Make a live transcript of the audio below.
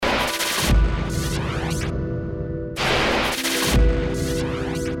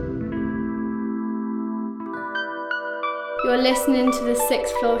You're listening to the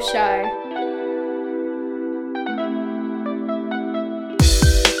Sixth Floor Show.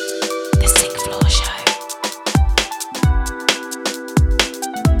 The Sixth Floor Show.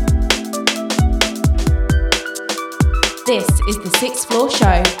 This is the Sixth Floor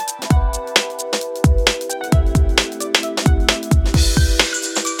Show.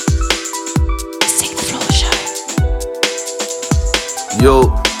 Sixth Floor Show.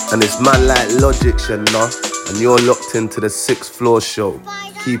 Yo, and it's man like Logic, you know. And you're locked into the Sixth Floor Show.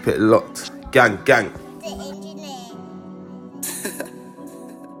 Keep it locked. Gang, gang. The engineer.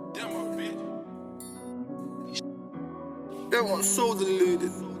 Everyone's so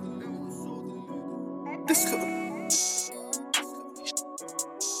deluded. This look.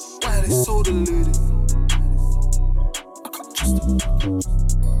 Why are they so deluded? I can't trust them.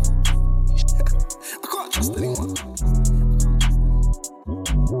 I can't trust anyone.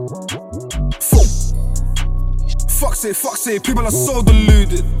 Fuck it, people are so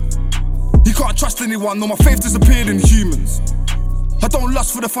deluded. You can't trust anyone, no, my faith disappeared in humans. I don't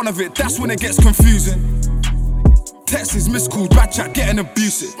lust for the fun of it, that's when it gets confusing. Texts, missed calls, bad chat, getting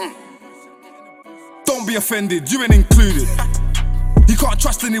abusive. Don't be offended, you ain't included. You can't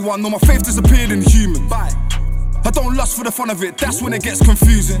trust anyone, no, my faith disappeared in humans. I don't lust for the fun of it, that's when it gets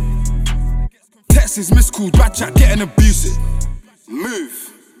confusing. Texts, missed calls, bad chat, getting abusive. Move.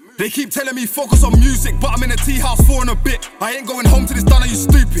 They keep telling me focus on music, but I'm in a tea house for in a bit. I ain't going home to this done, are you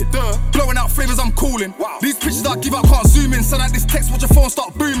stupid? Blowing out flavors, I'm calling. Wow. These pictures I give out can't zoom in. Send out this text, watch your phone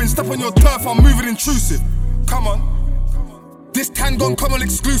start booming. Step on your turf, I'm moving intrusive. Come on. This tan gone come on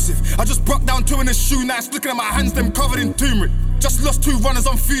exclusive. I just broke down two in a shoe, now it's looking at my hands, them covered in turmeric. Just lost 2 runners,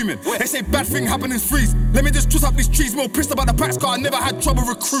 I'm fuming. They say bad thing happen in freeze. Let me just truss up these trees, more pissed about the Pakz, cause I never had trouble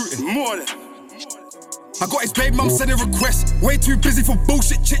recruiting. More than I got his babe mum sending requests. Way too busy for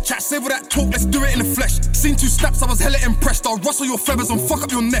bullshit chit chat. Save all that talk, let's do it in the flesh. Seen 2 snaps, I was hella impressed. I'll rustle your feathers and fuck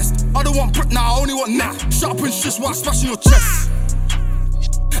up your nest. I don't want brick now, I only want neck. Shut up and shush while I'm smashing your chest.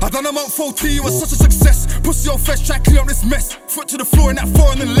 I done a month 40, it was such a success. Pussy on flesh, try to clean up this mess. Foot to the floor in that 4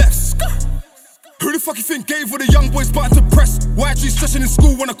 on the left. Who the fuck you think gave for the young boys button to press? YG stressing in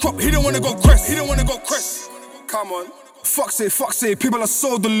school, wanna crop, he don't wanna go crest. He don't wanna go crest. Come on. Fuck it, people are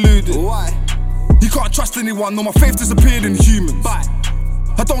so deluded. Why? You can't trust anyone, no, my faith disappeared in humans. Bye.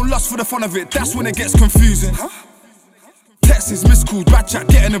 I don't lust for the fun of it, that's when it gets confusing. Texts, missed calls, bad chat,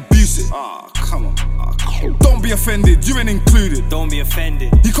 getting abusive. Come on. Don't be offended, you ain't included. Don't be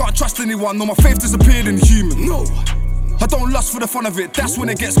offended. You can't trust anyone, no, my faith disappeared in humans. No. I don't lust for the fun of it, that's when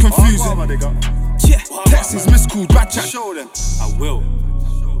it gets confusing. Texts, missed calls, bad chat. Show them. I will.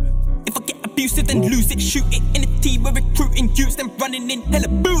 If I get abusive, then lose it, shoot it. In a team, we're recruiting youths, then running in, hella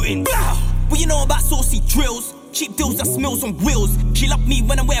booting. What you know about saucy drills? Cheap deals that smells on wheels. She love me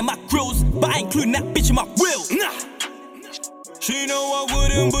when I wear my grills, but I ain't including that bitch in my will. Nah. She know I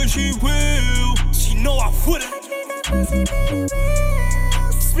wouldn't, but she will. She know I wouldn't.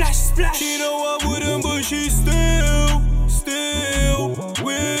 Splash, splash. She know I wouldn't, but she still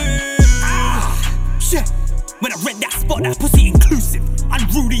will. Yeah. When I rent that spot, that pussy inclusive.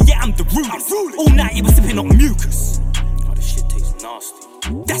 Unruly, yeah, I'm the rudest. All night it was sipping on mucus. Oh, this shit tastes nasty.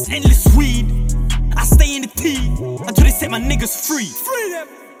 That's endless weed. I stay in the tea until they set my niggas free. Free them.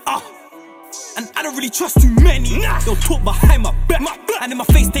 And I don't really trust too many. Nah. They'll talk behind my back, and in my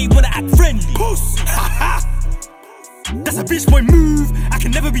face they wanna act friendly. That's a bitch boy move. I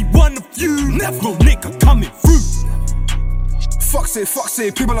can never be one of you. Never. No nigga coming through. Fuck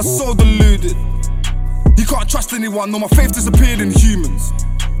it, people are so deluded. You can't trust anyone, no, my faith disappeared in humans.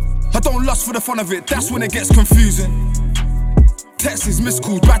 I don't lust for the fun of it, that's when it gets confusing. Texts, missed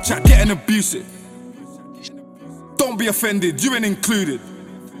calls, bad chat, getting abusive. Don't be offended, you ain't included.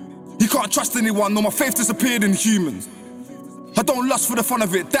 You can't trust anyone, no, my faith disappeared in humans. I don't lust for the fun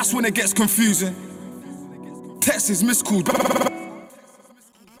of it, that's when it gets confusing. Texts, missed calls.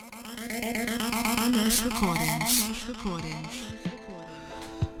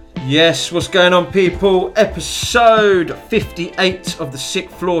 Yes, what's going on, people? Episode 58 of the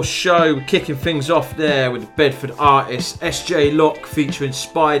Sixth Floor Show. We're kicking things off there with the Bedford artist SJ Loq featuring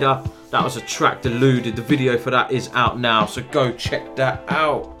Spyda. That was a track, Deluded. The video for that is out now, so go check that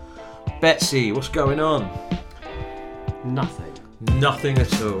out. Betsy, what's going on? Nothing. Nothing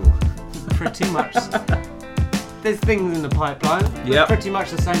at all. Pretty much. There's things in the pipeline. Yep. Pretty much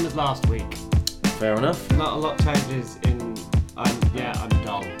the same as last week. Fair enough. Not a lot changes in. I'm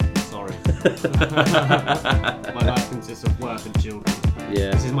dull. Sorry. My life consists of work and children.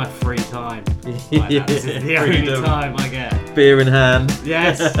 Yeah. This is my free time. This is the only time I get. Beer in hand.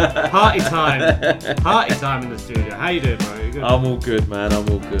 Yes. Party time. Party time in the studio. How you doing, bro? You good? I'm all good, man. I'm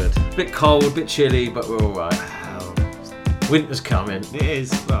all good. Bit cold, bit chilly, but we're all right. Winter's coming. It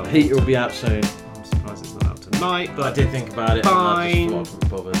is. Well, Heat will be out soon. I'm surprised it's not out tonight, but I did think about it. fine. And I just thought I couldn't be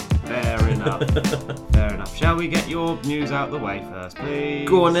bothered. Fair enough. Fair enough. Shall we get your news out the way first, please?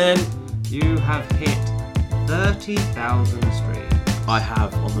 Go on then. You have hit 30,000 streams. I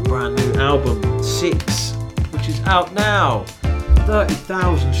have on the brand new album 6, which is out now.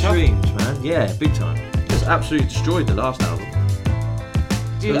 30,000 streams, man. Yeah, big time. It's absolutely destroyed the last album.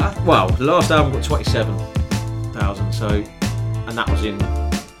 Well, the last album got 27,000, so, and that was in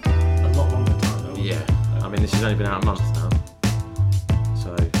A lot longer time though. yeah. I mean, this has only been out a month now,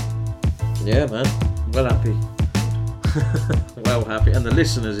 so yeah, man. Well happy. Well happy, and the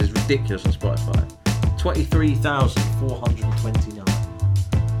listeners is ridiculous on Spotify. 23,429.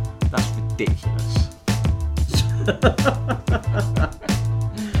 That's ridiculous.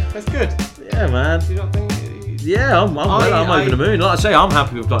 That's good. Yeah, man. Do you not think? Yeah, I'm over the moon. Like I say, I'm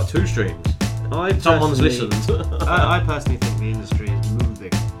happy with like 2 streams. Someone's listened. I personally think the industry is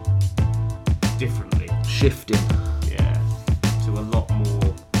moving differently. Shifting. Yeah. To a lot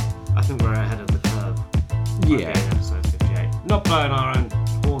more. I think we're ahead of the curve. Yeah. Like episode 58. Not blowing our own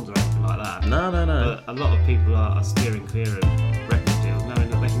horns or anything like that. No. But a lot of people are steering clear of record deals, knowing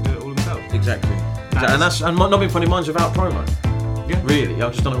that they can do it all themselves. Exactly. And not being funny, mine's without promo. Yeah. Really,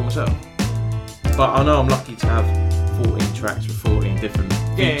 I've just done it all myself. But I know I'm lucky to have 14 tracks with 14 different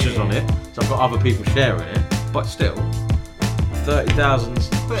features on it. So I've got other people sharing it. But still, 30,000.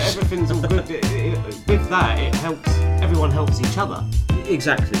 But everything's all good. With that, it helps. Everyone helps each other.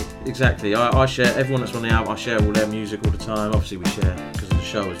 Exactly. I share everyone that's on the album. I share all their music all the time. Obviously, we share because of the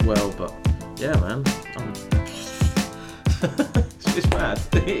show as well. But yeah, man, it's mad.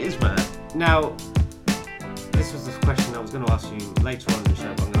 It is mad. Now, this was the question I was going to ask you later on in the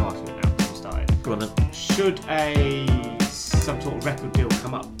show, but I'm going to ask you it now because we started. Go on then. Should some sort of record deal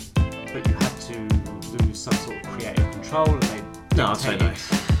come up, but you had to lose some sort of creative control, and they No, I'd say no. That's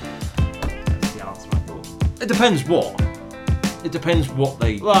the answer I thought. It depends what. It depends what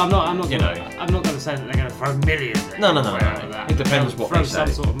they. Well, I'm not going You know. to say that they're going to throw millions at No. you or whatever that. It depends They'll what throw they some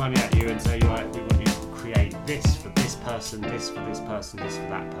say. sort of money at you and say, right, we want you to create this for this person, this for this person, this for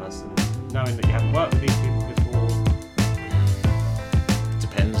that person, knowing that you haven't worked with these people before.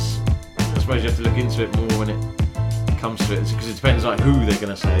 Depends. I suppose you have to look into it more when it comes to it, because it depends like who they're going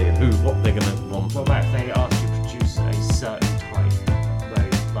to say and what they're going to want. What about if they ask you to produce a certain type, where,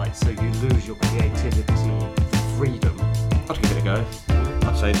 like, so you lose your creativity, freedom? I'd give it a go.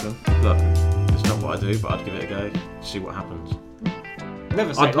 I'd say to them, look, it's not what I do, but I'd give it a go, see what happens.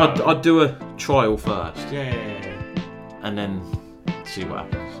 Never say no. I'd do a trial first, Yeah. and then see what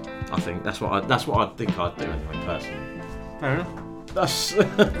happens. I think that's what I think I'd do anyway, personally. Fair enough. That's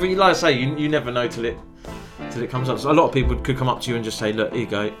but like I say, you never know till it comes up. So a lot of people could come up to you and just say, look, here you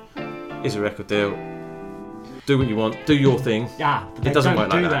go, here's a record deal. Do what you want, do your thing. Yeah, but It doesn't work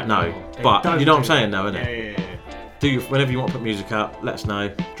like that. No, but you know what I'm saying, though, isn't it? Yeah. Whenever you want to put music out, let us know,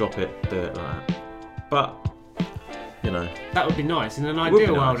 drop it, do it like that. But you know, That would be nice in an would be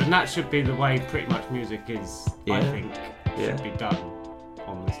ideal world, nice. and that should be the way pretty much music is. I Yeah. think Yeah. should be done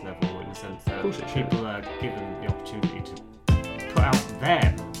on this level, in the sense that course it should. people are given the opportunity to put out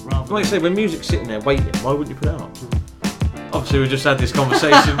them rather. like I say, when music's sitting there waiting, why wouldn't you put it out? Obviously, we just had this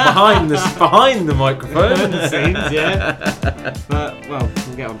conversation behind the microphone. Behind the scenes, yeah. But well,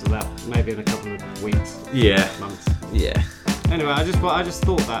 we'll get onto that maybe in a couple of weeks, Yeah, months. yeah. Anyway, I just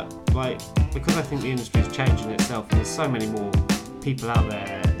thought that, like, because I think the industry is changing itself, and there's so many more people out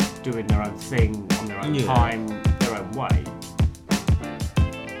there doing their own thing on their own time, their own way.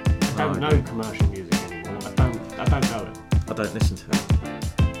 I don't know commercial music anymore. I don't know it. I don't listen to it.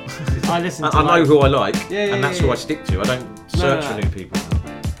 I listen to. I know who I like, Yeah, and that's who I stick to. I don't search for new people.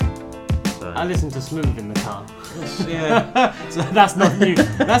 So. I listen to Smooth in the car. Yeah. So that's not new.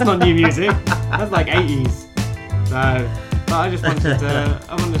 That's not new music. That's like 80s. So, but I just wanted to.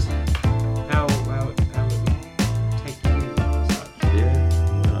 I wonder how it would take you as such. Yeah.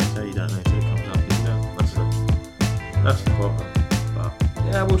 Like I say, you don't know until it comes up. You know, that's the problem. But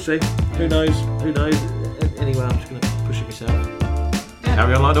yeah, we'll see. Who knows? Anyway, I'm just gonna push it myself.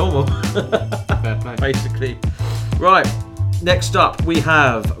 Carry on like normal. Fair play. Basically. Right. Next up, we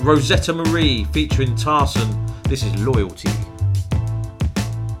have Rozetta Marie featuring Tahson. This is Loyalty.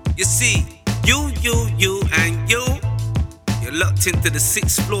 You see, you, and you. You're locked into the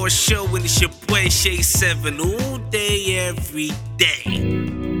 6th Floor show, and it's your boy Shai Sevin all day, every day.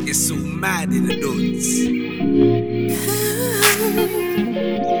 It's so mad in the notes.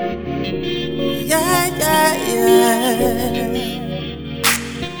 Yeah.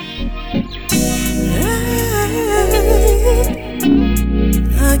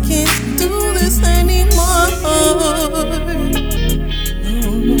 I can't do this anymore.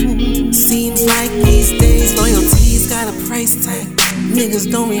 price tag.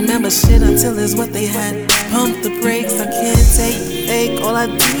 Niggas don't remember shit until it's what they had. Pump the brakes, I can't take fake. All I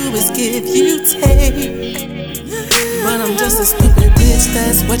do is give you take. But I'm just a stupid bitch,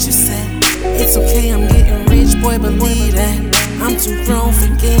 that's what you said. It's okay, I'm getting rich, boy, believe that. I'm too grown for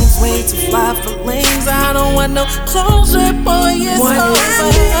games, way too fly for lanes. I don't want no closure, boy, it's what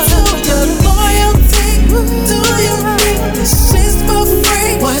happened to your loyalty? Do you think this shit's for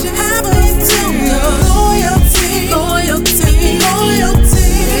free? What happened to your loyalty? Loyalty, loyalty.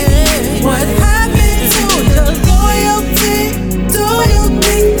 What happened to your loyalty? Do you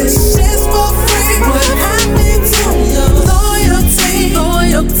think this shit's for free? What happened to your loyalty?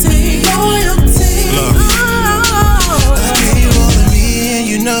 Loyalty, loyalty. I gave you all of me and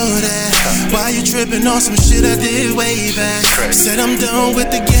you know that. Why you tripping on some shit I did way back? Said I'm done with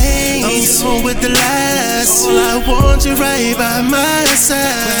the game, I'm done with the lies. All I want you right by my side.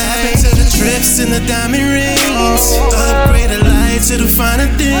 What happened to the trips and the diamond rings? Upgrade the light to the finer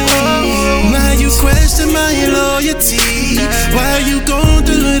things. Now you question my loyalty. Why you gon'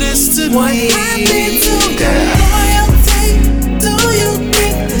 do this to me? What happened to your loyalty? Do you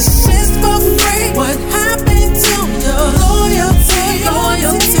think this shit's for free? What happened to your loyalty?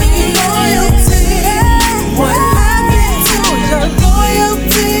 Loyalty, loyalty. What happened to your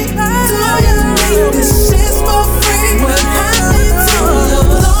loyalty? Do you think this shit's for free? What happened to your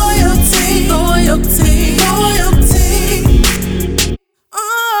loyalty? Loyalty, loyalty. Oh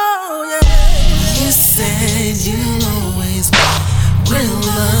yeah. You said you always will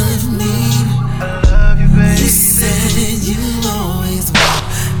love me. I love you, baby. You said you always will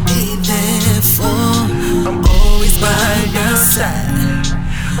be there for. I'm always by your side.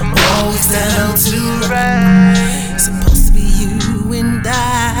 I'm always down to ride. Supposed to be you and I.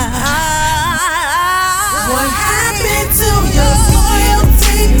 What happened to your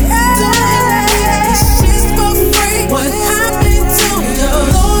loyalty? Do you think this shit's for free? What happened to your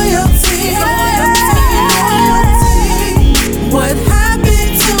loyalty? Loyalty, loyalty. What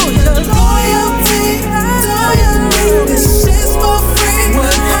happened to your loyalty? Do you think this shit's for free?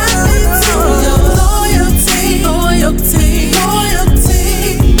 What happened to your loyalty? Loyalty, loyalty.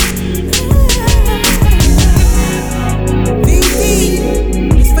 DD,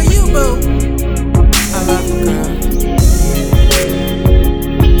 it's for you, boo. I love you, girl.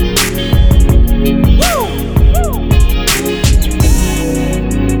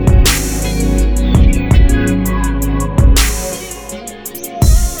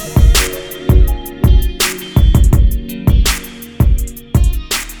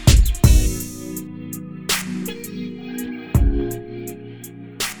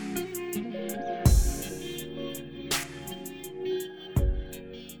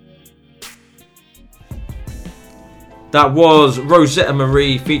 That was Rozetta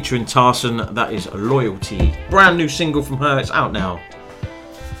Marie featuring Tahson. That is Loyalty. Brand new single from her. It's out now.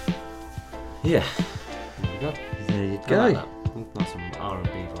 Yeah. There you go. I like that. That's some R&B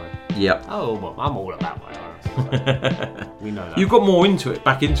vibe. Yep. Oh, well, I'm all about my R&B. We know that. You've got more into it,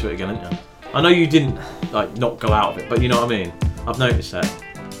 back into it again, haven't you? I know you didn't like not go out of it, but you know what I mean. I've noticed that.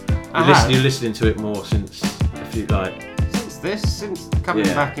 You're listening to it more since a few since coming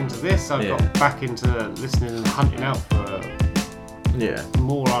back into this, I've got back into listening and hunting out for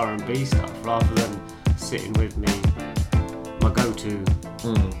more R&B stuff rather than sitting with me my go-to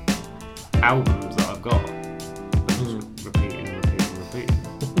albums that I've got and just repeating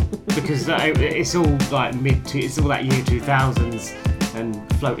because it's all like it's all that year 2000s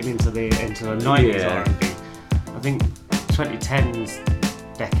and floating into the 90s R&B. I think 2010's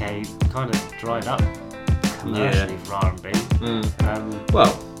decade kind of dried up commercially for R&B.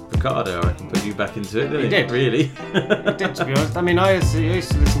 Well, Ricardo, I reckon, put you back into it, didn't he? Did. Really? He did, to be honest. I mean, I used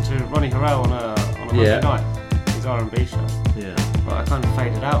to listen to Ronnie Harrell on a Monday night, his R&B show. Yeah. But I kind of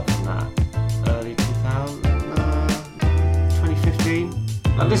faded out from that early 2000, 2015.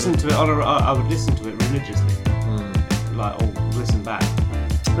 I listened to it I would listen to it religiously. Listen back.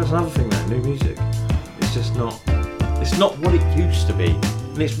 That's another thing, though. New music. It's just not. It's not what it used to be.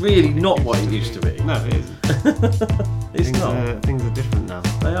 And it's really not what it used to be. No, it isn't. It's not. Things are different now.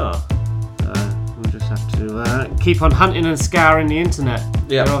 They are. We'll just have to keep on hunting and scouring the internet.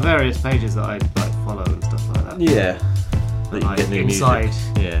 Yeah. There are various pages that I follow and stuff like that. Yeah. That you get new inside.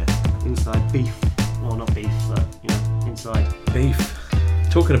 music. Yeah. Inside beef. Well, not beef, but inside. Beef.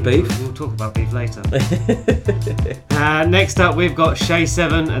 Talking of beef. We'll talk about beef later. Next up, we've got Shai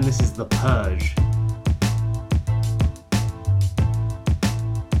Sevin, and this is The Purge.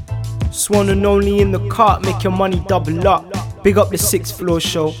 Swan and only in the cart, make your money double up. Big up the 6th Floor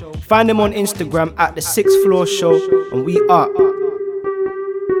Show. Find them on Instagram at the 6th Floor Show, and we up.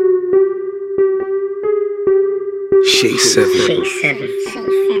 Shai Sevin.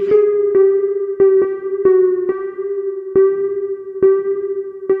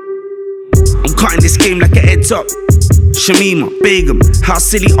 I'm cutting this game like a heads up. Shamima, Begum, how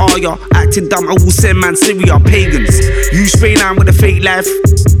silly are ya? Acting dumb, I will send man Syria, pagans. You spray down with a fake life,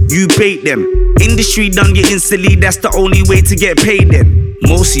 you bait them. Industry done you instantly, that's the only way to get paid then.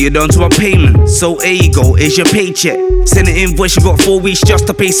 Most of you done to a payment, so here you go, here's your paycheck. Send an invoice, you got 4 weeks just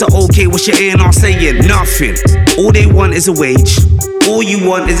to pay, so okay, what's your A&R saying? Nothing, all they want is a wage. All you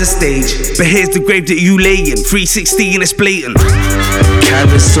want is a stage, but here's the grave that you lay in. 360 and it's blatant.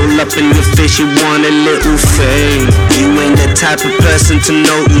 Carrots all up in your face, you want a little fame. You ain't the type of person to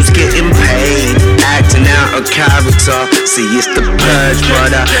know who's getting paid. Acting out a character, see it's the purge,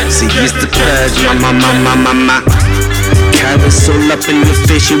 brother. See it's the purge, ma. Carrots all up in your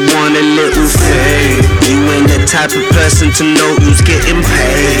face, you want a little fame. You ain't the type of person to know who's getting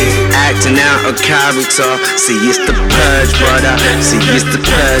paid. Acting out a character, see it's the purge, brother. See it's the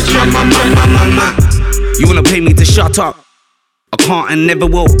purge, ma. You wanna pay me to shut up? I can't and never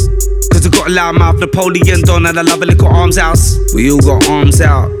will. Cause I got a loud mouth, Napoleon Don, and I love a little arms house. We all got arms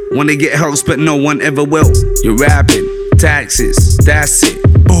out, wanna get helps but no one ever will. You're rapping, taxes, that's it,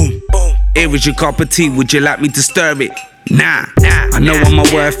 boom. Here is your cup of tea, would you like me to stir it? Nah, I know what my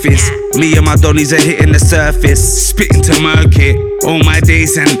worth is. Me and my Donis are hitting the surface, spitting to murk it, all my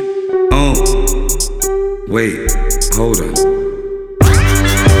days and wait, hold on.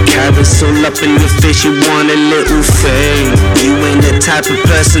 Carrots all up in your face, you want a little fame. You ain't the type of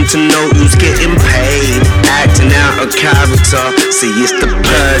person to know who's getting paid. Acting out a character, see it's the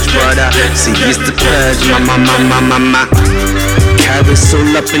purge, brother. See it's the purge, ma. Carrots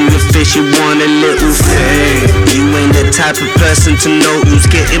all up in your face, you want a little fame. You ain't the type of person to know who's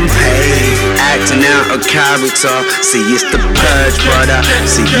getting paid. Acting out a character, see it's the purge, brother.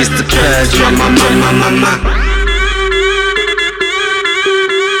 See it's the purge, ma.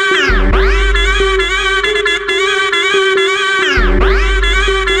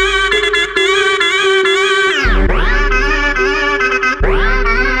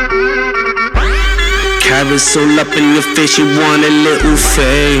 Carrots all up in your face, you want a little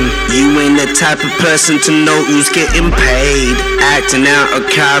fame. You ain't the type of person to know who's getting paid. Acting out a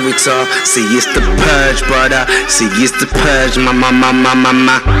character, see it's the purge, brother. See it's the purge, ma.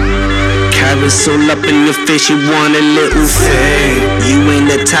 Carrots all up in your face, you want a little fame. You ain't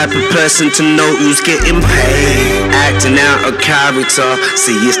the type of person to know who's getting paid. Acting out a character,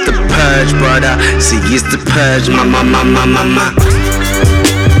 see it's the purge, brother. See it's the purge, ma.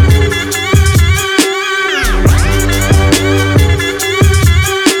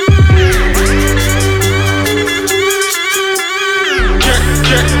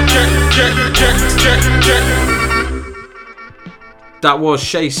 That was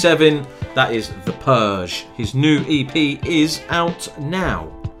Shai Sevin. That is The Purge. His new EP is out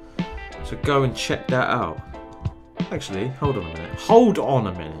now, so go and check that out. Actually, hold on a minute. Hold on.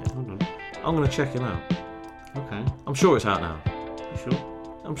 I'm gonna check him out. Okay. I'm sure it's out now. You sure?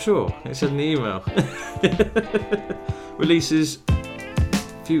 I'm sure. It said in the email. Releases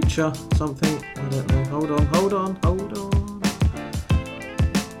future something. I don't know. Hold on.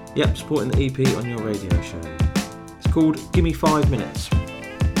 Yep, supporting the EP on your radio show. It's called Gimme 5 Minutes.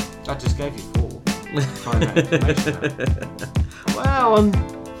 I just gave you 4. Find that information out. Well,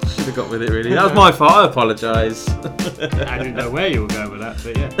 I should have got with it really. That was my fault, I apologise. I didn't know where you were going with that,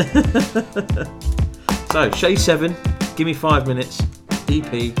 but yeah. So, Shai Sevin, Gimme 5 Minutes,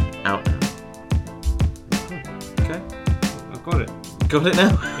 EP, out now. Okay. I've got it. Got it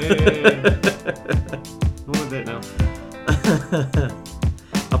now? Yeah. I'm with it now.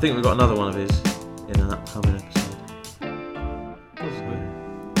 I think we've got another one of his in an upcoming episode. Possibly.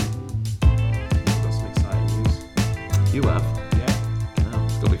 Got some exciting news. You have? Yeah. No,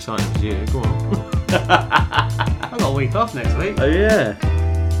 it's got to be exciting as you. Go on. I've got a week off next week. Oh yeah.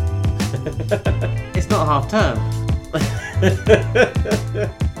 It's not half term.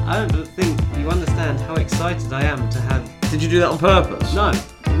 I don't think you understand how excited I am to have. Did you do that on purpose? No, I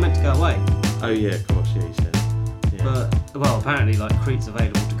was meant to go away. Oh yeah, of course. Yeah, you said. Yeah. But well, apparently like Crete's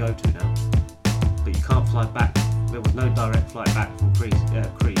available to go to now, but you can't fly back. There was no direct flight back from Crete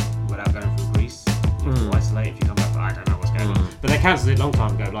without going through Greece. You have to isolate if you come back. But I don't know what's going on. But they cancelled it a long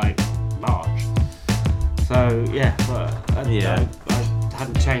time ago, like March. So yeah, but I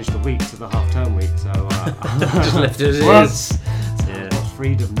hadn't changed the week to the half-term week, so just left it as it is. So I've got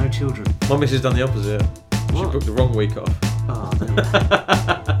freedom, no children. My missus done the opposite. She booked the wrong week off. Oh,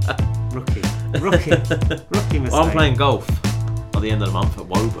 Rookie mistake. Well, I'm playing golf at the end of the month at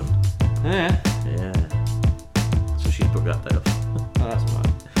Woburn. Yeah. So she's booked that day off. Oh, that's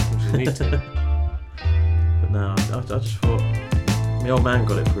alright. She needs to. But No, I just thought my old man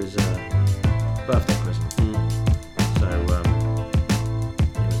got it for his birthday present. So he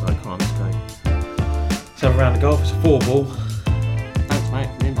was like, "Can't let's go. Let's have a round of golf. It's a 4-ball." Thanks, mate,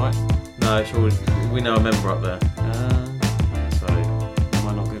 for the invite. No, it's all, we know a member up there. So am I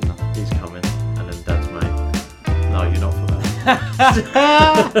not good enough? He's coming, and then Dad's mate. No, you're not for that.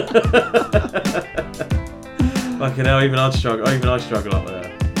 Fucking hell, even I struggle up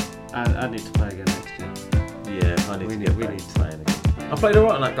there. I need to play again next year. Yeah, I need to get back to playing again. I played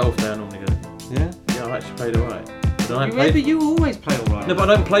alright on that golf day I normally go. Yeah? Yeah, I actually played alright. But you always play alright. No, but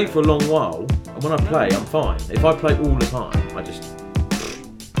I don't play for a long while, and when I play, I'm fine. If I play all the time, I just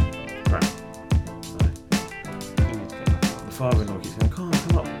crap. So, the father-in-law keeps going, come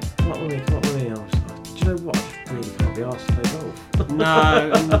up with me. I was like, do you know what? I just really can't be asked to play golf. No,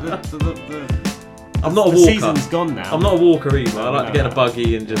 I'm not a walker. The season's gone now. I'm not a walker either. I like to get in a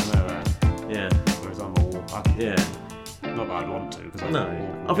buggy and just. Yeah. Whereas I'm a walker. Yeah. Not that I'd want to. Cause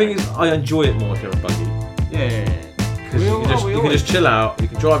I think I enjoy it more if you're a buggy. Yeah. Because you can just chill out, you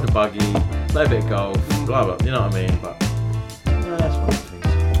can drive the buggy, play a bit of golf, blah blah, you know what I mean? But that's one of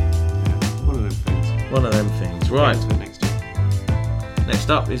the things. One of them things. Right. To it next year. Next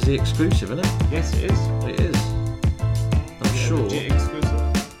up is the exclusive, isn't it? Yes, it is. It is. I'm sure. Legit exclusive.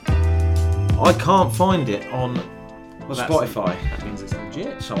 I can't find it on Spotify. That means it's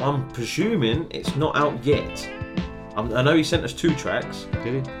legit. So I'm presuming it's not out yet. I know he sent us 2 tracks.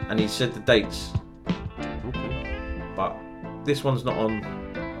 Did he? And he said the dates. Okay. But this one's not on.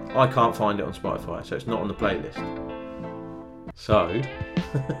 I can't find it on Spotify, so it's not on the playlist. So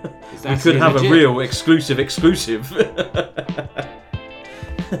we could have legit? A real exclusive.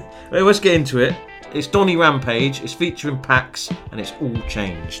 Well, let's get into it. It's Doni Rampage. It's featuring Pakz, and it's All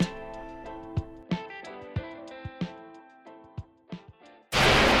Changed.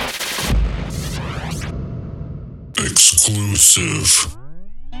 Exclusive.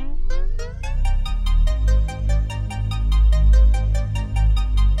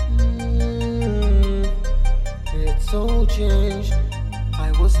 It's all changed.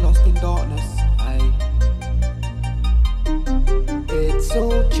 I was lost in darkness. It's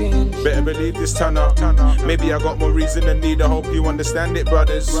all changed. Better believe this turn up. Maybe I got more reason than need. I hope you understand it,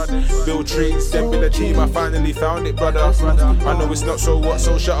 brothers. Build trees, then build a team. I finally found it, brother. I know it's not so what,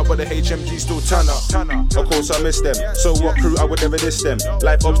 so shut up, but the HMG still turn up. Of course I miss them. So what crew? I would never diss them.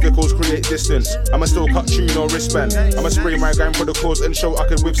 Life obstacles create distance. I'ma still cut tune or wristband. I'ma spray my gang for the cause and show I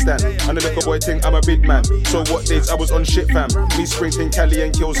can withstand. And the little boy think I'm a big man. So what days I was on shit, fam. Me sprinting Cali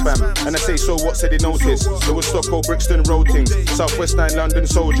and kills, fam. And I say so what, said he noticed. There was Stockholm, Brixton road things. Southwest 9 London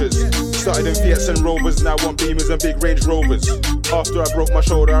soldiers. Started in Fiats and Rovers, now want Beamers and big Range Rovers. After I broke my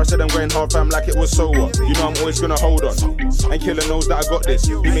shoulder, I said I'm going hard, fam, like it was so what. You know I'm always gonna hold on. And Killer knows that I got this.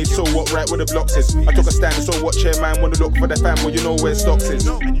 He made so what right where the blocks is. I took a stand, so what chairman wanna look for the fam, well you know where stocks is.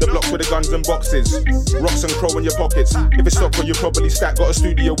 The blocks with the guns and boxes. Rocks and crow in your pockets. If it's stock, you probably stack. Got a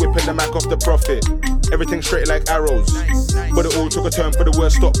studio whipping the Mac off the profit. Everything straight like arrows. But it all took a turn for the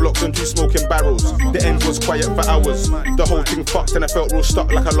worst. Stop blocks and 2 smoking barrels. The end was quiet for hours. The whole thing fucked and I felt real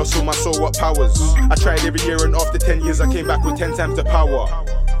stuck like I lost all my so what powers. I tried every year and after 10 years I came back with 10 times the power.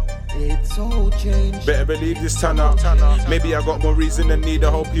 It's all changed. Better believe this turn up. Maybe I got more reason than need.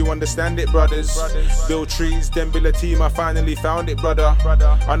 I hope you understand it, brothers. Build trees, then build a team. I finally found it, brother.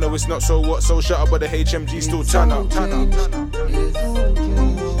 I know it's not so what, so shut up, but the HMG still turn up. Turn up.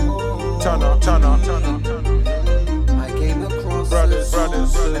 I came across brothers.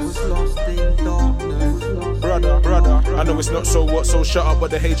 was lost in darkness. Brother, I know it's not so what, so shut up, but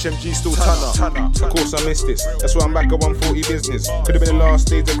the HMG still turn up. Of course I missed this, that's why I'm back at 140 business. Could have been the last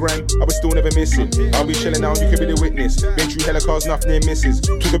days of grind, I was still never missing. I'll be chilling now, you could be the witness. Been through hella cars, nothing near misses.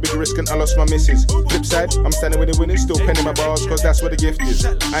 Took a big risk and I lost my missus. Flip side, I'm standing with the winners, still penning my bars, cause that's where the gift is.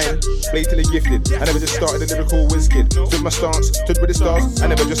 I am blatantly gifted, I never just started a lyrical whiz kid. Stood my stance, stood with the stars, I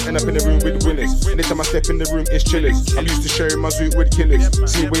never just end up in the room with the winners. Anytime I step in the room, it's chillers. I'm used to sharing my zoot with killers.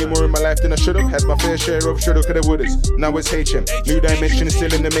 Seen way more in my life than I should've, had my fair share of shoulda, coulda, wouldas. Now it's HM, new dimension is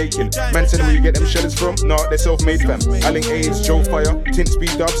still in the making. Man said where you get them shellers from? Nah, they're self-made fam. I link A's, Joe Fire, Tint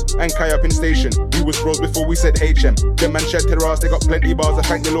Speed Dubs, and Kai up in station. We was bros before we said HM. Them man shed terrace, they got plenty bars. I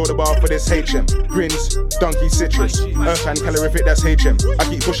thank the Lord above for this HM. Grins, Donkey Citrus, Earth and Calorific, that's HM. I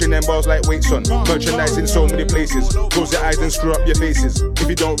keep pushing them bars like weights on. Merchandise in so many places. Close your eyes and screw up your faces. If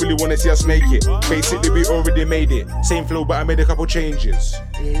you don't really wanna see us make it, basically we already made it. Same flow, but I made a couple changes.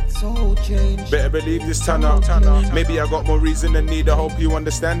 It's all changed. Better believe this turn up. Maybe I got more reason than need. I hope you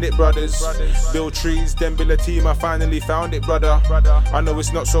understand it, brothers. Build trees, then build a team. I finally found it, brother. I know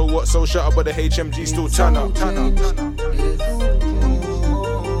it's not so what, so shut up, but the HMG still turn up. Turn up.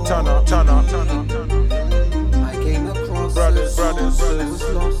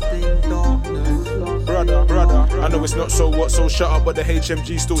 brothers. Lost in darkness. Brother, I know it's not so what, so shut up, but the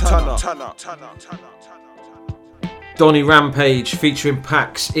HMG still turn up. Doni Rampage featuring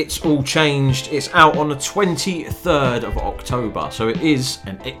Pakz, It's All Changed. It's out on the 23rd of October, so it is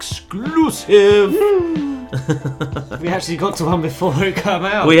an exclusive. We actually got to one before it came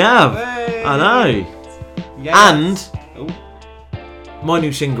out. We have. Hey. I know. Yes. And my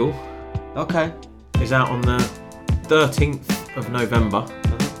new single is out on the 13th of November.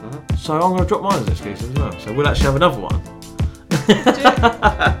 So I'm going to drop mine as exclusive as well. So we'll actually have another one.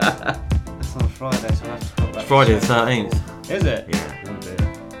 It's on Friday, so I have to cut back. Friday the 13th. Is it?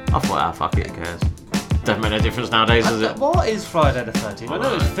 Yeah. I thought, fuck it, who cares? Doesn't make no difference nowadays, does it? What is Friday the 13th? I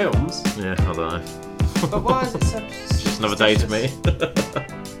know it's films. Yeah, I don't know. But why is it so It's just another day to me.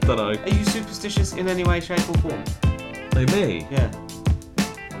 Don't know. Are you superstitious in any way, shape or form? Who, me? Yeah.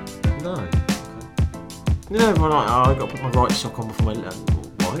 No. You know, everyone like, I've got to put my right sock on before my left.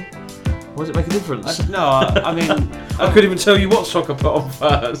 Why? Why does it make a difference? I mean... I couldn't even tell you what sock I put on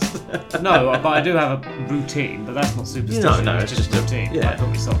first. No, but I do have a routine, but that's not superstition. No, it's just a routine. Yeah. I put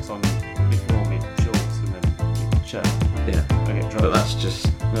my socks on before my shorts and then my shirt. Yeah. I get drunk. But that's just,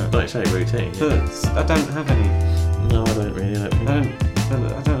 like you say, routine. But I don't have any. No, I don't really. I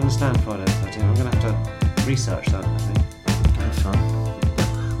don't understand Friday the 13th. I'm going to have to research that, I think. Have fun.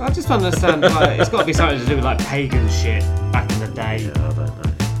 I just want to understand, like, it's got to be something to do with, like, pagan shit back in the day. Yeah, I don't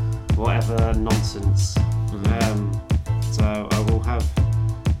know. Whatever nonsense. So I will have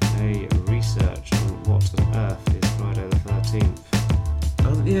a research on what on earth is Friday the 13th.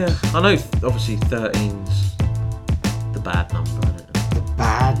 Yeah, I know, obviously 13's the bad number, isn't it? The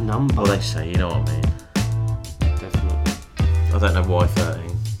bad number? Well, they say, you know what I mean. Definitely. I don't know why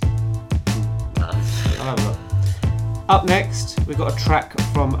 13. I'll have a look. Up next, we've got a track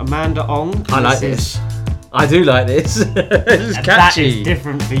from Amanda Ong. I like this. I do like this. This is catchy. That is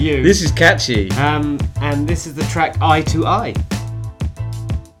different for you. This is catchy. And this is the track Eye to Eye.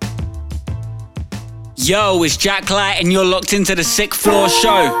 Yo, it's Jack Light and you're locked into the 6th Floor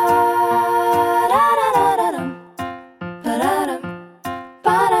Show.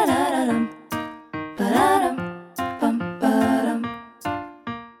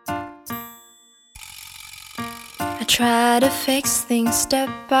 I try to fix things step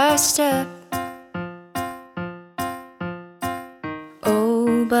by step.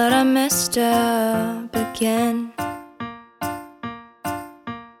 Oh, but I messed up again.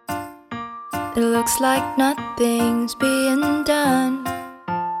 It looks like nothing's being done.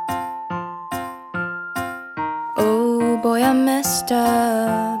 Oh boy, I messed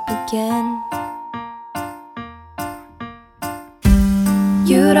up again.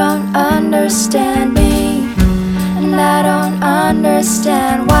 You don't understand me, and I don't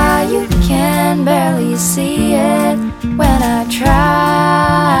understand why you can barely see it when I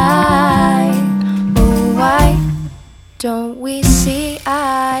try. Oh, why don't we see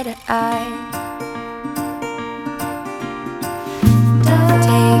eye to eye?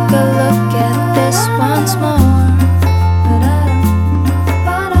 Take a look at this once more.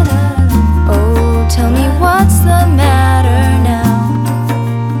 Oh, tell me what's the matter now?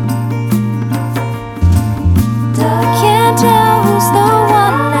 Can't tell who's the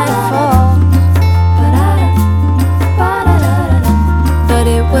one at fault, but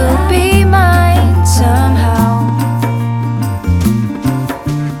it will be mine somehow.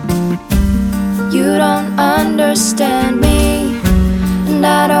 You don't understand me, and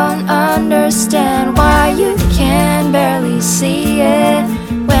I don't understand why you can barely see it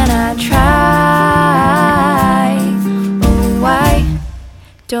when I try. Oh, why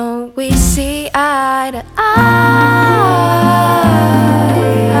don't we see eye to eye?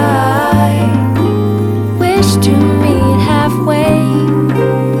 Wish to meet halfway.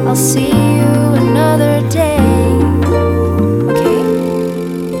 I'll see you another day. Okay.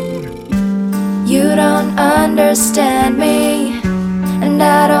 You don't understand me, and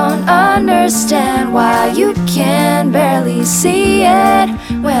I don't understand why you can barely see it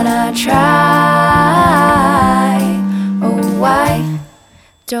when I try. Oh, why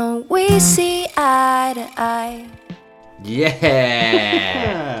don't we see eye to eye?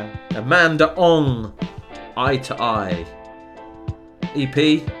 Yeah. Amanda Ong, Eye to Eye.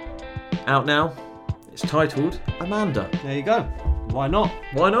 EP out now. It's titled Amanda. There you go. Why not?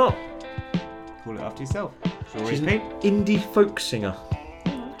 Why not? Call it after yourself. She's an indie folk singer.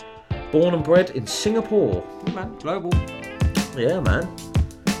 Born and bred in Singapore. Yeah, man. Global. Yeah, man.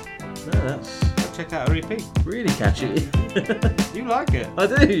 No, that's... Check out her EP. Really catchy. You like it? I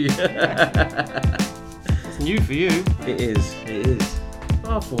do. It's new for you. It is.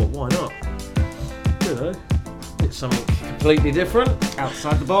 I thought, why not? You know, it's something completely different.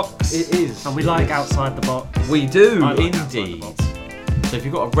 Outside the box. It is. And we like outside the box. We do, I like indeed. So if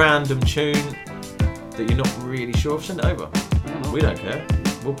you've got a random tune that you're not really sure of, send it over. We don't care.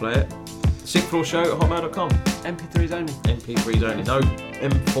 We'll play it. SickFloorShow@hotmail.com. MP3s only. MP3s only. No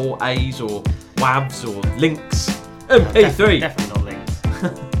M4As or WAVs or links. MP3. Definitely not links.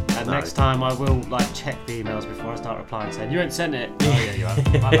 And next time I will check the emails before I start replying, saying you ain't sent it. Oh yeah, you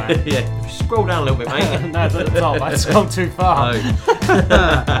have. My bad. Yeah. Scroll down a little bit, mate. No, it's at the top. I scrolled too far.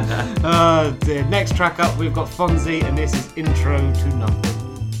 Oh dear. Next track up, we've got Fonzie, and this is Intro to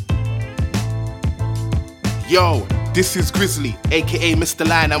Nothing. Yo, this is Grizzly, aka Mr.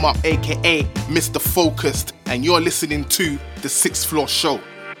 Line I'm Up, aka Mr. Focused, and you're listening to the Sixth Floor Show.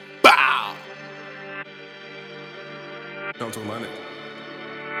 Bow! Don't talk about it.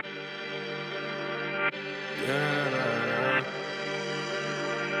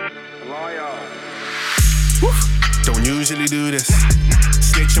 Don't usually do this.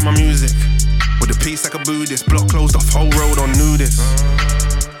 Snitch on my music. With a piece like a Buddhist. Block closed off, whole road on nudist.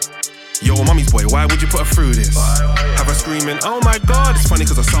 Yo, mommy's boy, why would you put her through this? Have her screaming, oh my god, it's funny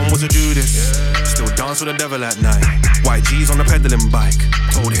cause her son was a Judas. Still dance with the devil at night. White G's on the pedaling bike.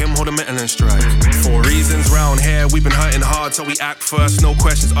 Told him hold a metal and strike. 4 reasons round here, we've been hurting hard, so we act first, no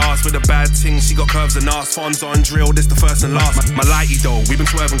questions asked. With a bad ting, she got curves and ass. Fonz on drill, this the first and last. My lighty though, we've been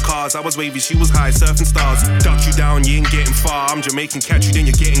swerving cars. I was wavy, she was high, surfing stars. Duck you down, you ain't getting far. I'm Jamaican, catch you, then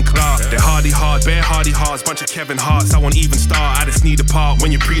you're getting class. They're hardy hard, bare hardy hearts. Bunch of Kevin Harts, I won't even start. I just need a part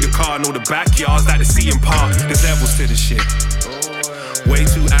when you pre the car. Know the backyards like the sea and park. There's levels to the shit. Way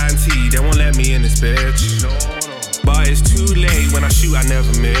too anti, they won't let me in this bitch. But it's too late, when I shoot I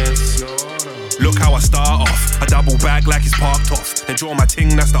never miss. Look how I start off, I double back like it's parked off. Then draw my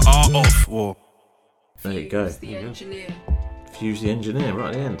ting, that's the art of. Whoa. There you go. Fuse the engineer right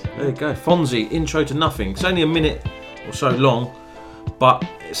at the end. There you go. Fonzie, Intro to Nothing. It's only a minute or so long, but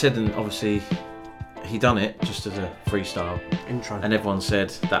it said, and obviously he done it just as a freestyle intro, and everyone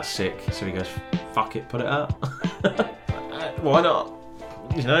said that's sick. So he goes, "Fuck it, put it out." Why not?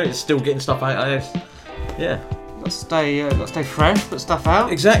 You know, it's still getting stuff out. Yeah. Got to stay fresh, put stuff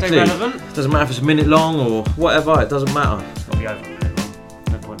out. Exactly. Stay relevant. Doesn't matter if it's a minute long or whatever. It doesn't matter. It's got to be over a minute long.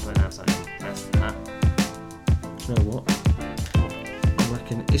 No point putting out something less than that. You know what? I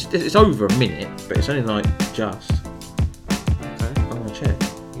reckon it's over a minute, but it's only just. Okay. I'm gonna check.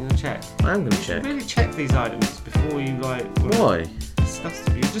 You're gonna check? I am gonna check. You should really check these items before you Why? Discuss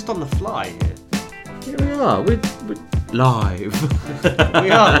them. You're just on the fly here. Here we are. We're live.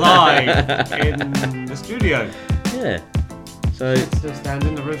 We are live in the studio. Yeah. So it's still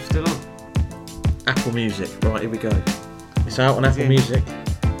standing. The roof's still on. Apple Music. Right, here we go. It's out on Apple Music.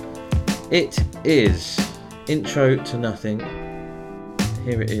 It is Intro to Nothing.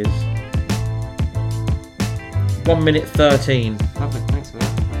 Here it is. 1 minute 13. Lovely. Thanks for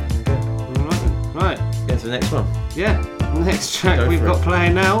that. Okay. Right. Get to the next one. Yeah. Next track we've got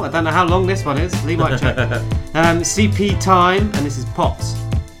playing now. I don't know how long this one is. Lee might check. CPTime, and this is Pops.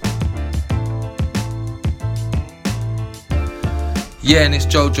 Yeah, and it's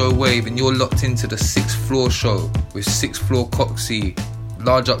Jojo Wave, and you're locked into the Sixth Floor Show with Sixth Floor Coxie.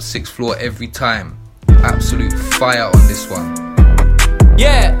 Large up Sixth Floor every time. Absolute fire on this one.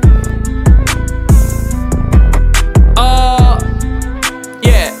 Yeah.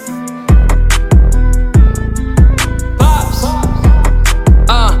 Yeah. Pops.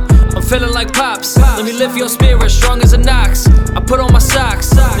 I'm feeling like Pops. Let me lift your spirit, strong as an ox. I put on my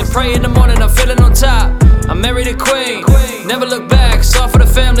socks, then pray in the morning, I'm feeling on top. I married a queen, never look back, saw for the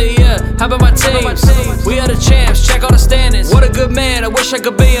family, yeah. How about my teams? We are the champs, check all the standings. What a good man, I wish I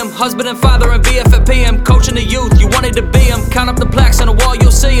could be him. Husband and father and BF at PM. Coaching the youth, you wanted to be him. Count up the plaques on the wall,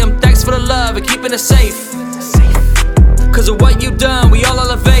 you'll see him. Thanks for the love and keeping it safe. Cause of what you done, we all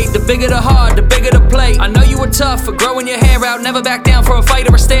elevate. The bigger the heart, the bigger the plate. I know you were tough for growing your hair out. Never back down for a fight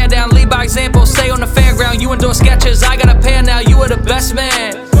or a stand down. Lead by example, stay on the fairground. You endorse sketches, I got a pair now. You are the best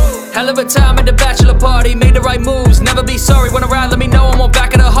man. Hell of a time at the bachelor party. Made the right moves, never be sorry. When I ride, let me know I'm on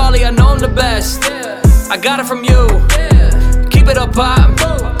back of the Harley. I know I'm the best, I got it from you. Keep it up, Pop.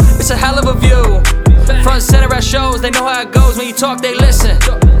 It's a hell of a view. Front center at shows, they know how it goes. When you talk, they listen.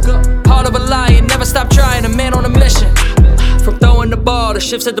 Heart of a lion, never stop trying. A man on a mission. From throwing the ball to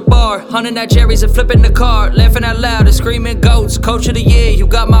shifts at the bar, hunting at Jerry's and flipping the car, laughing out loud and screaming goats. Coach of the year, you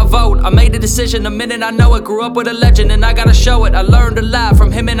got my vote. I made the decision the minute I know it. Grew up with a legend and I gotta show it. I learned a lot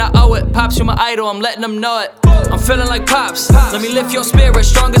from him and I owe it. Pops, you my idol, I'm letting them know it. I'm feeling like Pops. Let me lift your spirit,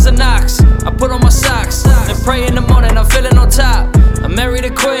 strong as an ox. I put on my socks and pray in the morning, I'm feeling on top. I married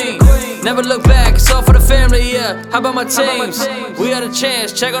a queen, Never look back, it's all for the family, yeah. How about my teams? We had a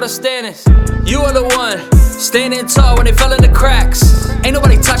chance, check out the standings. You are the one, standing tall when they fell in the cracks. Ain't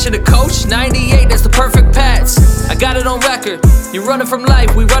nobody touching the coach, 98, that's the perfect Pakz. I got it on record, you running from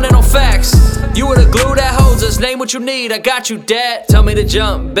life, we running on facts. You are the glue that holds us, name what you need, I got you, dad. Tell me to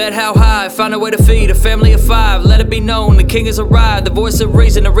jump, bet how high, find a way to feed a family of 5. Let it be known, the king has arrived, the voice of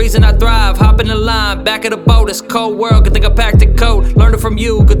reason, the reason I thrive. Hop in the line, back of the boat, it's cold world, good thing I packed the coat. Learning from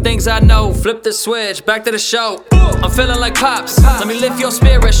you, good things I know, flip the switch, back to the show. I'm feeling like Pakz, let me lift your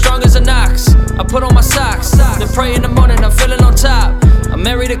spirit, strong as an ox. I put on my socks, then pray in the morning, I'm feeling on top. I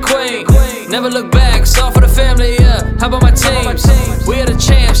married a queen, never look back, it's all for the family, yeah. How about my teams? We had a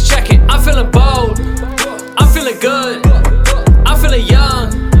chance, check it. I'm feeling bold, I'm feeling good, I'm feeling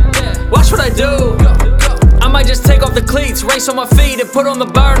young. Watch what I do. I might just take off the cleats, race on my feet and put on the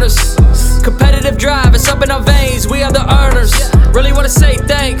burners. Competitive drive, it's up in our veins, we are the earners. Really wanna say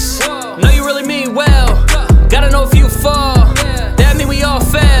thanks, know you really mean well. Gotta know if you fall, that mean we all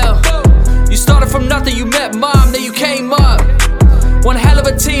fail. You started from nothing, you met mom, then you came up. One hell of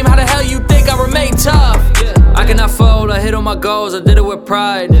a team, how the hell you think I remain tough? I cannot fold, I hit on my goals, I did it with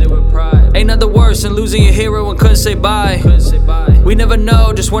pride. Ain't nothing worse than losing your hero and couldn't say bye. We never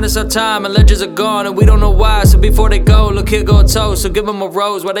know just when it's our time, and legends are gone and we don't know why. So before they go, look here go a toast, so give them a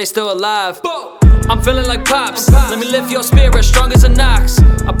rose while they still alive. I'm feeling like Pakz, let me lift your spirit, strong as an ox.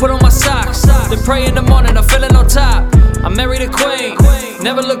 I put on my socks, then pray in the morning, I'm feeling on top. I married a queen,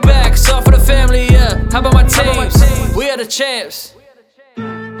 never look back, it's all for the family, yeah. How about my teams? We are the champs.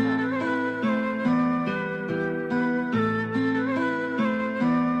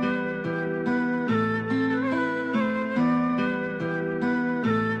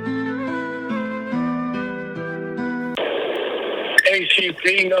 Hey,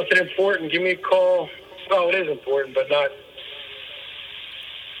 CP, nothing important. Give me a call. Well, it is important, but not.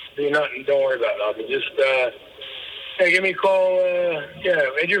 Don't worry about nothing. Just, hey, give me a call.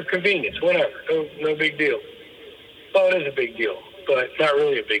 At your convenience, whenever. No big deal. Well, it is a big deal, but not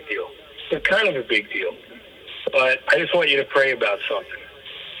really a big deal. It's kind of a big deal. But I just want you to pray about something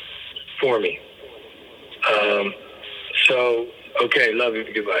for me. Okay, love you.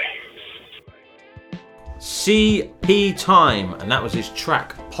 Goodbye. CPTime, and that was his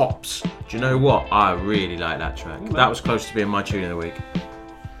track Pops. Do you know what? I really like that track. That was close to being my tune of the week,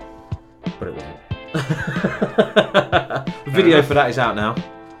 but it wasn't. The video for that is out now.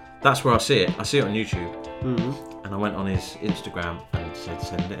 That's where I see it. I see it on YouTube. And I went on his Instagram and said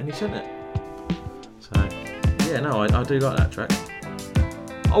send it, and he sent it. So yeah, no, I do like that track.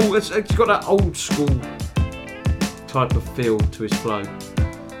 Oh, it's got that old school type of feel to his flow.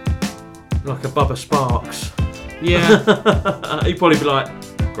 Like a Bubba Sparks. Yeah. He'd probably be like,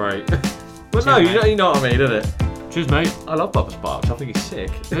 great. But no, you know what I mean, isn't it? Cheers, mate. I love Bubba Sparks. I think he's sick.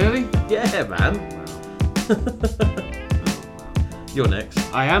 Really? Yeah, man. You're next.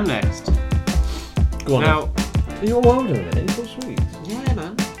 I am next. Go on. Now, are you all older than it? You're sweet. Yeah,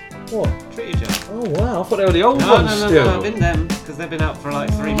 man. What? Treated you. Oh, wow. I thought they were the old ones still. No, I've been them, because they've been out for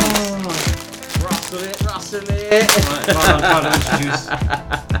like 3 months. Rustle it. Right, I'm trying to introduce.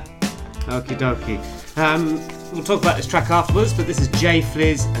 Okie dokie. We'll talk about this track afterwards, but this is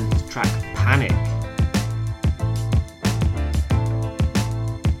JFliz and his track Panic.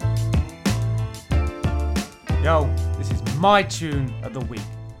 Yo, this is my tune of the week.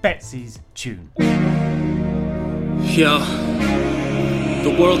 Betsy's tune. Yo,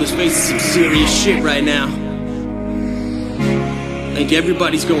 the world is facing some serious shit right now. I think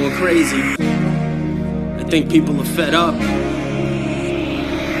everybody's going crazy. I think people are fed up.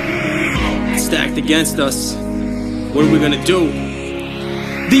 Stacked against us. What are we gonna do?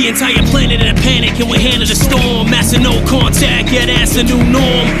 The entire planet in a panic, and we're handling a storm. Massive no contact, yeah, that's a new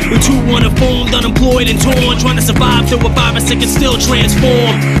norm. We're too uninformed, unemployed and torn, trying to survive through a virus that can still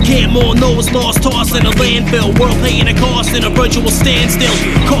transform. Can't more know it's lost, tossed in a landfill. World paying a cost in a virtual standstill.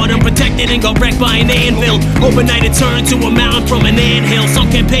 Caught unprotected and got wrecked by an anvil. Overnight it turned to a mountain from an anthill. Some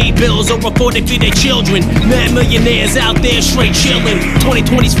can pay bills, over 40 feed their children. Mad millionaires out there straight chilling.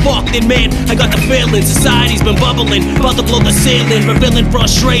 2020's fucked and man, I got the feeling. Society's been bubbling, about to blow the ceiling. Revealing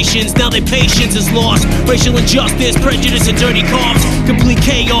frustrations, now their patience is lost. Racial injustice, prejudice and dirty cops. Complete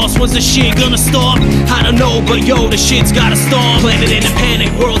chaos, when's the shit gonna stop? I don't know, but yo, the shit's gotta stop. Planet in a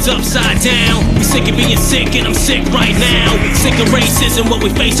panic, world's upside down. We sick of being sick and I'm sick right now. Sick of racism, what we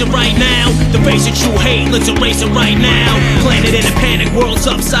facing right now. The face of true hate, let's erase it right now. Planet in a panic, world's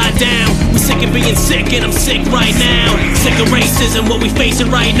upside down. We sick of being sick and I'm sick right now. Sick of racism, what we facing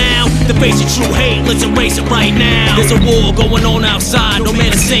right now. The face of true hate, let's erase it right now. There's a war going on outside, no man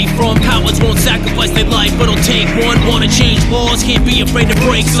to save from. Cowards won't sacrifice their life, but don't take one. Wanna change laws, can't be afraid to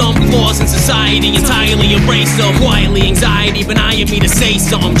break some. Flaws in society entirely erase them. Quietly anxiety benigning me to say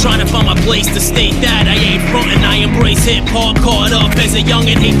something. Trying to find my place to state that I ain't frontin'. I embrace hip-hop, caught up as a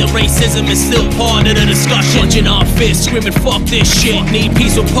youngin'. Hate the racism is still part of the discussion. Punching our fists, screaming fuck this shit. Need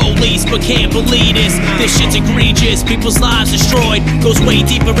peace with police, but can't believe this. This shit's egregious, people's lives destroyed. Goes way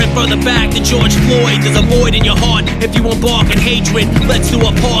deeper and further back than George Floyd. There's a void in your heart if you embark in hatred. Let's do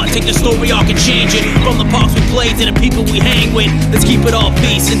our part, take the story arc and change it. From the parks we play to the people we hang with. Let's keep it all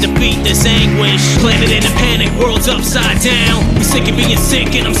peace and defeat this anguish. Planet in a panic, world's upside down. We sick of being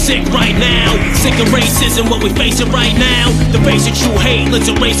sick and I'm sick right now. Sick of racism, what we facing right now. The face of true hate, let's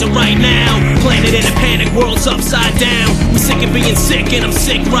erase it right now. Planet in a panic, world's upside down. We sick of being sick and I'm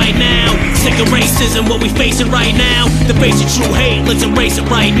sick right now. Sick of racism, what we facing right now. The face of true hate, let's erase it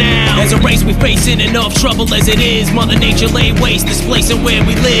right now. As a race we facing enough trouble as it is. Mother Nature lay waste, displacing where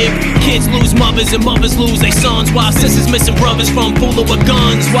we live. Kids lose mothers and mothers lose their sons, while sisters missing brothers from fooling with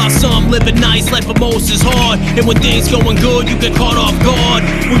guns. While some living nice, life for most is hard. And when things going good, you get caught off guard.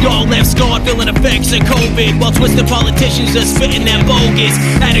 We all left scarred, feeling effects of COVID, while twisted politicians just spitting that bogus.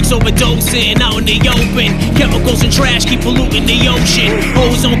 Addicts overdosing out in the open. Chemicals and trash keep polluting the ocean.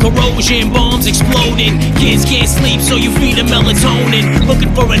 Ozone corrosion, bombs exploding. Kids can't sleep, so you feed them melatonin.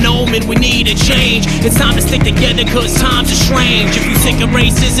 Looking for an omen, we need a change. It's time to stick together, cause times are strange. If you sick of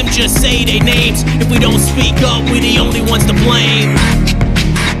racism, just say their names. If we don't speak up, we're the only ones to blame.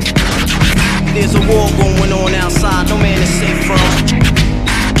 There's a war going on outside, no man is safe from.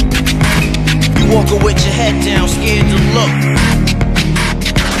 You walking with your head down, scared to look.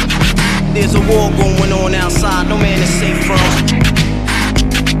 There's a war going on outside, no man is safe from.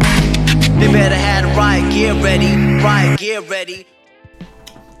 They better have the riot gear ready, riot gear ready.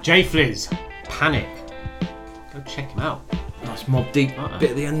 JFliz, Panic. Go check him out. Nice Mob Deep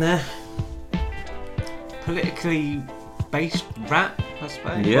bit at the end there. Politically based rap, I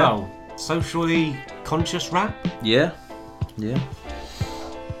suppose. Yeah. Well, socially conscious rap. Yeah. Yeah.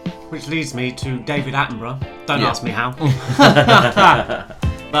 Which leads me to David Attenborough. Don't ask me how.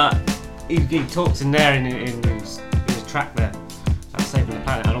 But he talks in there in his track there about saving the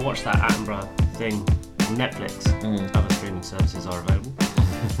planet. And I watched that Attenborough thing on Netflix. Other streaming services are available.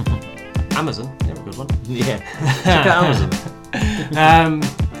 Amazon, you have a good one. Yeah. Check out Amazon.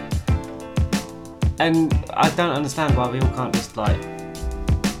 And I don't understand why we all can't just like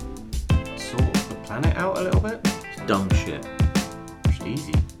sort the planet out a little bit. It's dumb shit. It's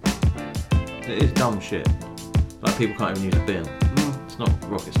easy. It is dumb shit. Like people can't even use a bin. It's not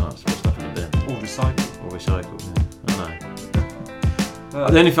rocket science to put stuff in a bin. Or recycle. Yeah. I know.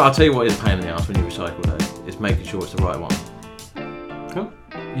 The only thing I'll tell you what is a pain in the ass when you recycle though is making sure it's the right one. Cool.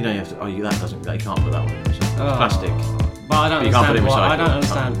 You know you have to. They can't put that one in. It's plastic. But I don't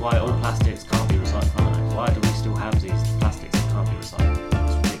understand why all plastics can't be recycled. Why do we still have these plastics that can't be recycled?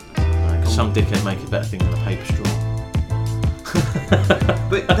 It's ridiculous. Because some dickhead make a better thing than a paper straw.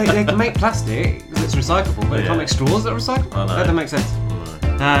 But they can make plastic because it's recyclable, but they can't make straws that are recyclable? I know. That doesn't make sense.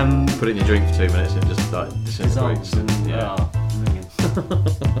 Put it in your drink for 2 minutes and it just like disintegrates.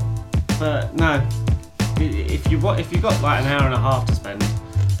 But no, if you got like an hour and a half to spend,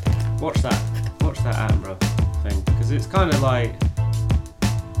 watch that Attenborough thing, because it's kind of like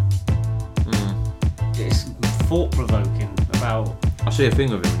it's thought-provoking about. I see a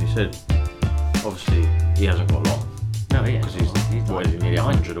thing with him and he said obviously he hasn't got long. No, he because he's nearly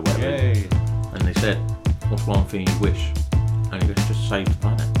 100 or whatever. Yeah. And they said, what's one thing you wish? And he goes, just save the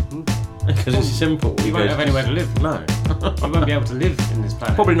planet. Because it's simple. You won't have anywhere to live. No. You won't be able to live in this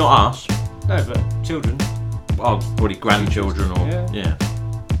planet. Probably not us. No, but children. Oh, probably grandchildren or yeah.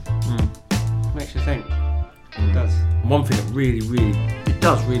 Makes you think. It does. One thing that it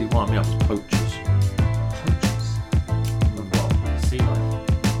does really wind me up is poachers. Poachers? What? Sea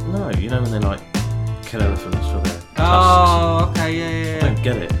life? No, you know when they like kill elephants for their tusks. Oh, okay, yeah. I don't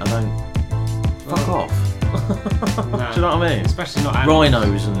get it. I don't. Fuck off. No. Do you know what I mean? Especially not animals.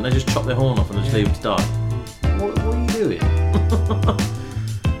 Rhinos, and they just chop their horn off and just leave them to die. What are you doing?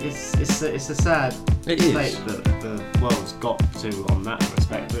 It's a sad state that the world's got to on that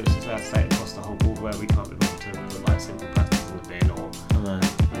respect, but it's a sad state across the whole board where we can't be able to put like simple plastics in the bin or. I know.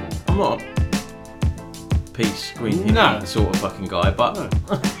 I'm not a peace, green hippie sort of fucking guy, but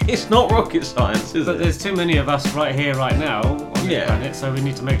it's not rocket science, is it? But there's too many of us right here, right now on this planet, so we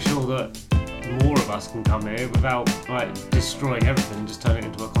need to make sure that more of us can come here without like destroying everything and just turn it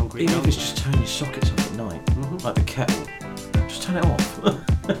into a concrete Even jungle. if it's just turning your sockets off at night, like the kettle, just turn it off.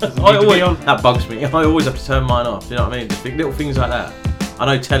 That bugs me. I always have to turn mine off. Do you know what I mean? Just little things like that. I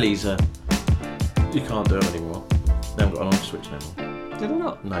know tellies you can't do them anymore. They haven't got an on switch anymore. Did it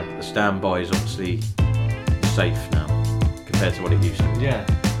not? No, the standby is obviously safe now compared to what it used to be. Yeah.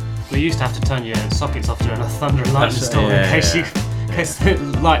 We used to have to turn your sockets off during a thunder and lightning storm in case the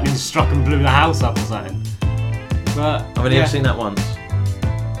lightning struck and blew the house up or something. But I've only ever seen that once.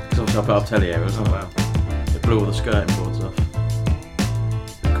 Because obviously I put up telly aerials as well. It blew all the skirting boards off.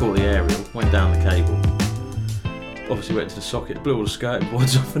 It caught the aerial, went down the cable. Obviously went to the socket, blew all the skirting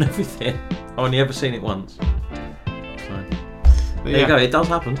boards off and everything. I've only ever seen it once. So, there you go, it does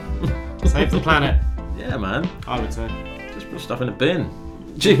happen. Save the planet. Yeah, man. I would say. Just put stuff in a bin.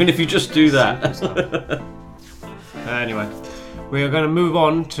 Even if you just do that. Anyway, we are going to move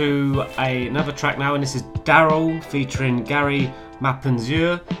on to another track now, and this is Darrel featuring Garry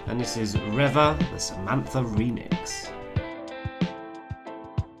Mapanzure, and this is Reva, the Samantha remix.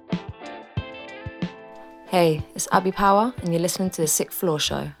 Hey, it's Abby Power, and you're listening to the 6th Floor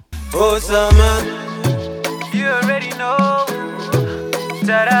Show. Oh, Samantha, you already know.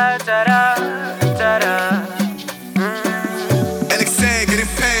 Ta-da, ta-da, ta-da. Getting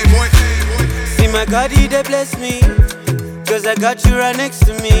paid, boy. See my God, he they bless me, cause I got you right next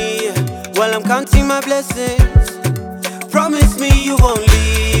to me, while I'm counting my blessings. Promise me you won't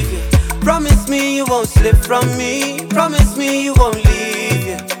leave, promise me you won't slip from me, promise me you won't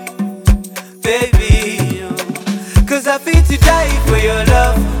leave, baby. Cause I feel to die for your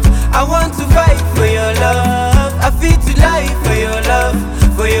love, I want to fight for your love, I feel to die for your love,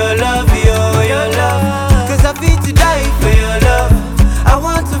 for your love, your love. Cause I feel to die for your love, I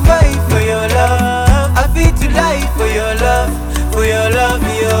want to fight for your love, I feel to die for your love, your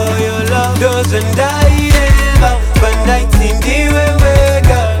love. Doesn't die ever, but 19 day we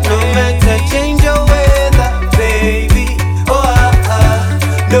got no matter change your weather, baby. Oh,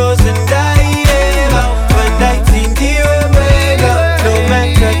 doesn't die ever, but 19 day we got no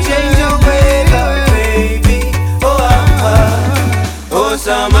matter change your weather, baby. Oh,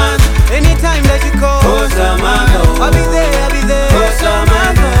 Samantha, anytime that you call, oh, Samantha, I'll be there. Oh,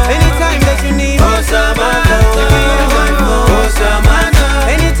 Samantha, anytime that you need me. Oh, Samantha, you can hear my phone. Oh, Samantha,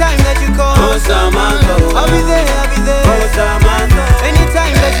 anytime that you call. Oh, Samantha, I'll be there. Oh, Samantha,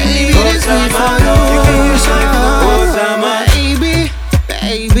 anytime that you need me. Oh, Samantha, you can hear my phone. Oh, Samantha,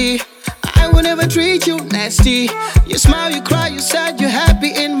 baby, I will never treat you nasty. You smile, you cry, you sad, you're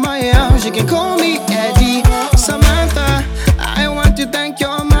happy in my arms. You can call me Eddie. Samantha, I want to thank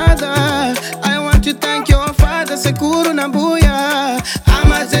your mother. I want to thank your father. Seguro na buya.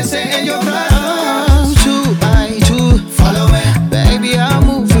 I'm as they say in your brother. 2 by 2, follow me, baby. I'll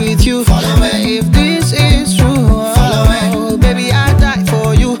move with you. Follow me if this is true. Follow me, baby. I die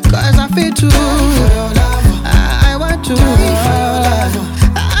for you, cause I feel too. I want to.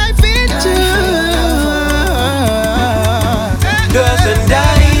 I feel too. doesn't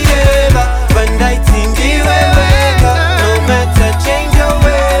die ever, but 19 day weather, no matter change your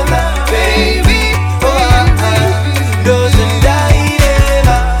weather, baby. Doesn't die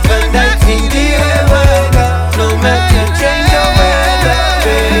ever, but 19 day weather, no matter change your weather,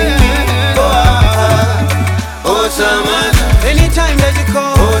 baby. Oh, Samantha, anytime that you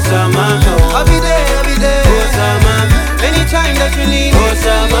call, oh, Samantha, I'll be there. Oh, Samantha, anytime that you need, oh,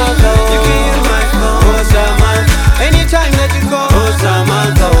 Samantha, you can hear my phone, oh, Samantha, anytime that you call, oh,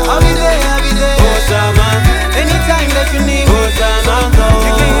 Samantha, I'll be there. Oh, Samantha, anytime that you need, oh, Samantha,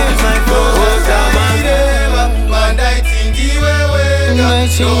 you can hear my phone, oh, Samantha.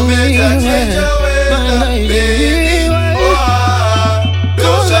 No matter change your weather, baby.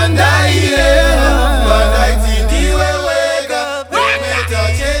 Doesn't die but 19 day wake up. No matter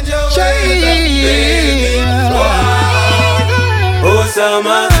change your weather, baby. Oh,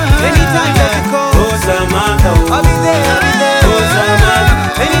 Samantha, anytime that you call, oh, Samantha, I'll be there. Oh,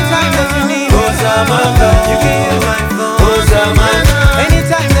 Samantha, anytime that you need, oh, Samantha, you can hear my phone, oh, Samantha,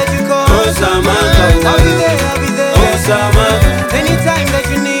 anytime that you call, oh, Samantha, I'll be there. Oh, Samantha, anytime that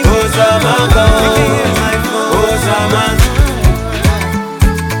you need, oh, Samantha, you can hear my phone, oh, Samantha.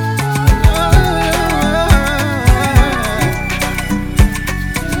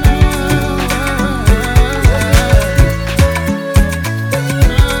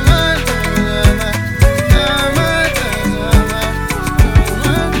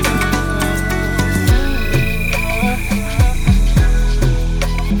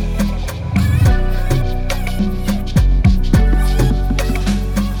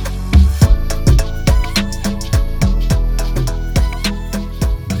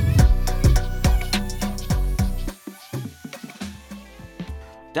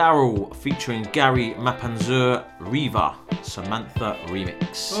 Darrel featuring Garry Mapanzure, Reva, Samantha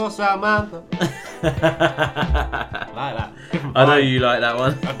remix. Oh, Samantha. Like that. Different I know vibe. you like that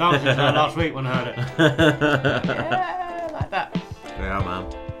one. I danced to that last week when I heard it. Yeah, like that. Yeah,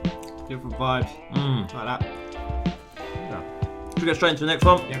 Different vibes. Like that. Yeah. Should we get straight into the next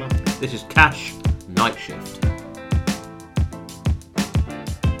one? Yeah, man. This is Kash, Nightshift.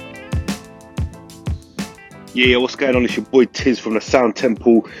 Yeah, what's going on? It's your boy Tiz from the Sound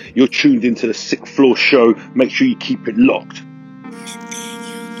Temple. You're tuned into the 6th Floor Show. Make sure you keep it locked.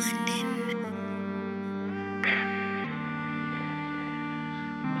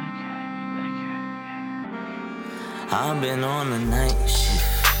 I've been on the night shift.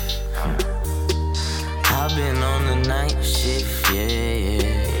 I've been on the night shift, yeah.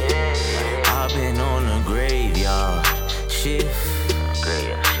 I've been on the graveyard shift.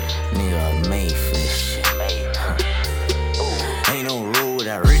 Nigga, I made for this shit. Ain't no road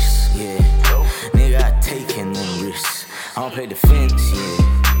without risk, yeah. Nigga, I taking them risks. I don't play defense, yeah.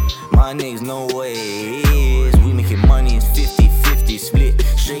 My niggas know what it is. We making money in 50-50 split.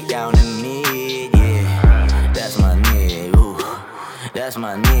 Straight down the mid, yeah. That's my nigga, ooh. That's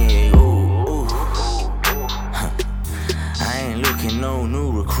my nigga, ooh, ooh. I ain't looking no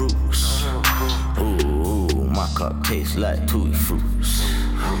new recruits. Ooh, my cup tastes like tutti fruits.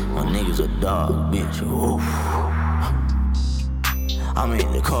 My niggas a dog, bitch, ooh. I make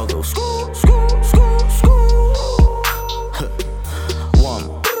the car go school, school, school, school.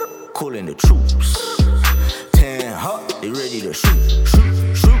 One, calling the troops. 10 hot, they ready to shoot,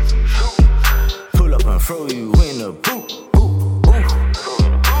 shoot, shoot. Pull up and throw you in the boot, ooh,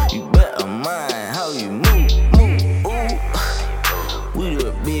 ooh. You better mind how you move, move, ooh. We do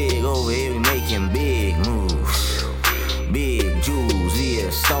it big over here, we making big moves. Big jewels, yeah,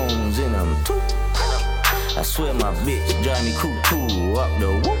 stones in them too. I swear my bitch drive me cuckoo up the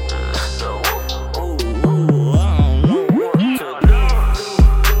whoop. Ooh, ooh, I don't know what to do.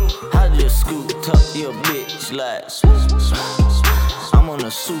 I just scooped up your bitch like swoop. I'm on the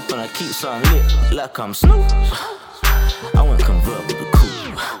soup and I keep something lit like I'm Snoop. I went convert with the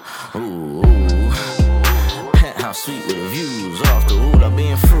coupe. Ooh, ooh. Penthouse suite with the views off the hood I've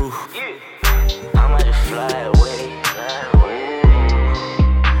been through. I might just fly away.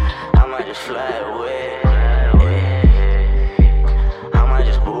 I might just fly away. I might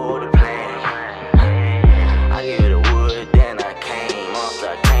just board the plane. I gave it a wood, then I came off.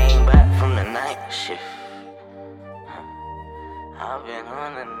 I came back from the night shift. I've been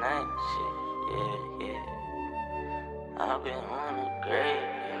on the night shift, yeah, yeah. I've been on the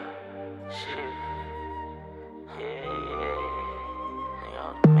graveyard shift, yeah, yeah.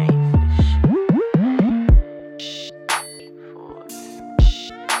 Y'all made for this shit.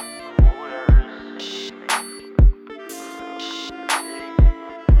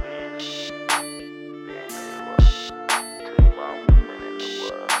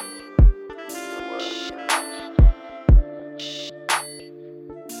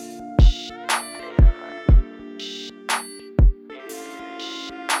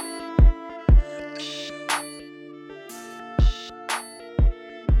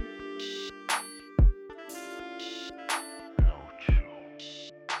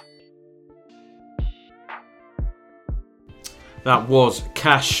 That was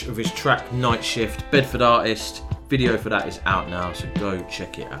Kash with his track Nightshift, Bedford artist. Video for that is out now, so go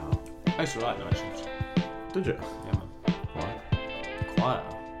check it out. I used to like Nightshift. Did you? Yeah, man. Why? Quiet.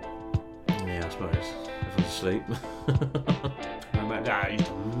 Yeah, I suppose. Everyone's asleep. I used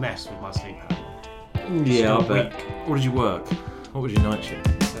to mess with my sleep pattern. Yeah, So I bet. What did you work? What was your night shift?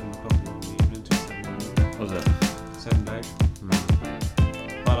 7 o'clock in the evening to 7 in the morning. What was it? 7 days.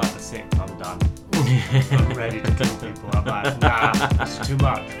 By like the 6th, I'm done. I'm ready to kill people. I'm like, nah, it's too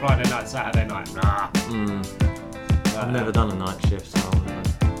much. Friday night, Saturday night, nah. I've never done a night shift, so I wouldn't know.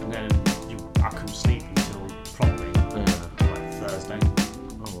 And then I couldn't sleep until probably like Thursday.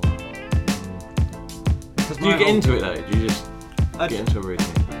 Oh, wow. Do you get into it though? Do you just get into a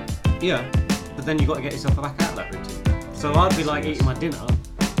routine? Yeah, but then you got to get yourself back out of that routine. So I'd be like eating my dinner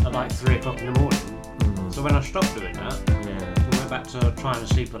at like 3 o'clock in the morning. So when I stopped doing that, I went back to trying to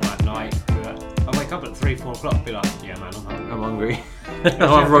sleep at like night. I wake up at 3-4 o'clock, be like, yeah man, I'm hungry. I'm hungry.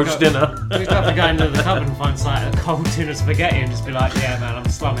 I'll have roast dinner. You just have to go into the cupboard and find like a cold tin of spaghetti and just be like, yeah man, I'm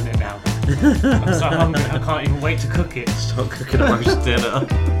slumming it down. I'm so hungry, I can't even wait to cook it. Start cooking a roast dinner.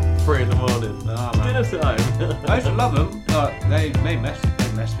 3 in the morning. Oh, man. Dinner time. I used to love them, but they mess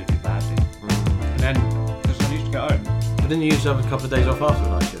with you badly. And then, because I used to get home. But then you used to have a couple of days off after a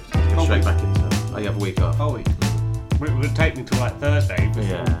night shift. Go straight back into it. Oh, you have a week off. Whole week. It would take me till like Thursday.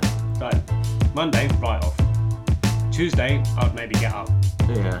 Before, like Monday, right off. Tuesday, I'd maybe get up.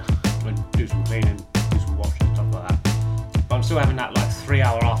 Yeah. And do some cleaning, do some washing, stuff like that. But I'm still having that like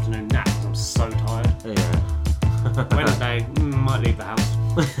 3-hour afternoon nap because I'm so tired. Yeah. Wednesday, might leave the house.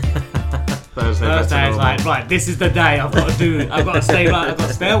 Thursday Thursday is like, right, this is the day I've got to stay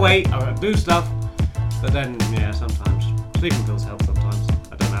awake, I've got to do stuff. But then, yeah, sometimes sleeping pills help sometimes.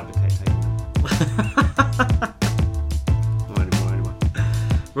 I don't advocate taking them. Anyway.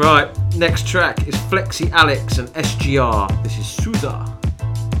 Right, next track is Flexy Alix and SGR. This is Susa.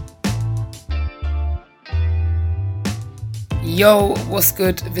 Yo, what's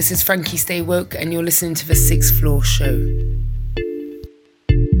good? This is Frankie Stay Woke and you're listening to the 6th Floor Show.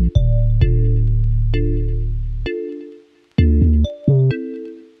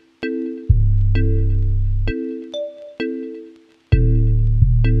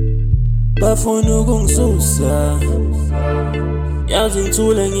 Bafuna ukungisusa yazi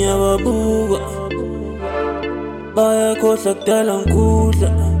ngithule ngiyababuka bayakhohlwa kudala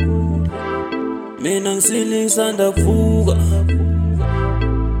ngikudla mina ngisilisanda kuvuka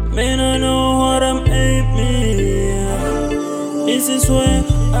mina know what I'm aiming. This is where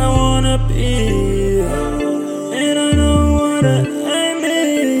I wanna be. And I know what I'm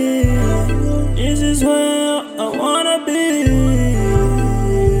aiming. This is where I wanna be.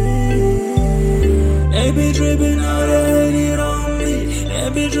 They be dripping, now they hate it on me. They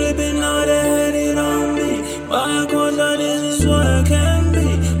be dripping, now they hate it on me. My God, this is where I can be.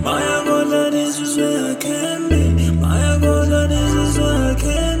 My God, this is where I can be. My God, this is where I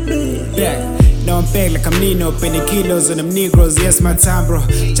can be. Yeah. Now I'm back like I'm Nino, penny kilos and them Negroes, yes my time bro.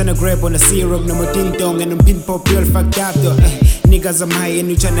 Tryna grab on the syrup, no more ding dong and them pin pop, you all fucked up though. Niggas I'm high and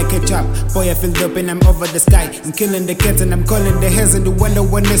you tryna catch up. Boy I feel dope and I'm over the sky. I'm killing the cats and I'm calling the hairs and the wonder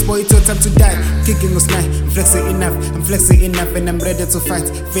one next boy it's your time to die. Kicking us night, I'm flexing enough and I'm ready to fight.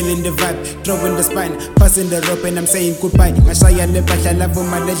 Feeling the vibe, throwing the spine, passing the rope and I'm saying goodbye. I shy a lip, I love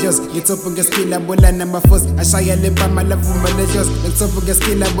my leisures. It's up against skill, I will number first. I shy a lip, I'm love my leisures. It's up against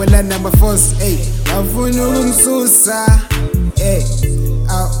skill, I will number first. Hey. Bafuna ukungisusa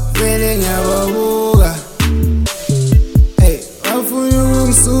feeling yababuka bafuna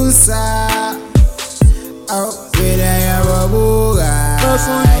ukungisusa feeling yababuka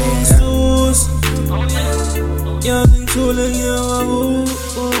bafuna ukungisusa yazi ngithule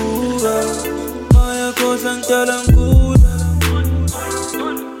ngiyababuka bayakhohlwa ngidala ngikudla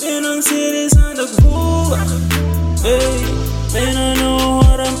mina ngisilisanda kuvuka man, I know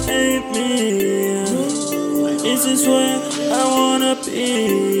what I'm aiming. This is where I wanna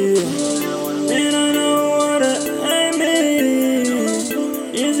be. Man, I know what I'm aiming.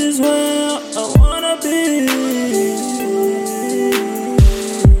 This is where I wanna be.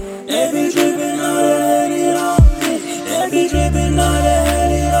 They be dripping, now they hate it on me. They be dripping, now they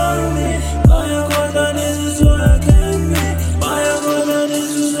hate it on me. My God, this is where I can be. My God,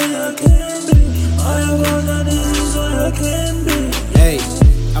 this is where I can be. My God, this is where I can be. Hey,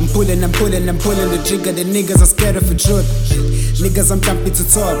 I'm pulling the trigger. The niggas are scared of the truth. Niggas, I'm jumping to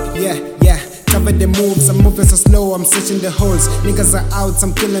top. Yeah. Cover the moves, I'm moving so slow, I'm searching the holes. Niggas are out,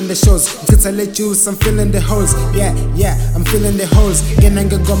 I'm killing the shows. Till I let juice, I'm filling the holes. Yeah, I'm filling the holes. Gena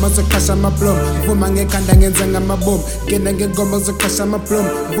ngegoma zokasha maplum. Vuma ngekhanda ngenza ngamaboom. Gena ngegoma zokasha maplum.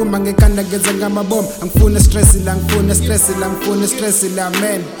 Vuma ngekhanda ngenza ngamaboom. Angifuna stress la,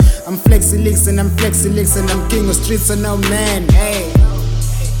 man. I'm Flexy Alix and I'm king of streets so no man. Hey,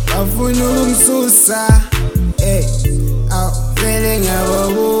 bafuna ukungisusa feeling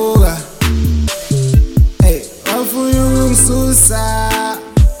yababuka bafuna ukungisusa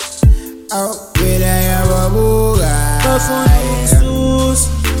feeling yababuka bafuna ukungisusa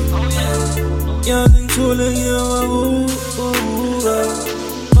yazi ngithule ngiyababuka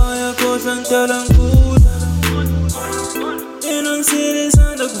bayakhohlwa ngidala ngikudla mina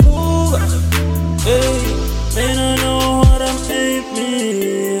ngisilisanda kuvuka man, I know what I'm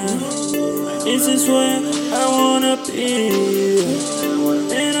aiming. This is where I wanna be.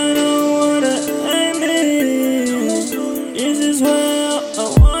 And I know what I'm aiming. This is where I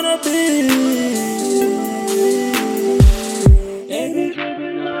wanna be. They be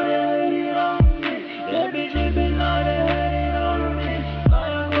dripping, now they hate it on me. They be dripping, now they hate it on me. My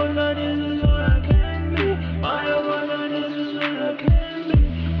God, this is where I can be. My God, this is where I can be.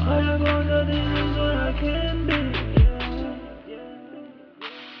 My God, this is where I can be.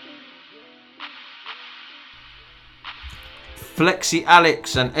 Flexy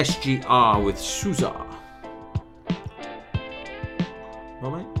Alix and SGR with Susa.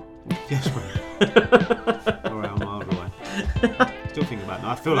 What, mate? Yes, mate. Alright, I'm miles away. Still thinking about that.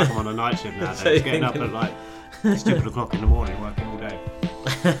 I feel like I'm on a night shift now. Just getting up at like stupid o'clock in the morning, working all day.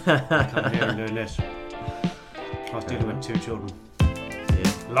 Coming here and doing this. Plus dealing with 2 children.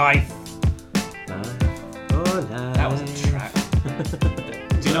 Yeah. Life. Life. That was a track.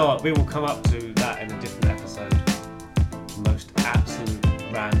 Do you know what? We will come up to that in a different episode. Most absolute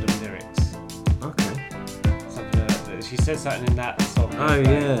random lyrics. Oh, she says something in that song. Oh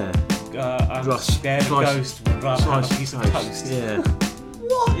yeah. I'm scared a ghost would rather have a piece of toast. Yeah.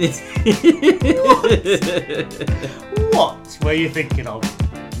 What? What were you thinking of?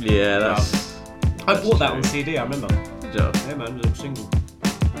 Yeah, that's. I bought that on CD. I remember. Good job. Yeah, man, a little single.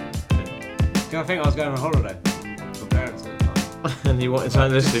 I think I was going on holiday with my parents at the time. And you wanted something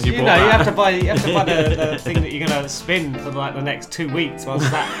to listen. You bought know, that. you have to buy the thing that you're gonna spin for like the next 2 weeks while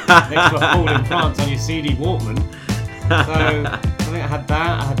sat next to a pool in France on your CD Walkman. So I think I had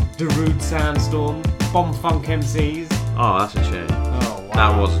that. I had Deluded Sandstorm, Bomb Funk MCs. Oh, that's a tune. Oh wow.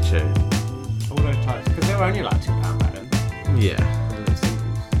 That was a tune. All those types, because they were only like £2 back then. Yeah.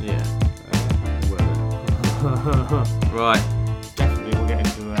 Yeah. Right. Definitely we'll get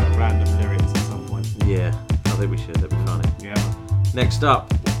into random lyrics at some point. Yeah, I think we should. That'd be funny. Yeah. Next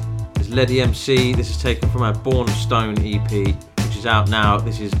up is Leddie MC. This is taken from our Born of Stone EP, which is out now.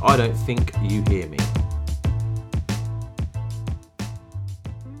 This is I Don't Think You Hear Me.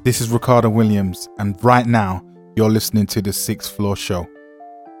 This is Ricardo Williams, and right now you're listening to the Sixth Floor Show.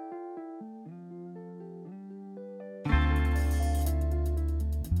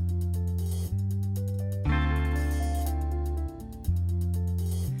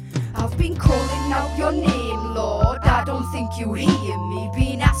 I've been calling out your name, Lord, I don't think you hear me.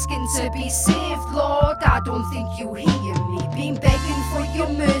 Been asking to be saved, Lord, I don't think you hear me. Been begging for your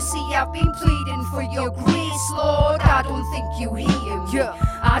mercy, I've been pleading for your grace, Lord, I don't think you hear me.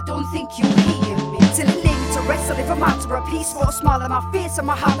 I don't think you hear me. Till it lay me to rest, I live a mantra of peace. For a smile on my face and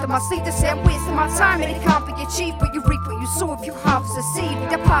my heart on my sleeve. They say I'm wasting my time and it can't be achieved, but you reap what you sow if you harvest a seed.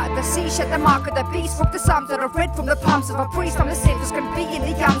 The part of the sea, shed the mark of the beast. Fuck the psalms that I've read from the palms of a priest. I'm the safest can be in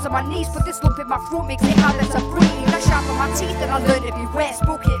the arms of my knees, but this lump in my throat makes it harder to breathe. I sharpen my teeth and I learn to beware.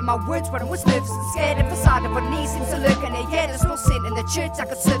 Spoke hitting my words when I was nervous and scared. The facade of a knee seems to lurk in the air. There's no sin in the church I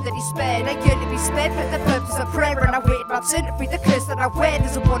could serve that he spared. I yearn to be spared for the purpose of prayer, and I waited my turn to free the curse that I wear.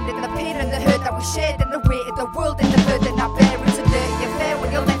 There's a wonder in the pain and the hurt that we shared, and the weight of the world and the burden I bear. It's a dirty affair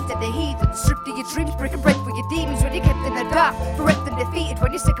when you're left in the heathen, stripped of your dreams, breaking bread for your demons when you're kept in the dark, bereft and defeated.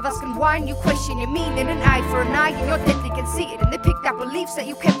 When you're sick of asking why and you question your meaning, an eye for an eye and you're deadly conceited, and they picked up beliefs that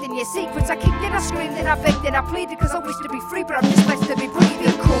you kept in your secrets. I kicked and I screamed and I begged and I pleaded, cause I wish to be free, but I'm just blessed to be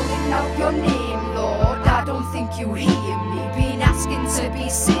breathing. Calling out your name, Lord, I don't think you hear me. Been asking to be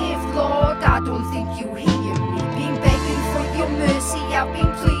saved, Lord, I don't think you hear me. Been begging for your mercy, I've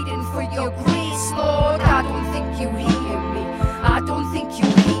been pleading for your grace, Lord, I don't think you hear me. I don't think you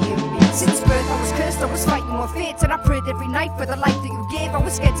hear me. Since birth I was cursed, I was fighting my fate, and I prayed every night for the life that you gave. I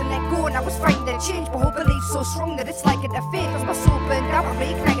was scared to let go and I was frightened to change, but whole belief so strong that it's like it a fate. Cause my soul burned out, I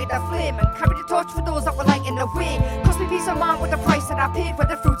reignited the flame and carried the torch for those that were lighting the way. Cost me peace of mind with the price that I paid, where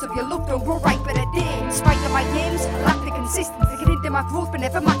the fruits of your love don't grow ripe in a day. In spite of my aims, I lack the consistency, can hinder my growth but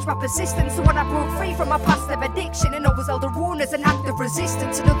never match my persistence. So when I broke free from my past of addiction and always held a ruin as an act of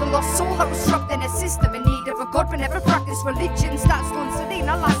resistance, another lost soul that was trapped in a system in need of a God but never practiced religion. Starts going serene,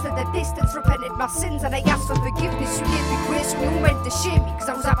 I lasted the distance, repented my sins and I asked for forgiveness. You gave me grace when you meant to shame me, cause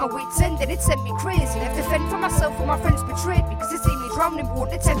I was at my wit's end and it sent me crazy. Left to fend for myself when my friends betrayed me, cause they see me drowning but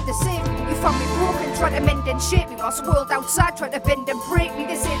won't attempt to save me. You found me broken, tried to mend and shape me, whilst the world outside tried to bend and break me.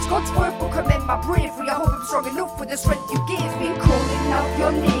 They say it's God's work will commend my bravery. I hope I'm strong enough with the strength you gave me. Calling out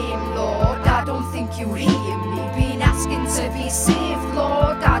your name, Lord, I don't think you hear me. Been asking to be saved,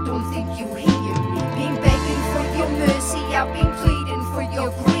 Lord, I don't think you hear me. Been begging for your mercy, I've been pleading for your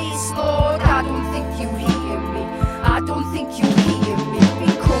grace, Lord, I don't think you hear me. I don't think you hear me.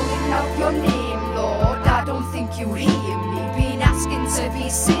 Been calling out your name, Lord, I don't think you hear me. Been asking to be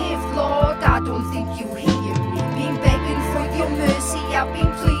saved, Lord, I don't think you hear me. Been begging for your mercy, I've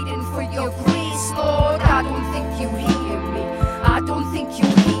been pleading for your grace, Lord, I don't think you hear me. I don't think you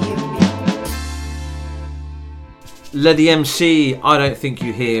hear me. Leddie MC, I Don't Think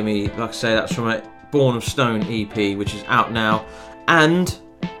You Hear Me. Like I say, that's from a Born of Stone EP, which is out now. And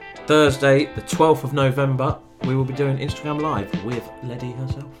Thursday, the 12th of November, we will be doing Instagram Live with Leddie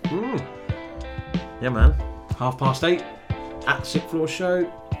herself. Yeah, man. 8:30 at Sixth Floor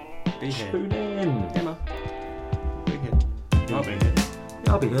Show. Be here. Tune in. Yeah, man. Be here. I'll be here.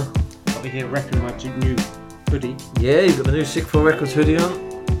 Yeah, I'll be here. I'll be here repping my new hoodie. Yeah, you've got the new Sixth Floor Records hoodie on.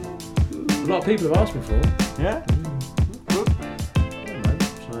 A lot of people have asked me for it. Yeah? Good. Yeah, man.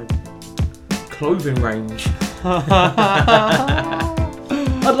 So, clothing range.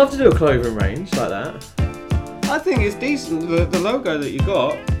 I'd love to do a clothing range like that. I think it's decent, the logo that you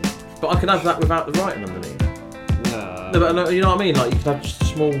got. But I can have that without the writing underneath. No. No, but you know what I mean? Like, you could have just a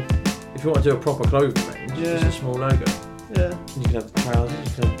small, if you want to do a proper clothing range, just a small logo. Yeah. You could have the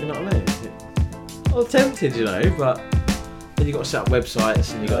trousers, you know what I mean? I was tempted, but Then you got to set up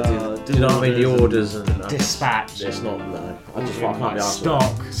websites and you got to do you know what I mean? The orders and dispatch. It's not no. I just can't be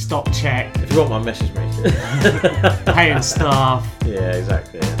arsed. Stock check. If you want one, message me. Paying staff. Yeah,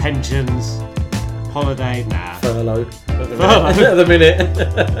 exactly. Yeah. Pensions. Holiday. Nah. Furlough. At the minute.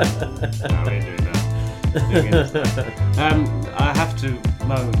 No, we ain't doing that. I have to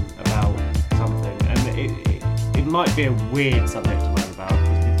moan about something, and it might be a weird subject to moan about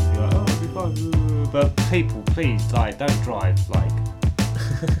because people be like, oh, it'll be fine. But people, please, like, don't drive like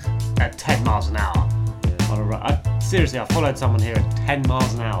at 10 miles an hour on a road. Seriously, I followed someone here at 10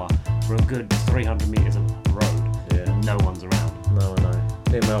 miles an hour for a good 300 metres of road. Yeah. And no one's around. No, I know.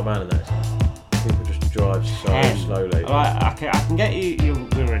 Me and Mel Man and that. People just drive so slowly. I can get you.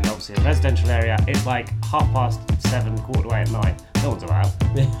 We're in obviously a residential area. It's like 7:30, 8:15 at night. No one's around.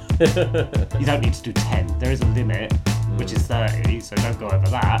 You don't need to do 10. There is a limit, which is 30. So don't go over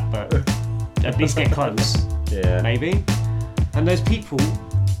that. But at least get close. Yeah. Maybe. And those people.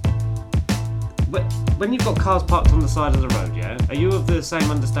 When you've got cars parked on the side of the road, yeah, are you of the same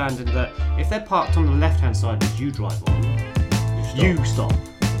understanding that if they're parked on the left-hand side that you drive on, you stop?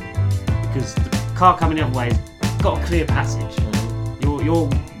 Because the car coming the other way has got a clear passage.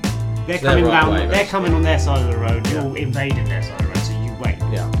 They're coming right down. way, they're coming on their side of the road. You're invading their side of the road, so you wait.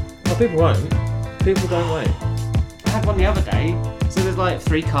 Yeah. Well, people won't. People don't wait. I had one the other day. So there's like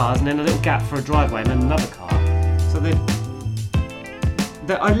 3 cars and then a little gap for a driveway and then another car. So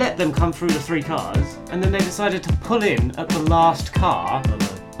I let them come through the 3 cars and then they decided to pull in at the last car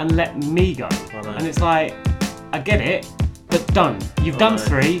and let me go. And it's like, I get it, but done. You've done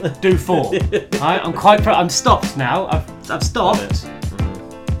 3, do 4. Right? I'm stopped now. I've stopped.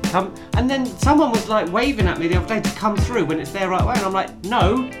 And then someone was like waving at me the other day to come through when it's their right way, and I'm like,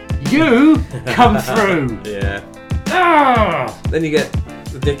 no, you come through. Yeah. Then you get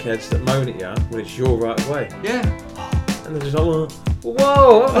the dickheads that moan at you when it's your right way. Yeah. And they're just like,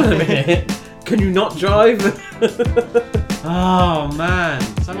 whoa, hold on a minute. Can you not drive? Oh man,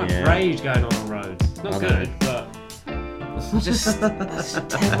 so much rage going on roads. It's not good, but just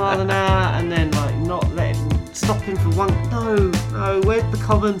 10 miles an hour and then like not stopping for one. No, where's the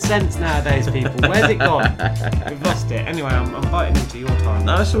common sense nowadays, people? Where's it gone? We've lost it. Anyway, I'm biting into your time.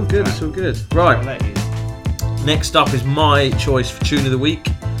 No, it's all good. It's all good. Right. I'll let you. Next up is my choice for tune of the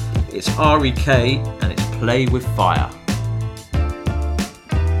week. It's REK and it's Play With Fire.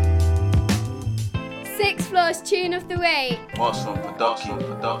 6 Floor's tune of the week. Awesome production.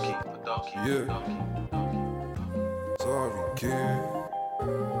 Yeah. Sorry, kid.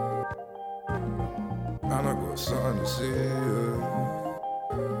 And I got something to say.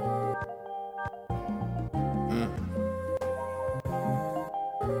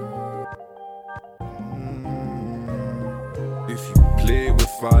 If you play with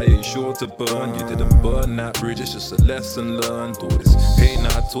fire, it's sure to burn. You didn't burn that bridge, it's just a lesson learned. All this pain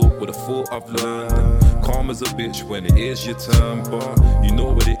I talk with a thought I've learned. And calm as a bitch when it is your turn. But you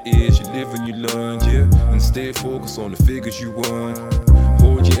know what it is, you live and you learn, yeah. And stay focused on the figures you want.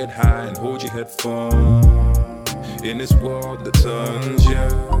 Hold your head high and hold your head firm. In this world that turns, yeah.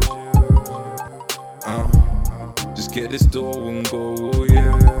 Just get this door and go,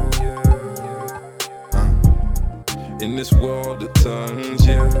 yeah. In this world that turns,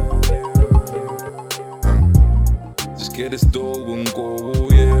 yeah. Just get this door and go,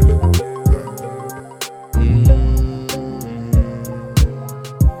 yeah.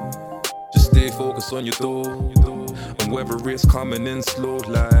 Just stay focused on your door. And whether it's coming in slow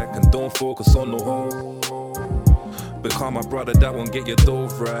like, and don't focus on the hole. Become my brother that won't get your dough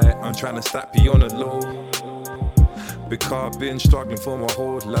right. I'm trying to stack you on the low. Because I've been struggling for my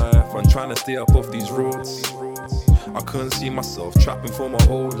whole life. I'm trying to stay up off these roads. I couldn't see myself trapping for my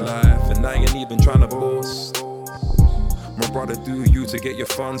whole life. And I ain't even trying to boast. My brother, do you to get your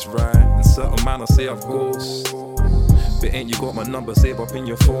funds right. And certain man I say I've ghosts. But ain't you got my number, save up in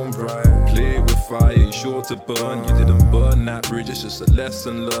your phone, right? Play with fire, it's sure to burn. You didn't burn that bridge, it's just a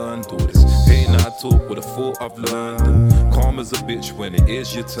lesson learned. All this pain I talk with a thought I've learned. And calm as a bitch when it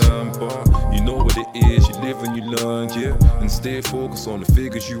is your turn. But you know what it is, you live and you learn, yeah. And stay focused on the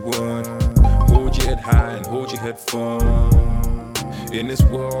figures you want. Hold your head high and hold your head firm. In this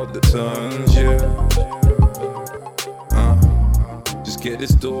world that turns, yeah. Just get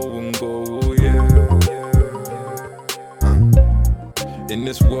this door and go, yeah. In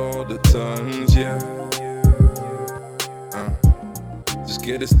this world that turns, yeah. Just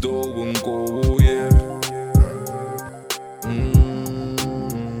get this door and go, yeah.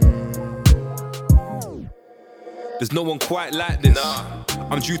 There's no one quite like this.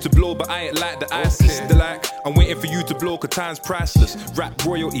 I'm due to blow, but I ain't like the ISIS. The like, I'm waiting for you to blow, cause time's priceless. Rap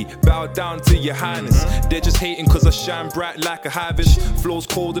royalty, bow down to your highness. They're just hating cause I shine bright like a hivish. Flows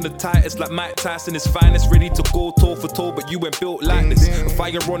cold in the tightest like Mike Tyson, his finest. Ready to go toe for toe, but you ain't built like this.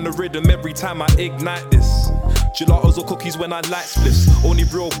 Fire on the rhythm every time I ignite this. Gelatos or cookies when I light spliffs. Only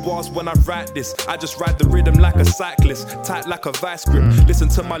real bars when I write this. I just ride the rhythm like a cyclist, tight like a vice grip. Listen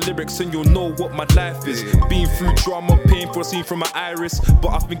to my lyrics and you'll know what my life is. Been through drama, painful, seen from my iris.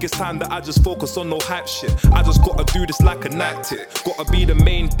 But I think it's time that I just focus on no hype shit. I just gotta do this like a night tick. Gotta be the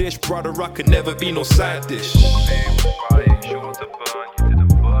main dish, brother, I can never be no side dish. Sure to burn, you didn't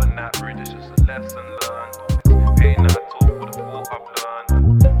burn that bridge, it's just a lesson learned. Ain't not talk for the full I've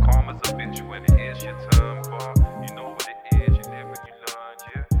learned. Calm as a bitch when it is your turn, but you know what it is, you live what you learn,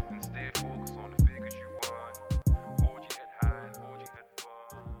 yeah. And stay focused on the figures you earn. Hold your head high and hold your head firm.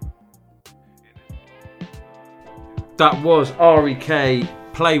 That was REK,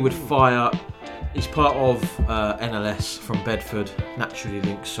 Play With Fire. He's part of NLS from Bedford, Naturally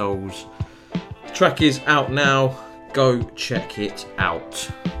Linked Souls. The track is out now. Go check it out.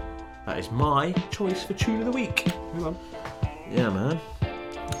 That is my choice for Tune of the Week. Yeah, man.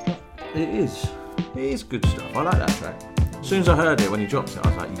 It is. It is good stuff. I like that track. As soon as I heard it when he dropped it, I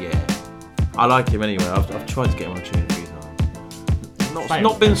was like, yeah. I like him anyway. I've tried to get him on Tune a few times.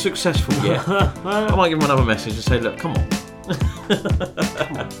 Not been successful yet. I might give him another message and say, look, come on.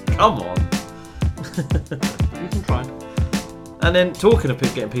 Come on. You can try. And then talking of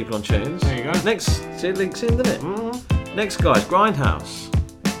getting people on tunes. There you go. Next, see it links in, doesn't it? Next, guys, Grindhouse.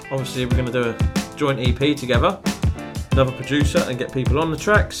 Obviously, we're going to do a joint EP together. Another producer and get people on the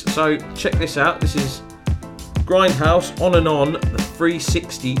tracks. So check this out. This is Grindhouse On and On, the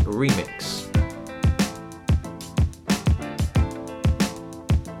 360 remix.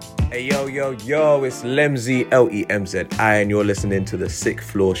 Hey yo, it's Lemzy, Lemzi, and you're listening to the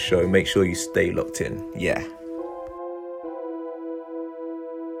Sixth Floor Show. Make sure you stay locked in. Yeah.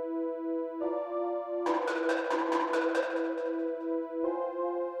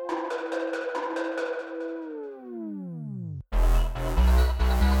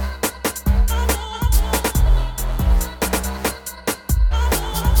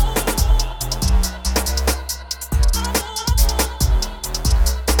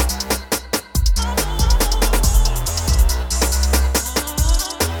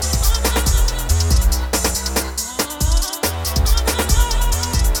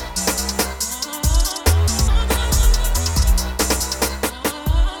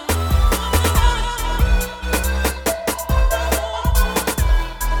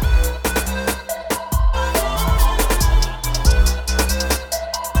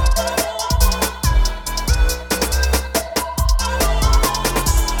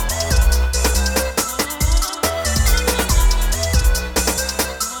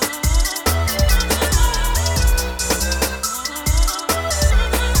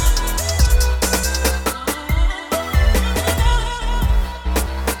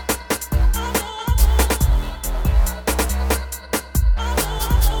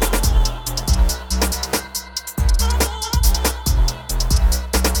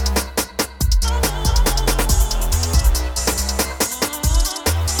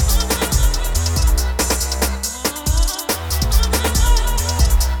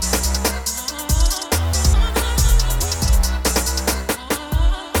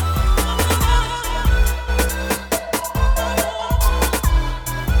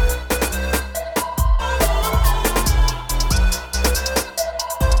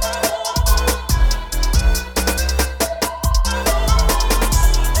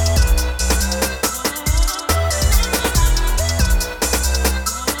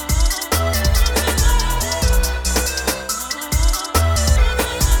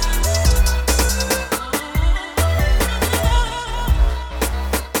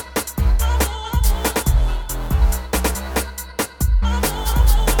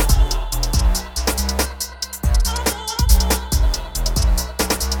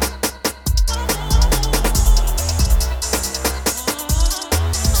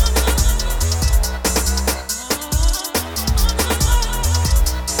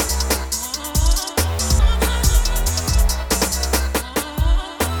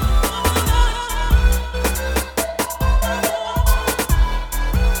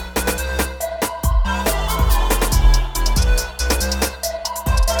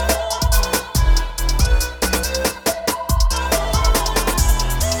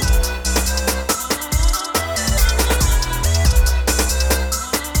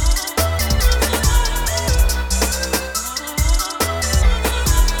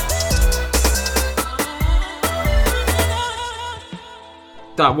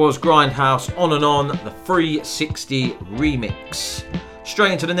 That was Grindhouse, On and On, the 360 remix.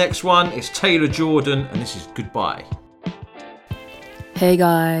 Straight into the next one, it's Taylor Jordan, and this is Goodbye. Hey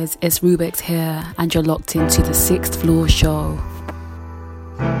guys, it's Rubix here, and you're locked into the 6th Floor Show.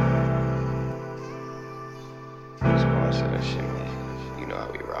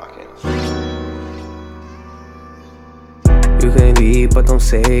 You can leave, but don't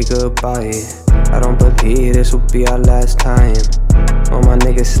say goodbye. I don't believe this will be our last time. All my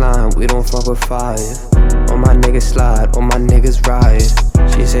niggas slime, we don't fuck with fire. All my niggas slide, all my niggas ride.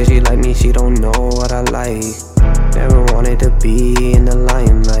 She said she like me, she don't know what I like. Never wanted to be in the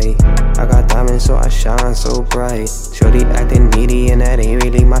limelight. I got diamonds, so I shine so bright. Shorty acting needy, and that ain't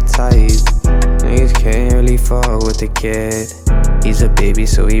really my type. Niggas can't really fuck with the kid. He's a baby,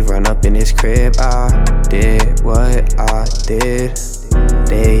 so he run up in his crib. I did what I did.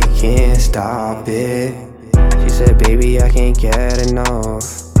 They can't stop it. She said, baby, I can't get enough.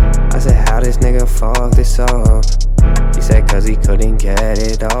 I said, how this nigga fuck this up? He said, cause he couldn't get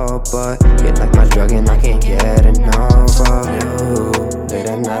it all. But you like my drug and I can't get enough of you. Late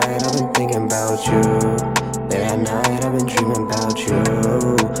at night, I've been thinking about you. Late at night, I've been dreaming about you.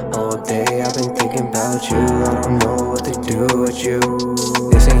 All day, I've been thinking about you. I don't know what to do with you.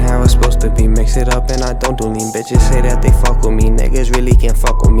 This ain't how it's supposed to be. Mix it up and I don't do lean. Bitches say that they fuck with me. Niggas really can't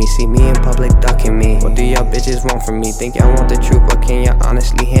fuck with me. See me in public ducking me. What do y'all bitches want from me? Think y'all want the truth, but can you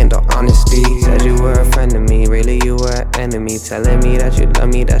honestly handle honesty? Said you were a friend to me, really you were an enemy. Telling me that you love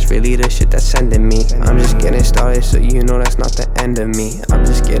me, that's really the shit that's sending me. I'm just getting started, so you know that's not the end of me. I'm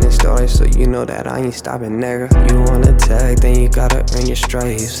just getting started, so you know that I ain't stopping, nigga. You wanna tag, then you gotta earn your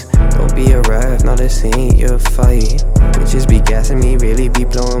stripes. Don't be a ref, no this ain't your fight. Bitches be gassing me, really be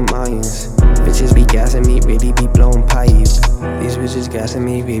blowing minds. Bitches be gassing me, really be blowing pipe. These bitches gassing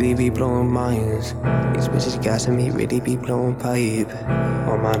me, really be blowing minds. These bitches gassing me, really be blowing pipe.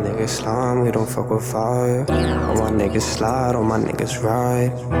 All my niggas slime, we don't fuck with fire. All my niggas slide, all my niggas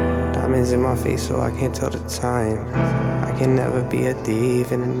ride. Diamonds in my face, so I can't tell the time. I can never be a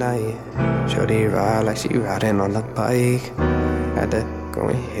thief in the night. Shorty ride like she riding on a bike. Had to go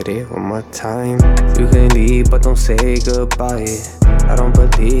and hit it one more time. You can leave, but don't say goodbye. I don't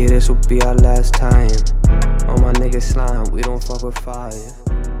believe this will be our last time. All my niggas slime, we don't fuck with fire.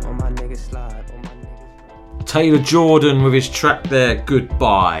 All my niggas slide, all my niggas... Taylor Jordan with his track there,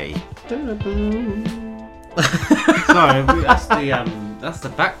 Goodbye. Sorry, that's the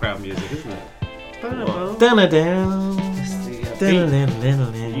background music, isn't it?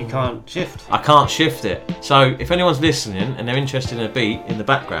 You can't shift. I can't shift it. So if anyone's listening and they're interested in a beat in the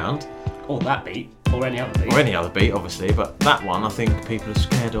background, or that beat, or any other beat, obviously, but that one I think people are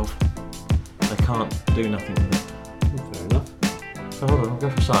scared of. They can't do nothing with it. Fair enough. So hold on, I'll go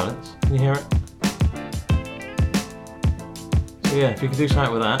for silence. Can you hear it? So yeah, if you can do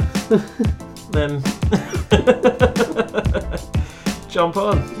something with that, then jump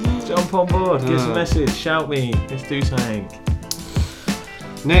on board, give us a message, shout me, let's do something.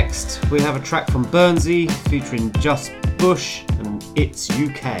 Next, we have a track from Burnzy featuring Jus Bush and It's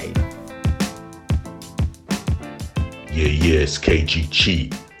UK. Yeah, it's KG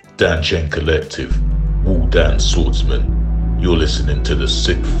Cheat, Dan Chen Collective, Wu Dan Swordsman. You're listening to the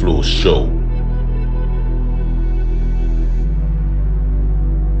 6th Floor Show.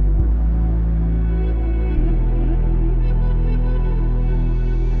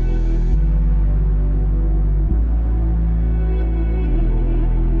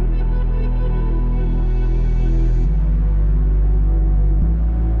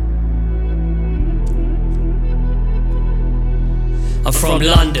 I'm from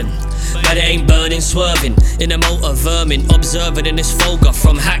London, but it ain't burning, swerving in a motor vermin, observing in this vulgar.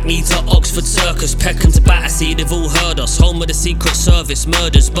 From Hackney to Oxford Circus, Peckham to Battersea, they've all heard us. Home of the Secret Service,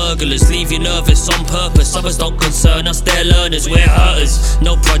 murders, burglars, leave you nervous on purpose. Others don't concern us, they're learners, we're hurters.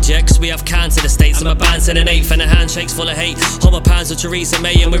 No projects, we have cans in the States. I'm a band to an eighth and a handshakes full of hate. Homer Pans or Theresa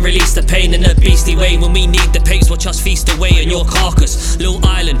May, and we release the pain in a beastly way. When we need the papes, watch us feast away on your carcass. Little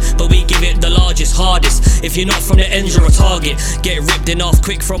island, but we give it the largest, hardest. If you're not from the ends, you're a target. Get ripped in half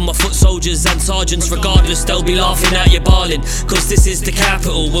quick from my foot soldiers and sergeants. Regardless, they'll be laughing at your barlin'. Cause this is the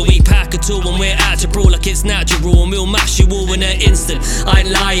capital where we pack a tool when we're out to brawl like it's natural. And we'll mash you all in an instant. I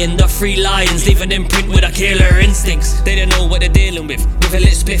ain't lying, the three lions leave an imprint with a killer instincts. They don't know what they're dealing with a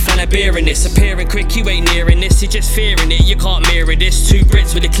lit spliff and a beer in this. Appearing quick, you ain't nearing this, you're just fearing it. You can't mirror this, two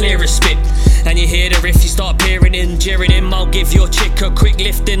Brits with the clearest spit. And you hear the riff, you start peering in, jeering him. I'll give your chick a quick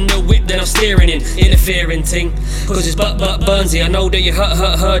lift in the whip, then I'm steering in, interfering swearing ting. Cause it's but Burnzy, I know that you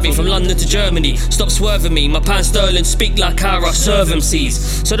heard me. From London to Germany, stop swerving me. My pan sterling, speak like how I serve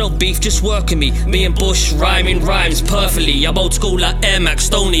MCs. So don't beef, just working me. Me and Bush rhyming rhymes perfectly. I'm old school like Air Max,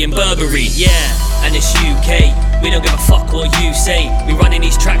 Stoney and Burberry. Yeah, and it's UK. We don't give a fuck what you say. We running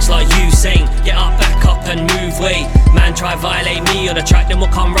these tracks like Usain. Get up, back up and move way. Man try violate me on the track, then we'll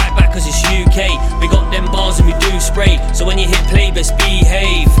come right back cause it's UK. We got them bars and we do spray. So when you hit play, best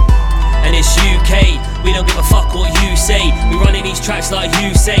behave. And it's UK, we don't give a fuck what you say. We running these tracks like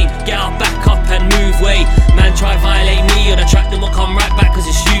Usain. Get up, back up and move way. Man try violate me on the track, then we'll come right back cause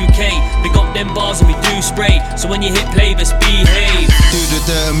it's UK. We got them bars and we do spray. So when you hit play, best behave. Do the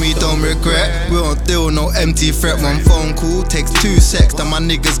dirt and we don't regret. We don't deal no empty threat. One phone call takes 2 secs. Then my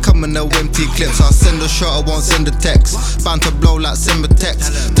niggas coming no empty clips. I'll send a shot, I won't send a text. Bound to blow like send a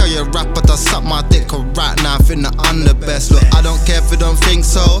text. Tell your rapper to suck my dick, cause right now I think that I'm the best. Look, I don't care if you don't think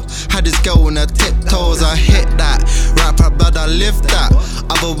so. Had this girl in her tiptoes, I hit that. Rapper blood, I live that.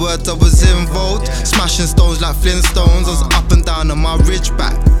 Other words, I was involved. Smashing stones like Flintstones. I was up and down on my ridge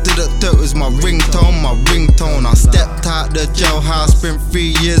back. Did it dirt was my ringtone, my ringtone. I stepped out the jailhouse, spent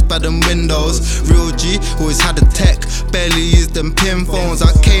 3 years by them windows. Real G, always had a tech, barely used them pin phones.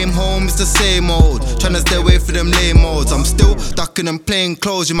 I came home, it's the same old. Tryna stay away from them lame modes. I'm still ducking them plain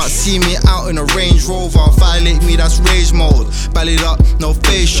clothes. You might see me out in a Range Rover. Violate me, that's rage mode. Bellied up, no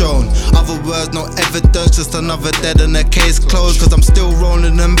face shown. Other words, no evidence, just another dead and the case closed. Cause I'm still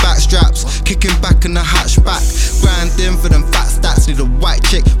rolling them back straps, kicking back in the hatchback. Grinding for them fat stats, need a white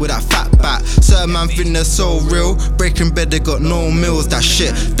chick with that fat back. Certain man think they're so real, breaking bed they got no meals. That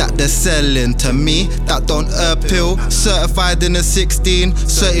shit that they're selling to me, that don't appeal. Certified in the 16,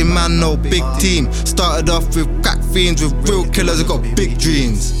 30 man, no big team. Started off with crack fiends, with real killers who got big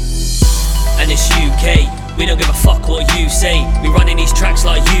dreams. And it's UK, we don't give a fuck what you say. We running these tracks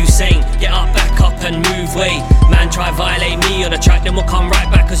like Usain. Get up, back up and move way. Man try violate me on the track, then we'll come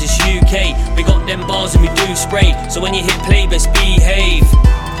right back cause it's UK. We got them bars and we do spray. So when you hit play, best behave.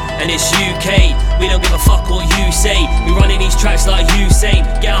 And it's UK, we don't give a fuck what you say. We running these tracks like Usain.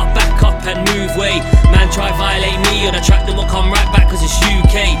 Get up, back up and move way. Man try violate me on the track, then we'll come right back cause it's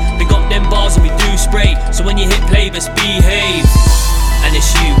UK. We got them bars and we do spray. So when you hit play, best behave. And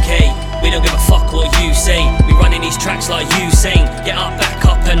it's UK, we don't give a fuck what you say. We running these tracks like Usain. Get up, back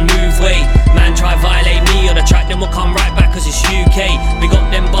up and move way. Man try violate me on the track, then we'll come right back cause it's UK. We got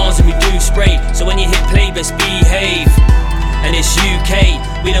them bars and we do spray. So when you hit play, best behave. And it's UK,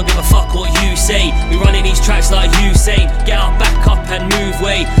 we don't give a fuck what you say. We running these tracks like Usain. Get up, back up and move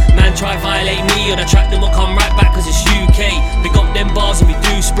way. Man try violate me on the track, then we'll come right back cause it's UK. We got them bars and we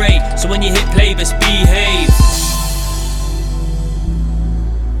do spray. So when you hit play, best behave.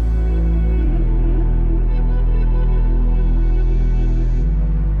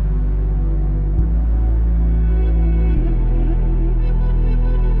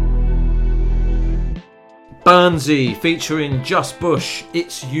 Burnzy featuring Jus Bush,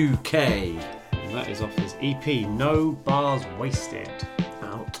 It's UK. And that is off his EP, No Bars Wasted.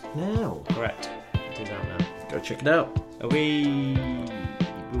 Out now. Correct. It is out now. Go check it out. We'll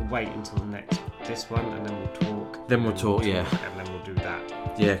wait until this one and then we'll talk. Then we'll talk, yeah. And then we'll do that.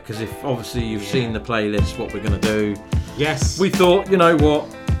 Yeah, because if obviously you've seen the playlist, what we're going to do. Yes. We thought, you know what,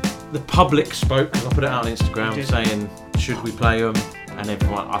 the public spoke, because I put it out on Instagram saying, should we play them? And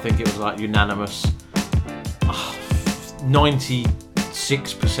everyone, I think it was like unanimous.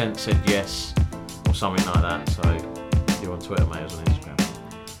 96% said yes, or something like that. So you're on Twitter, mate. I was on Instagram.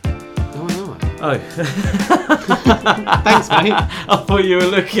 No, I know. Oh, thanks, mate. I thought you were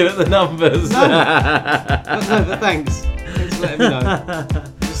looking at the numbers. No, but thanks. Thanks for letting me know.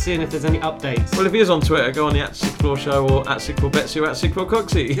 Just seeing if there's any updates. Well, if he is on Twitter, go on the @6floor show or @6floor Betsy or @6floor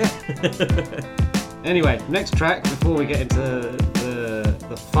Coxie. Yeah. Anyway, next track before we get into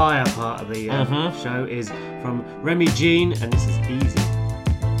the fire part of the show is from Remmie-Jeen, and this is Easyyyy.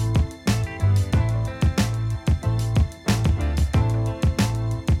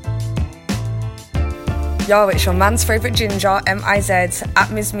 Yo, it's your man's favourite ginger, MIZ,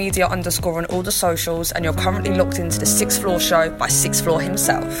 @MizMedia_ on all the socials, and you're currently locked into the 6th Floor show by 6th Floor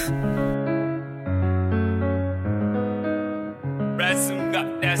himself. Ransom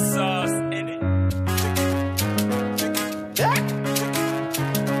got that sauce in it.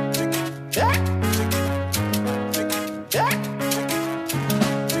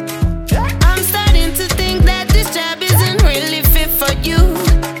 I'm starting to think that this job isn't really fit for you.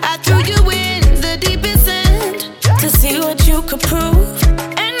 I threw you in the deepest end to see what you could prove.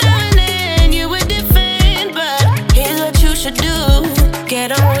 And now and then you would defend, but here's what you should do.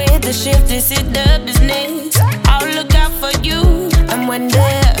 Get on with the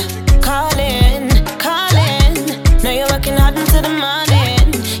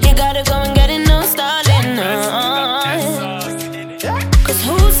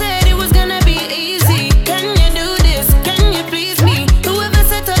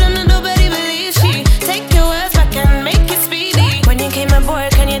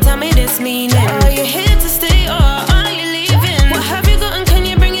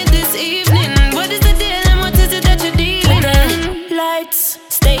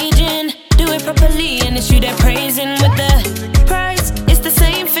it's you they're praising with the price. It's the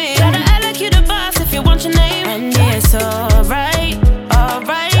same thing. Gotta act like you the boss if you want your name. And it's alright,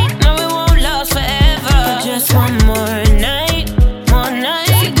 alright. No, it won't last forever. But just one more night, more night.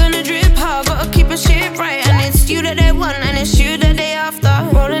 If you're gonna drip hard, gotta keep your shit right. And it's you that they want, and it's you that they after.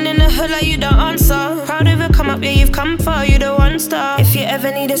 Rolling in the hood like you the answer. Proud of it, come up, yeah, you've come far, you the one star. If you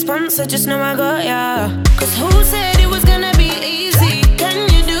ever need a sponsor, just know I got ya. Cause who said it was gonna be easy? Can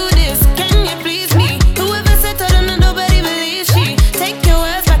you do this? Can you please me? Whoever said to them that nobody believes she. Take your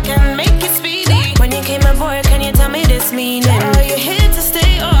words back and make it speedy. When you came aboard, can you tell me this meaning? Are you here to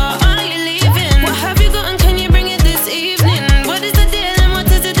stay or are you leaving? What have you got and can you bring it this evening? What is the deal and what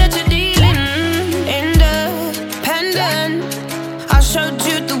is it that you're dealing? Independent, I showed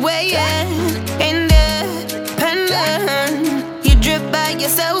you the way, yeah. Independent, you drip by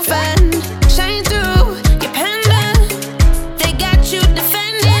yourself and shine through your pendant. They got you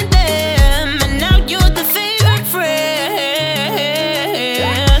defending them, and now you're the favorite friend.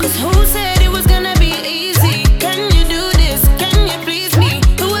 Cause who said it was gonna be easy? Can you do this? Can you please me?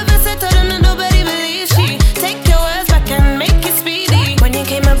 Whoever said to them that nobody believes she. Take your words back and make it speedy. When you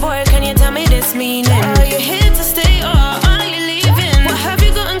came aboard, can you tell me this meaning? Are you here to stay or are you leaving? What have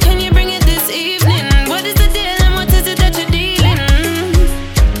you got and can you bring it this evening? What is the deal and what is it that you're dealing?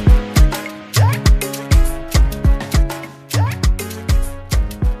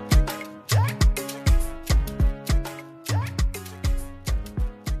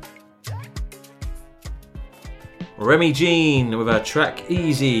 Remmie-Jeen with her track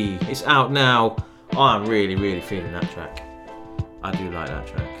Easyyyy. It's out now. I'm really, really feeling that track. I do like that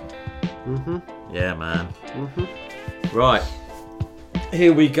track. Yeah, man. Right.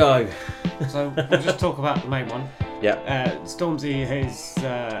 Here we go. So we'll just talk about the main one. Yeah. Stormzy is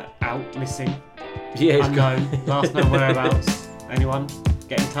out, missing. Yeah, he's unknown. Last known whereabouts. Anyone?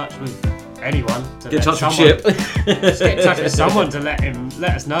 Get in touch with anyone. To Get in touch with someone, Ship. Just get in touch with someone to let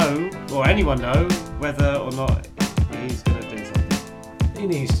us know, or anyone know, whether or not he's gonna do something. He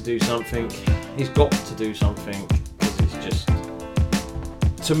needs to do something. He's got to do something, because it's just,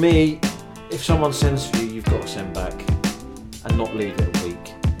 to me, if someone sends for you, you've got to send back and not leave it a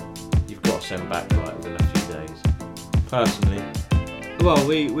week. You've got to send back like within a few days. Personally. Well,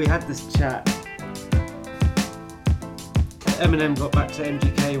 we had this chat. Eminem got back to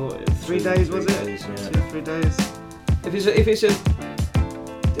MGK, what, 3 days was it? 3 days, yeah. 2-3 days. If it's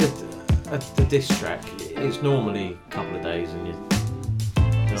a diss track, it's normally a couple of days, and you know what I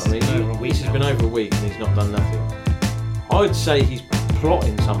mean? This has been over a week and he's not done nothing. I'd say he's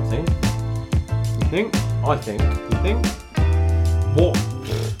plotting something. You think? I think. You think? What?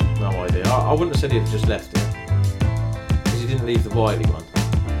 No idea. I wouldn't have said he'd just left it, because he didn't leave the Wiley one.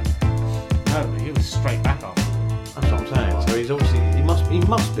 No, he was straight back after. That's what I'm saying. So he's obviously, he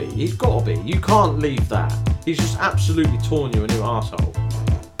must be. He's got to be. You can't leave that. He's just absolutely torn you a new arsehole.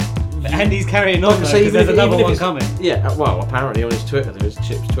 And he's carrying on, because there's another one coming. Yeah, well, apparently on his Twitter, there's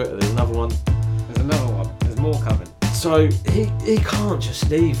Chip's Twitter, there's another one. There's another one. There's more coming. So he can't just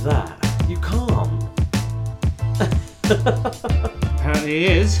leave that. You can't. Apparently he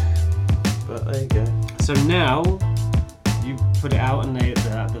is. But there you go. So now, you put it out and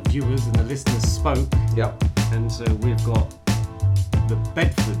the viewers and the listeners spoke. Yep. And so we've got the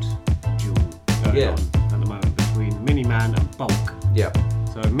Bedford duel going on at the moment between Miniman and Bulk. Yep.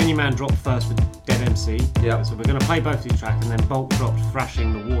 So Miniman dropped first with Dead MC. Yep. So we're going to play both these tracks, and then Bulk dropped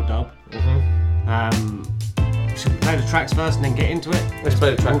Thrashing, the War Dub. Should we play the tracks first and then get into it? Let's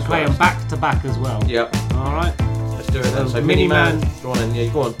play the tracks We'll play first. them back to back as well. Yep. Alright. Let's do it then. So Miniman, go on then, yeah,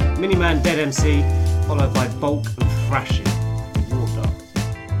 go on. Miniman, Dead MC, followed by Bulk and Thrashing, the War Dub.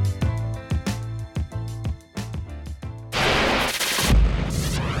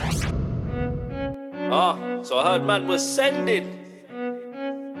 So I heard man was sending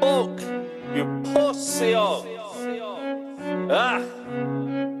Bulk, you pussy up.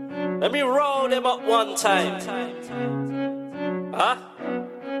 Let me roll them up one time.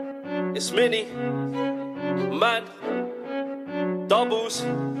 It's Mini, man, doubles.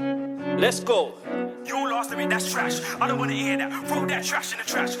 Let's go. You lost me, that's trash. I don't wanna hear that. Throw that trash in the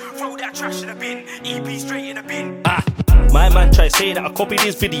trash. Throw that trash in the bin. EP straight in the bin. My man try to say that I copied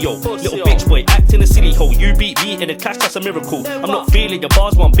his video. Little bitch boy, acting a silly hoe. You beat me in a clash, that's a miracle. I'm not feeling your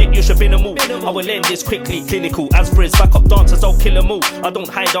bars one bit, you should be in a move. I will end this quickly, clinical. As for his backup dancers, I'll kill them all. I don't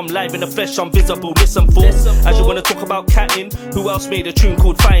hide, I'm live in the flesh, I'm visible. Listen, fool. As you wanna talk about catting, who else made a tune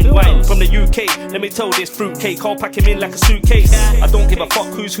called Fine Wine? From the UK, let me tell this fruitcake. I'll pack him in like a suitcase. I don't give a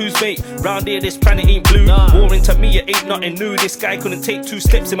fuck who's mate. Round here, this planet ain't blue. Boring to me, it ain't nothing new. This guy couldn't take 2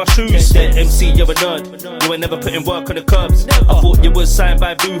 steps in my shoes. Dead MC, you're a nerd. You ain't never putting work on the curb. curbs. I thought you was signed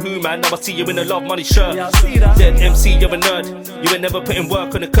by Boohoo, man. Now I see you in a Love Money shirt. Dead MC, you're a nerd. You ain't never putting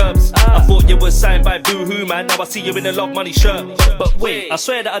work on the curbs. I thought you was signed by Boohoo, man. Now I see you in a Love Money shirt. But wait, I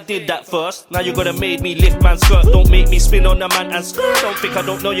swear that I did that first. Now you gotta made me lift man's skirt. Don't make me spin on the man and skirt. Don't think I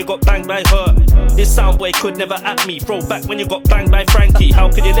don't know you got banged by her. This sound boy could never at me. Throw back when you got banged by Frankie. How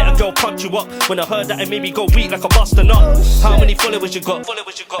could you let a girl punch you up? When I heard that it made me go weak like a buster nut. How many followers you got?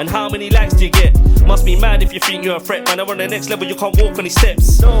 And how many likes do you get? Must be mad if you think you're a threat. Man, I'm on the next level, you can't walk on these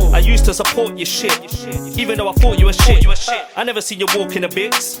steps. I used to support your shit, even though I thought you were shit. I never seen you walk in the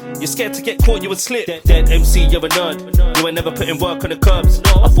bigs. You're scared to get caught, you would slip. Dead MC, you're a nerd. You ain't never putting work on the curbs.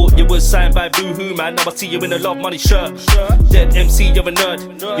 I thought you was signed by Boohoo, man. Now I see you in a Love Money shirt. Dead MC, you're a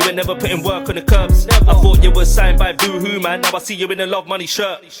nerd. You ain't never putting work on the curbs. I thought you was signed by Boohoo, man. Now I see you in a Love Money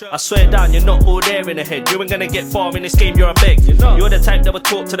shirt. I swear down, you're not all there in the head. You ain't gonna get far in this game, you're a beg. You're the type that would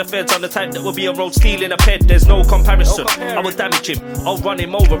talk to the feds. I'm the type that will be a road stealing a ped. There's no comparison. I will damage him, I'll run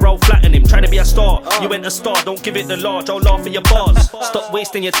him over, I'll flatten him. Trying to be a star, you ain't a star. Don't give it the large, I'll laugh at your bars. Stop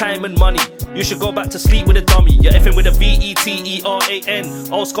wasting your time and money. You should go back to sleep with a dummy. You're effing with a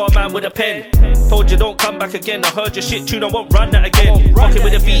VETERAN. Old scar man with a pen. Told you don't come back again. I heard your shit tune, I won't run that again. Fucking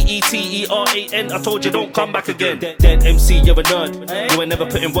with a VETERAN. I told you don't come back again. Dead MC, you're a nerd. You ain't never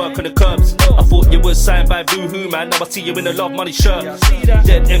putting work on the curbs. I thought you was signed by Boohoo, man. Now I see you in a Love Money shirt.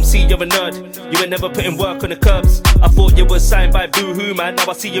 Dead MC, you're a nerd. You ain't never putting work on the curbs. I thought you was signed by Boohoo, man. Now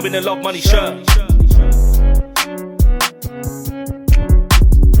I see you in a Love Money shirt.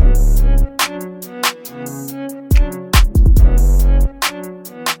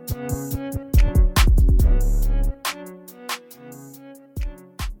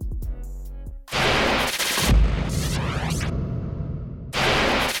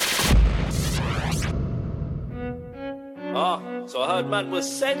 So I heard man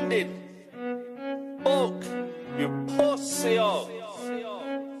was sending. Look, you pussy up.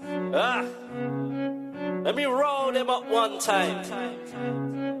 Let me roll them up one time.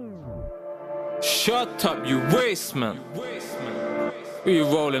 Shut up, you waste, man. Who you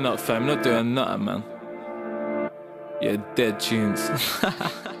rolling up, fam? Not doing nothing, man. Yeah, dead tunes.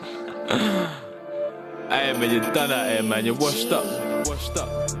 Hey, man, you done that, hey, man. You're washed up.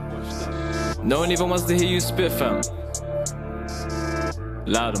 No one even wants to hear you spit, fam.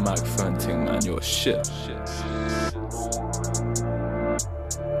 Louder microphone thing, man. You're shit.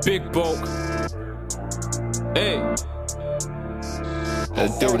 Big bulk. Hey.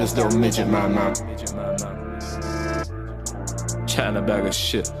 Let's deal with this little midget, man. Chatting a bag of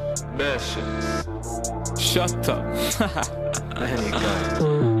shit. Bad shit. Shut up. There you go.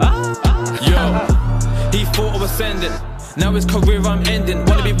 Yo, he thought I was sending. Now his career I'm ending.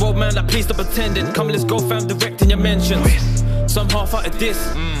 Wanna be road man, like please stop pretending. Come, let's go, fam, direct in your mentions. Some half-hearted diss.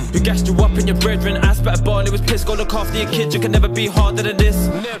 Who gassed you up in your brethren? I spat a bar and it was piss. Go look after your kid, you can never be harder than this.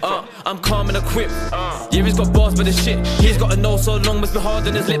 I'm calm and equipped. Yeah, he's got bars, but the shit he's got a nose so long must be hard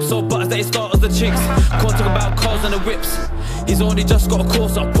on his lips. So butters that he starters the chicks. Can't talk about cars and the whips. He's only just got a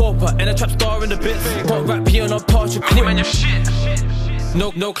course, a pauper and a trap star in the bits. Pop rap piano part, you quit.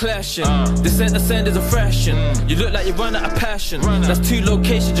 No clashing. Descent ascend is a fraction. You look like you run out of passion. That's two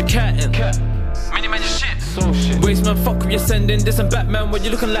locations you're catting. Many man, your shit. So shit. Waste man, fuck with your sending. This and Batman when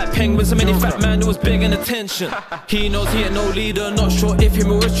you're looking like penguins. So many fat man who was big in attention. He knows he ain't no leader. Not sure if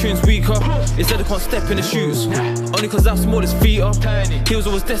him or his tune's weaker. Instead I can't step in his shoes. Only cause how small his feet are. He was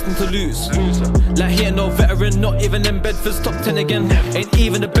always destined to lose. Like he ain't no veteran. Not even in Bedford's top 10 again. Ain't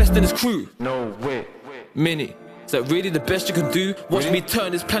even the best in his crew. No way. Mini. Is that really the best you can do? Watch me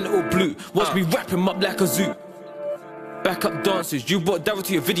turn this planet all blue. Watch me wrap him up like a zoo. Back up dancers, you brought Darrel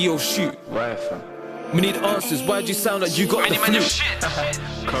to your video shoot. Right, fam. We need answers, why'd you sound like you got the flu?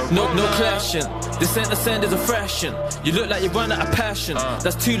 No clashing, descent ascend is a fraction. You look like you run out of passion.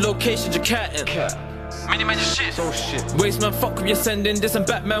 That's two locations you're catting. Many man, your shit. So shit. Waste man, fuck with your sending. This and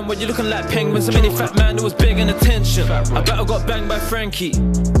Batman when you're looking like penguins. So many fat man who was big in attention. I bet I got banged by Frankie.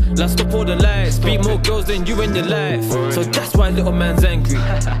 Let's stop all the lies. Beat more girls than you in your life. So that's why little man's angry.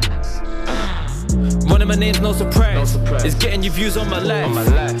 One of my names, no surprise. It's getting you views on my life.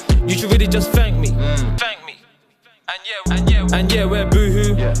 You should really just thank me. Thank me. And yeah, we're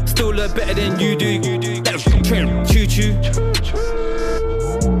boohoo. Still look better than you do. Choo choo.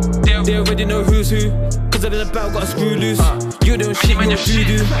 They already know who's who. Cause I've been about, got a screw loose. You don't shit, you're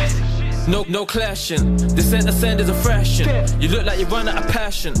voodoo. No clashing. Descent ascend is a fraction. You look like you run out of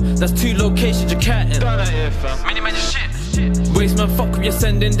passion. That's two locations you're catting. Many man, your shit. waste, man, fuck with your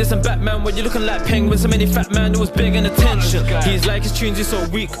sending. This and Batman, when you're looking like penguin. So many fat man that was big in attention. He's like his tunes, he's so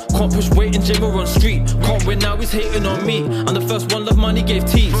weak. Can't push weight in gym or on street. Can't win now, he's hating on me. I'm the first one, love money, gave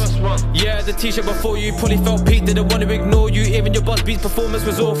tease. Yeah, the t-shirt before you probably felt peak. Didn't want to ignore you, even your buzz beats performance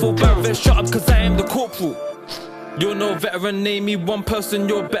was awful. Barrett, shut up, cause I am the corporal. You're no veteran, name me one person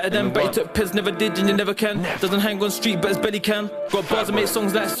you're better than. But he took piss, never did and you never can. Doesn't hang on street but his belly can. Got bars and make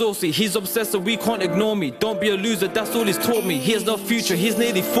songs like Saucy. He's obsessed so we can't ignore me. Don't be a loser, that's all he's taught me. He has no future, he's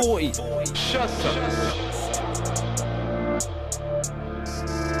nearly 40. Shut up.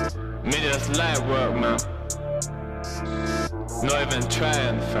 Maybe that's light work, man. Not even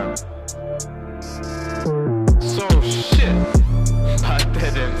trying, fam. So shit. I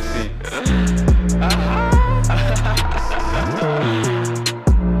didn't see.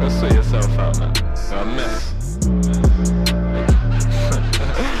 Go sort yourself out, man. You're a mess.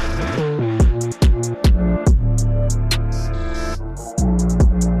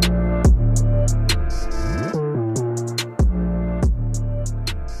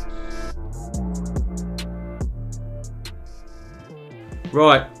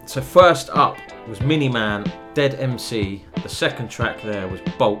 Right, so first up was Miniman, Dead MC. The second track there was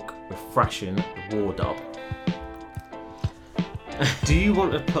Bulk with Thrashing, the War Dub. Do you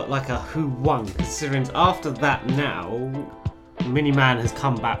want to put like a who won, considering after that now, Miniman has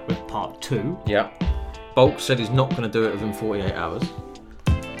come back with part 2. Yeah. Bulk said he's not going to do it within 48 hours.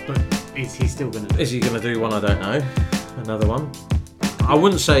 But is he still going to do it? Is he going to do one? I don't know. Another one. I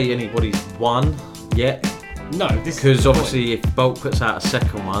wouldn't say anybody's won yet. No, because obviously if Bulk puts out a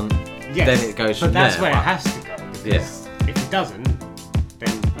second one, then it goes from there. But that's where it has to go. Yes. If it doesn't,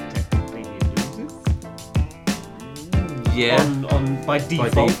 then technically he loses. Yeah. On by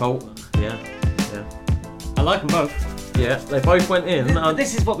default. By default. Yeah. I like them both. Yeah, they both went in.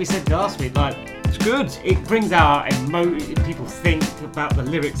 This is what we said last week. Like, it's good. It brings out people think about the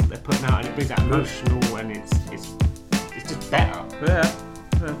lyrics that they're putting out, and it brings out emotional, and it's just better. Yeah.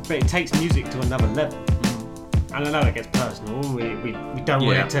 But it takes music to another level. And I know it gets personal. We don't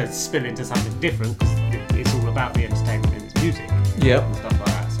want it to spill into something different because it's all about the entertainment and its music. Yep. And stuff like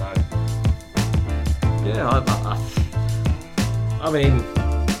that. So yeah, I mean,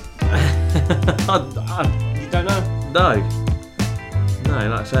 you don't know? No,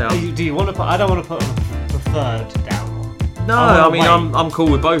 like I say, do you want to put? I don't want to put a preferred down one. No, I mean I'm cool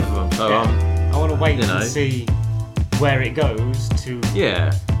with both of them. So I want to wait and see see where it goes to.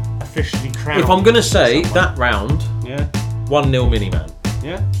 Yeah. Officially crowned. If I'm gonna say that round, 1-0 Miniman.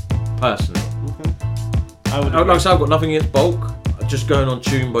 Yeah. Personally. Okay. Like I say, I've got nothing against Bulk. Just going on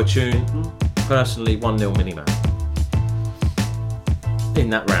tune by tune. Personally, 1-0 Miniman. In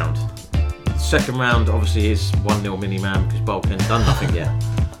that round. The second round obviously is 1-0 Miniman because Bulk hasn't done nothing yet.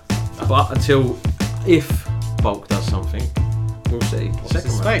 But if Bulk does something, we'll see.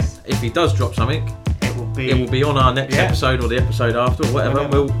 Second round. If he does drop something, it will be on our next episode or the episode after or whatever.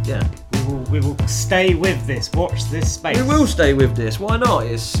 We will stay with this. Watch this space. We will stay with this. Why not?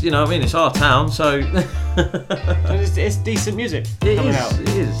 It's it's our town, so it's decent music coming out. It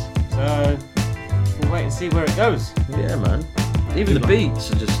is. So we'll wait and see where it goes. Yeah, man. Even the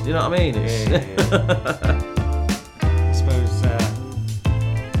beats are just, you know what I mean? It's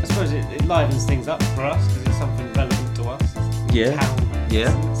I suppose it livens things up for us because it's something relevant to us.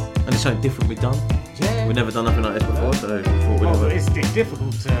 And it's something different we've done. Yeah. We've never done nothing like this before, so we thought it's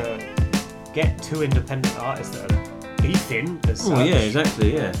difficult to get two independent artists that are beefing. Oh yeah,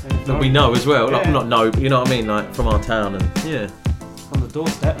 exactly. Yeah, that we know as well. Like, not know, but you know what I mean, like from our town and on the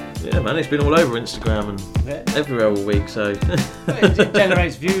doorstep. Yeah, man, it's been all over Instagram and everywhere all week. So it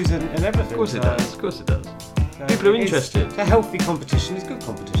generates views and everything. Of course it does. Of course it does. People are interested. It's a healthy competition. It's good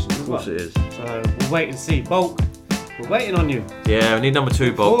competition as well. Of course it is. So we'll wait and see. Bulk, we're waiting on you. Yeah, we need number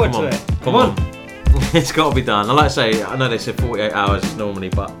 2, Bulk. Come on. It's got to be done. I like to say, I know they said 48 hours is normally,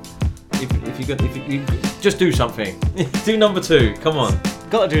 but if you just do something, do number 2. Come on.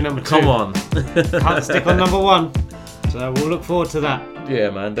 Got to do number 2. Come on. Can't stick on number 1. So we'll look forward to that. Yeah,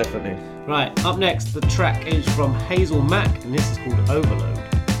 man, definitely. Right, up next, the track is from Hazel Mak, and this is called Overload.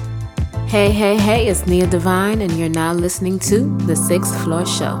 Hey, it's Nia Divine, and you're now listening to The 6th Floor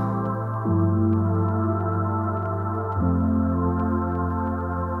Show.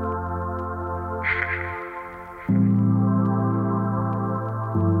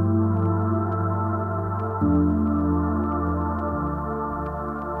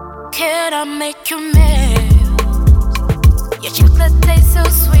 Can I make you mad? Your chocolate tastes so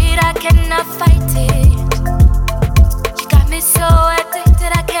sweet, I cannot fight it. You got me so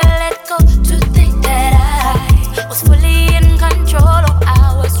addicted, I can't let go. To think that I was fully in control. Oh,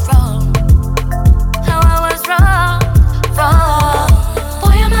 I was wrong. How I was wrong.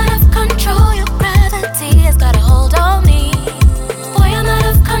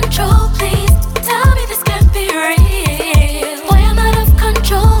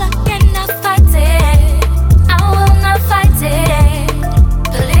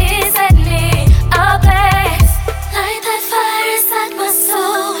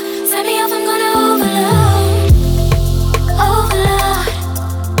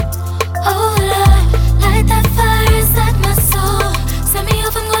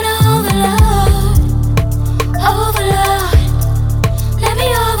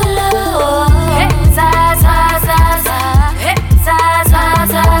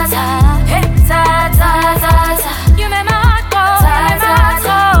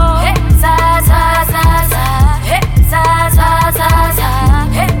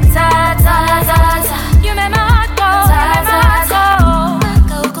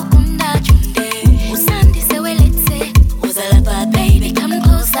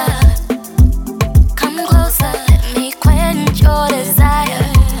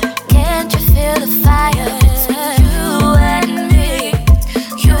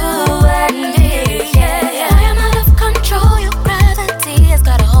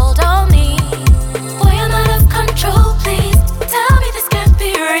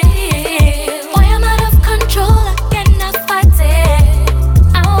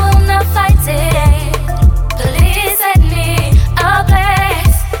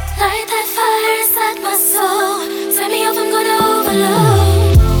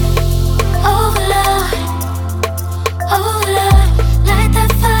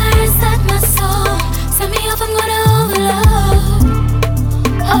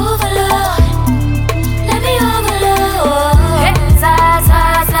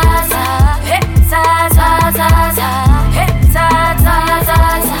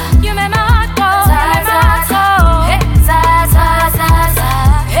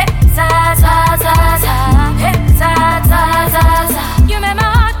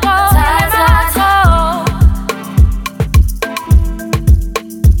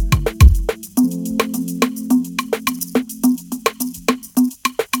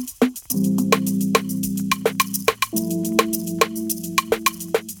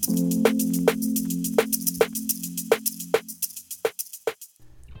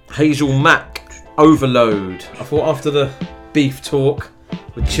 Hazel Mak, Overload. I thought after the beef talk,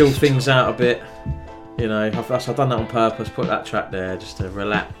 we'd chill things out a bit. You know, I've done that on purpose, put that track there just to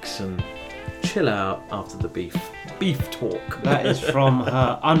relax and chill out after the beef talk. That is from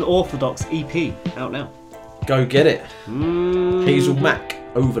her Unorthodox EP, out now. Go get it. Hazel Mak,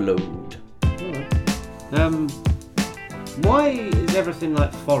 Overload. Right. Why is everything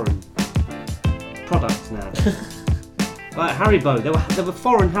like foreign products now? Like Haribo, there were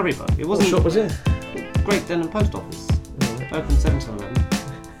foreign Haribo. It wasn't. What shop was it? Great Denham Post Office. Right. Open 7 to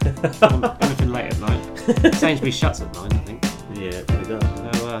 11. Anything late at night. Sainsbury's shuts at 9, I think. Yeah, it probably does.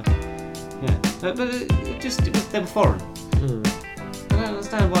 So, yeah. But they were foreign. I don't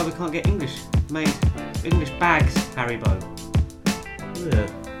understand why we can't get English bags Haribo. Yeah.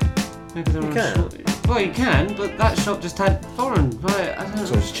 Maybe they're well, you can, but that shop just had foreign. Right? I don't know.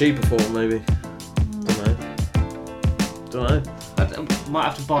 So it's cheaper for them, maybe. Don't know. I might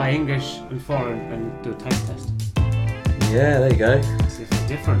have to buy English and foreign and do a taste test. Yeah, there you go. See if they're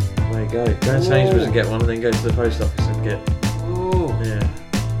different. There you go. Go to Sainsbury's and get one, and then go to the post office and get. Ooh. Yeah.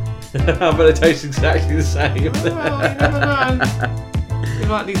 I bet it tastes exactly the same. Well, you never know. We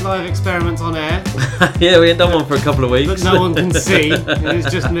like these live experiments on air. Yeah, we ain't done one for a couple of weeks. But no one can see. It's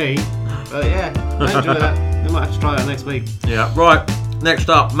just me. But yeah, I enjoy that. We might have to try that next week. Yeah. Right. Next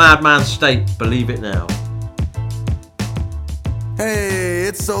up, Madman State. Believe It Now. Hey,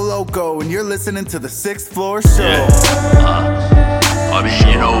 it's So Loco, and you're listening to the 6th Floor Show. Yeah. I mean,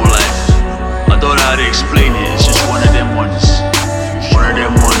 you know, like, I don't know how to explain it. It's just one of them ones. One of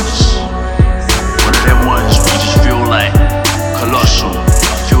them ones where you just feel like colossal.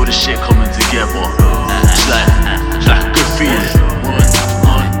 Feel the shit coming together. It's like a good feeling.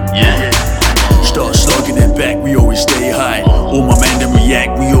 Yeah. Start slugging it back, we always stay high. All my men then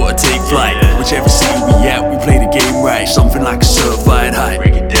react, we ought to take flight. Whichever city we at, we play the game right. Something like a certified high.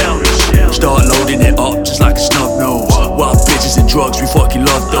 Break it down. Start loading it up just like a snub nose. Wild bitches and drugs, we fucking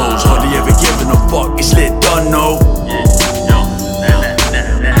love those. Hardly ever giving a fuck, it's lit, done, no. We're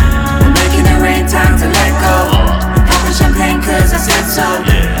making it rain, time to let go. Popping champagne cause I said so.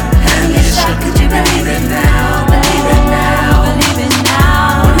 Hand me the shot, could you believe it now? Believe it now, believe it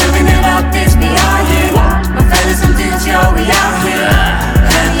now. We're living it up, this be our year. My fellas and dudes, yo, we out here.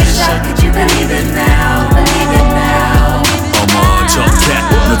 Hand me the shot, could you believe it now? Believe it now. I'm on top cat,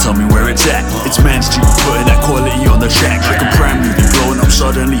 now tell me where it's at. It's Man Street, putting that quality on the track. Like a prime movie, blowing up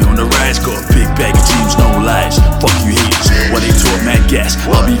suddenly on the rise. Got a big bag of dreams, no lies. Fuck you haters, while they talk mad gas.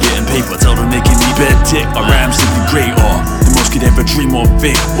 I'll be getting paper, tell them they can need better tick. I rhyme simply great, the most could ever dream or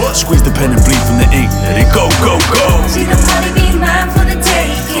think. Squeeze the pen and bleed from the ink, let it go, go, go. See the party be mine for the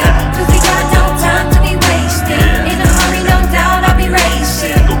taking. Cause we got no time to be wasting. In a hurry, no doubt I'll be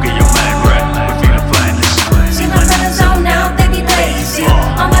racing. Go get your mind right, we're feeling fine, listen. See my fellas zone out, they be blazing.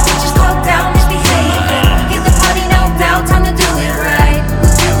 All my bitches coked down, misbehaving. Get the party, no doubt, time to do it right.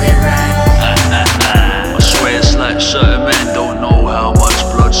 We'll do it right. I swear it's like certain men don't know how much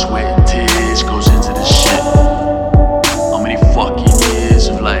blood, sweat and tears goes into this shit. How many fucking years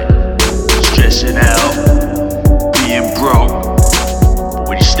of like stressing out, being broke. But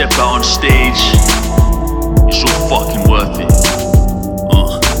when you step out on stage, it's all fucking worth it.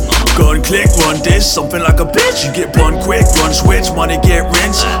 Go and click, run this, something like a bitch. You get bun quick, run switch, money get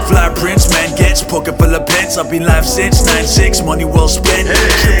rinsed. Fly prince, man gets pocket full of pence. I've been live since 9-6, money well spent.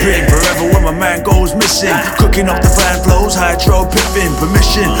 Tripping forever when my man goes missing. Cooking up the van flows, hydro pipping.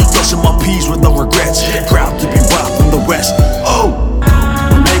 Permission, dusting my peas with no regrets. Proud to be wild from the west. Oh!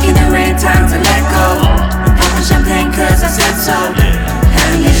 We're making it rain, time to let go. Popping champagne cause I said so.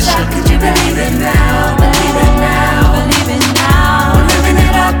 Hand me the shot, could you believe it now? Believe it now, believe it now. We're living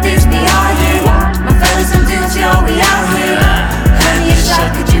it up, this be our year. My fellas and dudes, yo, we out here. Hand me the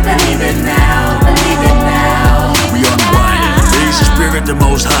shot, could you believe it now? Believe it now. We unwind, raise the spirit the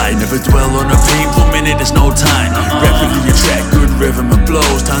most high. Never dwell on a painful minute, there's no time. Rapidly attract good rhythm and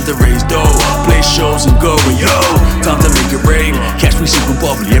flows. Time to raise dough, play shows and go. And yo, time to make it rain. Catch me super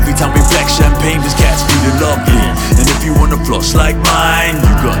bubbly every time we black champagne. This cat's feeling lovely. And if you wanna floss like mine,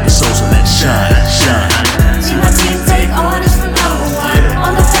 you got the soul, so let's shine, shine. See my team take orders from no one.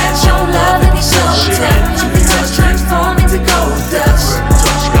 On the fat show love and be so tough. Jumping touch transform into gold dust.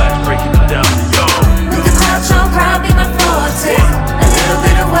 Touch guys breaking it down to yo. With the crowd show proud be my forte. A little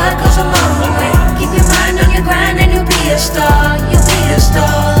bit of work goes a long way. Keep your mind on your grind and you'll be a star. You'll be a star.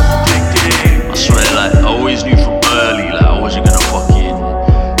 I swear, like, I always knew from early, like, I wasn't gonna fucking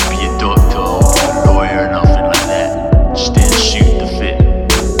be a doctor or a lawyer or nothing like that. Just didn't shoot the fit.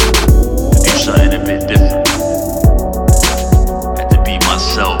 Do something a bit different.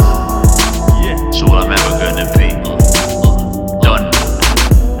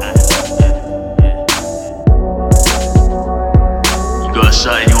 You got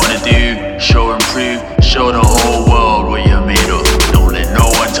something you wanna do, show and prove, show the whole world what you're made of. Don't let no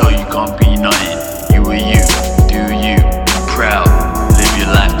one tell you can't be nothing. You are you, do you, proud, live your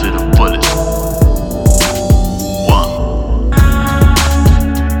life to the fullest.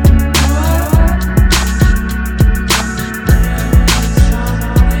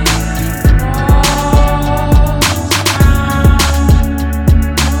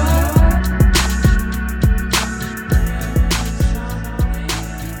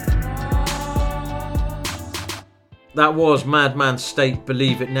 That was Madman State,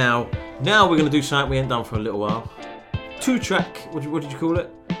 Believe It Now. Now we're going to do something we ain't done for a little while. 2-track, what did you call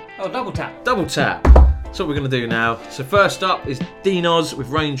it? Oh, double tap. Double tap. That's what we're going to do now. So first up is Dinos with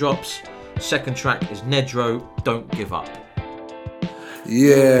Raindrops. Second track is Nedro, Don't Give Up.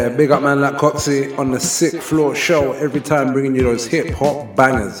 Yeah, big up man like Coxie on the Sick Floor Show. Every time bringing you those hip hop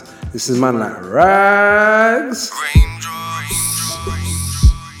bangers. This is man like Rags.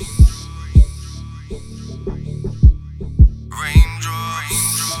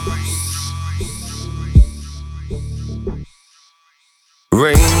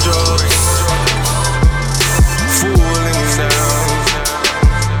 Raindrops falling down.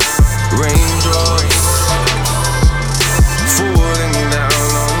 Raindrops falling down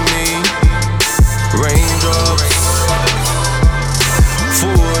on me. Raindrops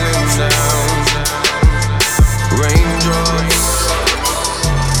falling down. Raindrops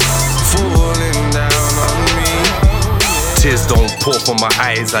falling down on me. Tears don't pour from my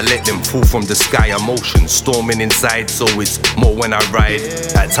eyes, I let them fall from the sky. Emotion storming inside, so it's more when I ride.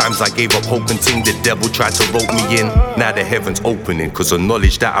 At times I gave up hope and ting the devil tried to rope me in. Now the heavens opening, cause of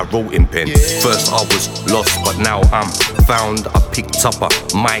knowledge that I wrote in pen. First I was lost, but now I'm found. I picked up a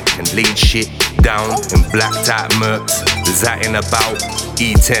mic and laid shit down in blacked out murks. Zatting about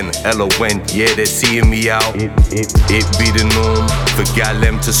E10, LON, yeah, they're seeing me out. It be the norm, for gal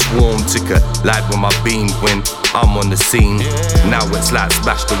them to swarm. Took a light with my beam when I'm on the scene. Now it's like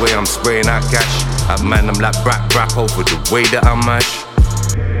splash the way I'm spraying out cash. Man, I'm like rap over the way that I mash.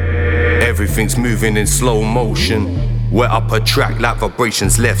 Everything's moving in slow motion. We're up a track like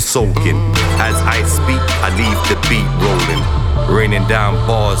vibrations left soaking. As I speak, I leave the beat rolling. Raining down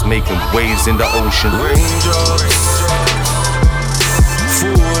bars, making waves in the ocean. Raindrops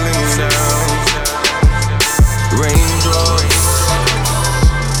falling down. Raindrops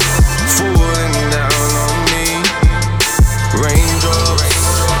falling down on me. Raindrops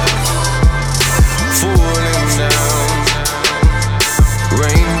falling down.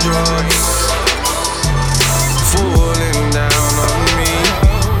 Raindrops falling down on me.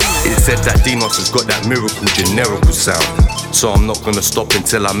 It said that Dinos has got that miracle generical sound. So I'm not gonna stop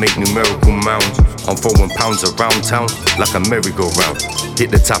until I make numerical mounds. I'm throwing pounds around town like a merry-go-round. Hit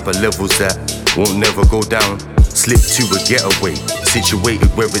the type of levels that won't never go down. Slip to a getaway, situated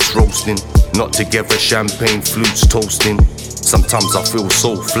where it's roasting. Not together, champagne flutes toasting. Sometimes I feel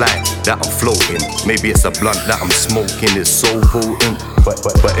so fly that I'm floating. Maybe it's a blunt that I'm smoking, it's so potent. But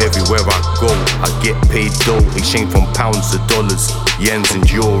everywhere I go, I get paid dough. Exchange from pounds to dollars, yens and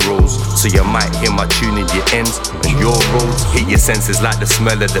euros. So you might hear my tune in your ends and your roads. Hit your senses like the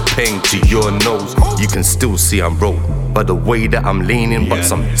smell of the peng to your nose. You can still see I'm broke by the way that I'm leaning. But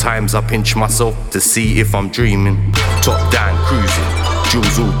sometimes I pinch myself to see if I'm dreaming. Top down cruising,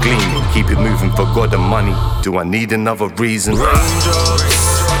 jewels all gleaming. Keep it moving for God and money. Do I need another reason? Raindrops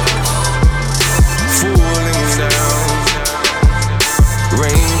falling down.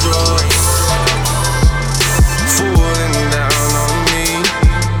 Raindrops falling down on me.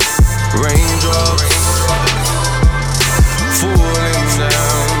 Raindrops falling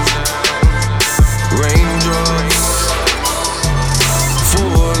down. Raindrops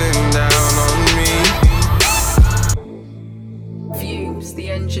falling down on me. Fumes, the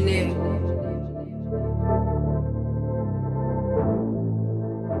engineer.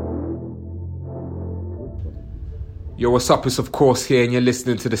 Yo, what's up? It's Of Course here, and you're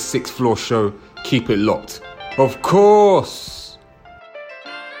listening to the Sixth Floor Show. Keep it locked. Of course!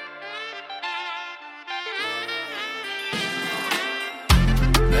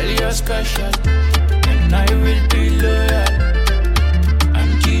 Well, you're special, and I will be loyal.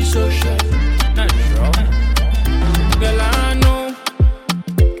 I'm G-social, not wrong. Girl, I know.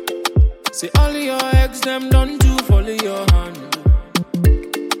 See, all of your ex, them done to follow your hand.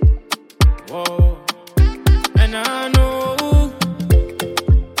 Whoa. And I know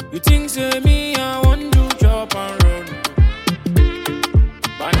you think say me, I want to chop and run.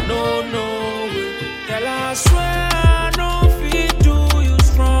 But no, girl, I swear I know fit to use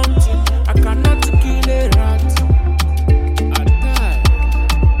from thing. I cannot kill a rat. I die.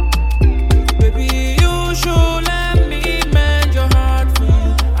 Baby, you should let me mend your heart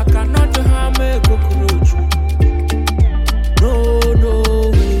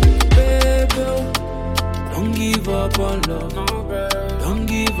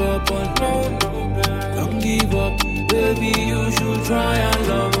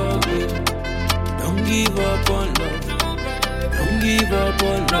give up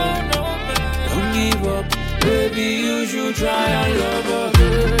on love. Don't give up, baby, you should try and love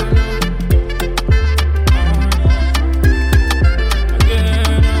again.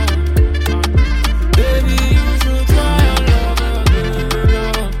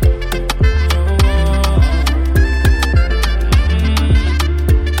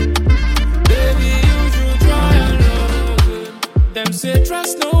 Say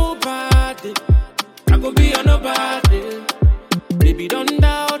trust nobody, I go be a nobody. Baby, don't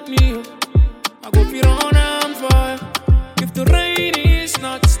doubt me, I go be on and fire. If the rain is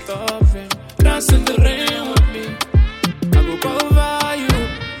not stopping, dance in the rain with me. I go cover you,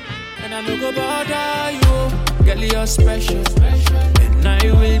 and I no go bother you. Girl, you're special, and I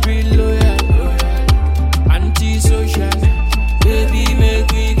will be loyal, anti-social. Baby,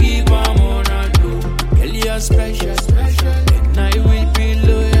 make me keep on and do. Girl, you're special. I will be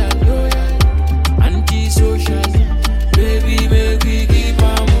loyal, anti-social. Baby, make we keep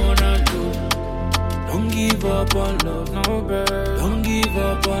on and do. Don't give up on love, no babe. Don't give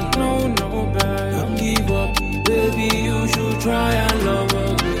up on no babe. Don't give up, baby, you should try and love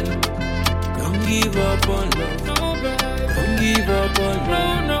again. Don't give up on love, no babe. Don't give up on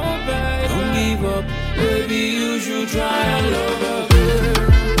no babe. Don't give up, baby, you should try and love again.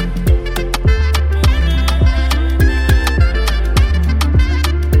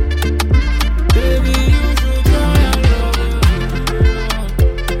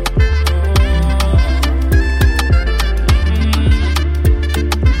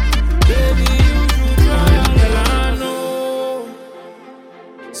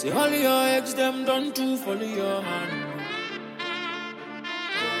 Them done to follow your hand.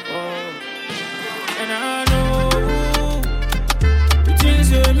 Oh. And I know the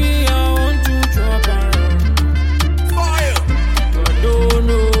things in me I want to drop and run. Fire! But I don't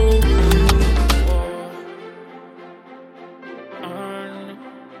know. And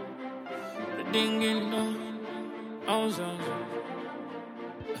the dinging on.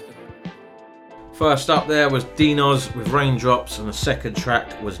 First up there was Dinos with Raindrops, and the second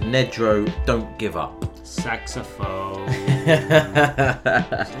track was Nedro, Don't Give Up. Saxophone.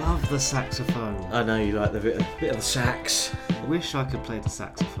 Love the saxophone. I know you like the bit of the sax. I wish I could play the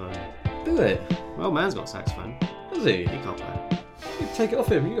saxophone. Do it. Well, man's got a saxophone. Does he? He can't play it. You take it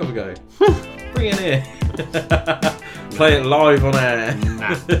off him, you have a go. Bring it here. Play it live on air.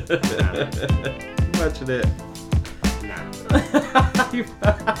 Nah. Imagine it. I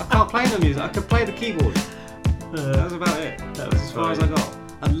can't play the music. I could play the keyboard. That was about it. That was as far as I got.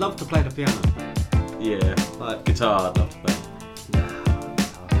 I'd love to play the piano. Yeah, like guitar, I'd love to play.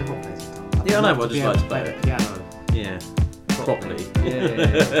 Everyone plays guitar. Yeah, I know, but I just like to play the it. piano. Yeah, properly.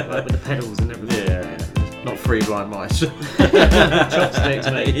 Yeah. Like with the pedals and everything. Yeah. Not three blind mice. Chopsticks,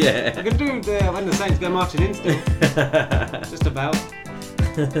 mate. Yeah. I can do when the Saints go marching in still. Just about.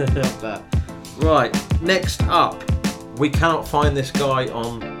 Love that. Right, next up. We cannot find this guy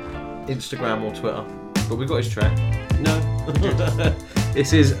on Instagram or Twitter, but we've got his track. No.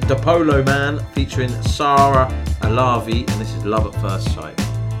 This is The Polo Man featuring Sara Alavi, and this is Love at First Sight.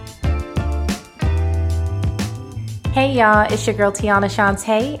 Hey y'all, it's your girl Tiana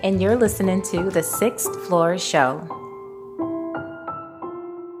Shantae, and you're listening to The Sixth Floor Show.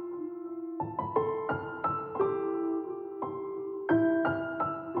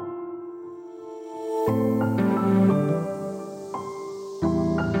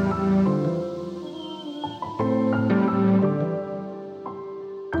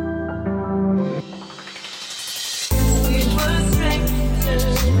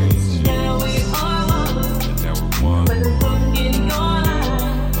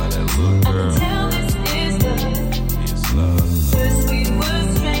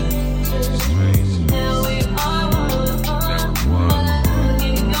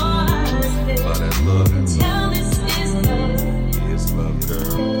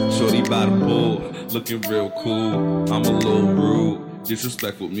 Looking real cool, I'm a little rude,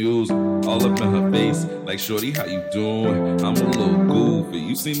 disrespectful music, all up in her face, like shorty, how you doing? I'm a little goofy,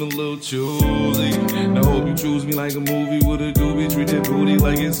 you seem a little choosy. Now hope you choose me like a movie with a doobie, treat that booty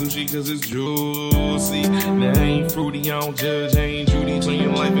like it's sushi cause it's juicy. Now I ain't fruity, I don't judge, I ain't Judy, turn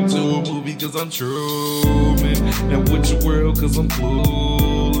your life into a movie cause I'm true, man. Now with your world cause I'm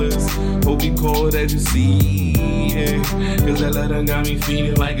clueless, hope you call it as you see it, cause that letter got me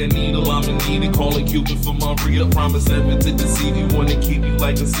feeling like a needle, I'm in need of calling Cupid for my real promise never to deceive you, wanna keep you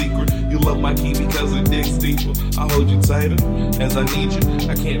like a secret, you love my key because it digs deeper, I hold you tighter as I need you,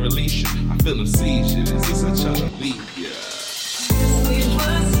 I can't release you, I feel a seizure, is this a child of beat, yeah. We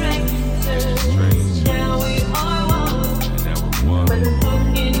were strangers, now we are one. And now we're one. When the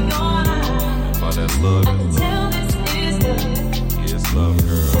look in your eyes, about that love, I can tell this is love. Yes, It's love,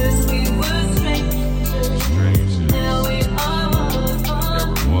 girl. First we were strangers, now we are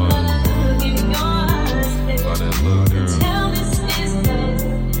one. In your eyes, By that love, girl. tell this is love.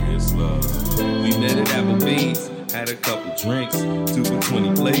 It's love. We met at Applebee's, had a couple drinks, 2 for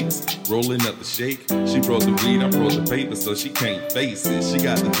 20 plates, rolling up the shake. She brought the weed, I brought the paper, so she can't face it. She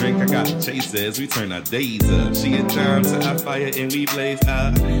got the drink, I got the chase as we turn our days up. She in time to our fire and we blaze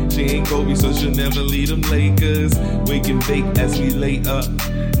out. She ain't Kobe, so she'll never leave them Lakers. Wake and bake as we lay up.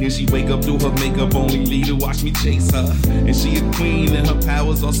 Then she wake up, do her makeup, only lead to watch me chase her. And she a queen and her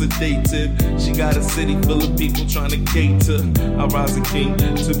powers are sedated. She got a city full of people trying to cater. I rise a king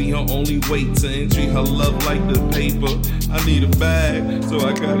to be her only waiter and treat her love like the paper. I need a bag, so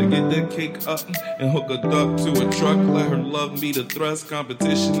I gotta get that cake up and hook a duck to a truck. Let her love me the thrust.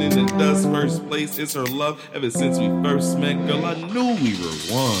 Competition in the dust. First place is her love. Ever since we first met, girl, I knew we were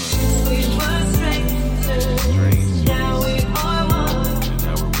one. We were strangers, now we are one.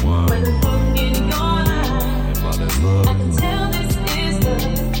 When the look in your eyes, And by that love, I can tell this is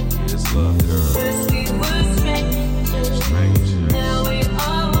love. it's love, girl. First we were strangers, now we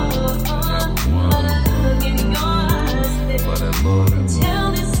are one. By the look in your eyes, By that love, tell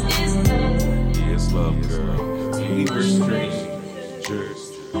this is love. it's love, girl. We were strangers,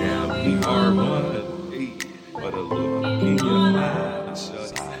 now we are one. Hey, by the look in your eyes, I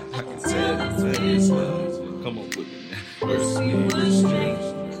can tell that it's love. Come on with me now. First we were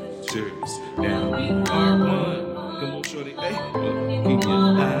strangers, now we are one. Come on, shorty, hey, look in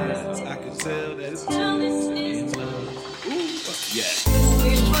your eyes, I can tell that it's love. Ooh, yeah.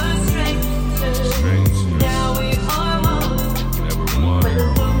 We were strangers, now we are one. Never one. When the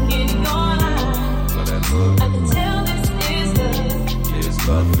look in your eyes, By that love, I can tell this is love. it's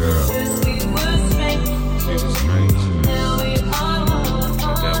love, girl. First we were strangers, We were strangers, now we are one.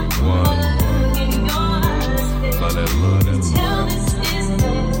 now we one. In your eyes, By that love, that's tell this is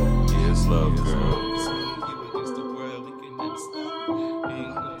love. it's love, girl. You against the world, we can never stop. We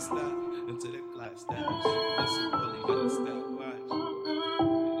ain't gonna stop until that clock stops. It's really gonna stop. Watch.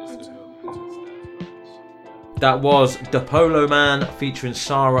 It's That was The Polo Man featuring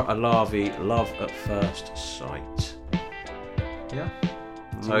Sara Alavi, Love at First Sight. Yeah.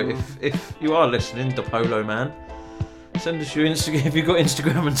 So if you are listening, The Polo Man, send us your Instagram if you've got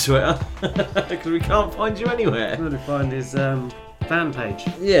Instagram and Twitter, because we can't find you anywhere. I'm going to find his fan page.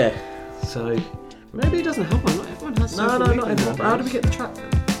 Yeah. So maybe it doesn't help. Not everyone has social not media everyone. How do we get the track then?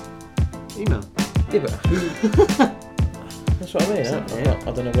 Email. Yeah, but that's what I mean. I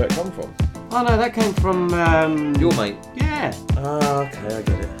don't know where it come from. Oh no, that came from your mate. Yeah. Ah, okay, I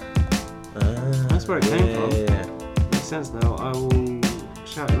get it. That's where it came from. Yeah. Makes sense now. I will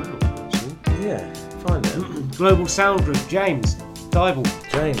shout him out. Actually. Yeah. Find it. Global Sound Group. James. Dibble.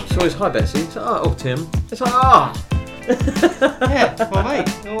 James. So it's hi Betsy. It's like, oh Tim. It's like Yeah, well mate,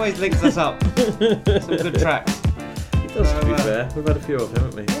 always links us up. Some good tracks. He does, to be fair. We've had a few of him,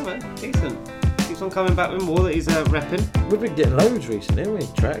 haven't we? Yeah man, decent. Keeps on coming back with more that he's repping. We've been getting loads recently, haven't we?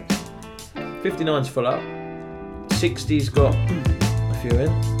 Tracks. 59's full up. 60's got a few in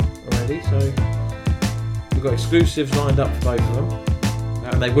already, so we've got exclusives lined up for both of them.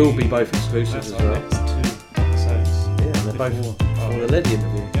 And they will be both exclusives as well. Next 2 episodes. Yeah, and they're both for the Leddie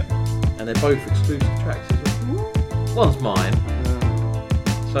interview. Yep. And they're both exclusive tracks as well. One's mine.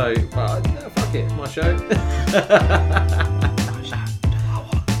 So, fuck it, it's my show.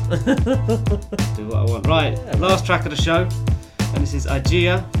 Do what I want. Right, Yeah, last track of the show. And this is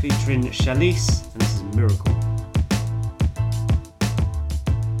Easyyyy featuring Chalice. And this is Miracle.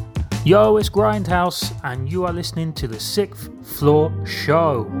 Yo, it's Grindhouse, and you are listening to the 6th Floor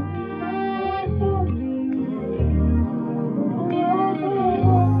Show.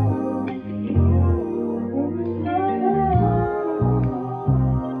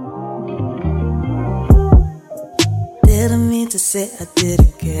 Didn't mean to say I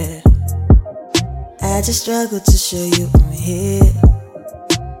didn't care. I just struggled to show you I'm here.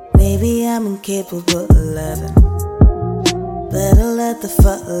 Maybe I'm incapable of loving, but I'll let the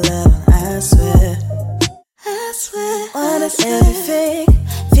fuck alone, I swear. I swear. What is everything?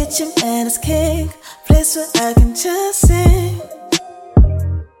 Future man is king. Place where I can just sing.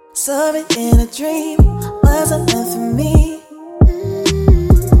 Sorry in a dream wasn't meant for me.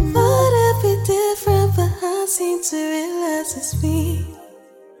 Thought I'd be different, but I seem to realize it's me.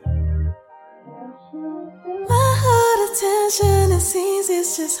 My heart attention, it seems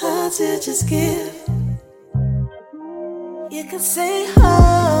it's just hard to just give. You can say,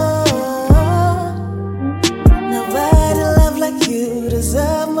 oh, nobody love like you,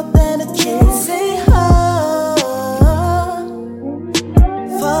 deserve more than the truth. Say, oh,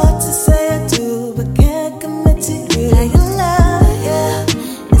 fought to say I do, but can't commit to you. How you lie, yeah.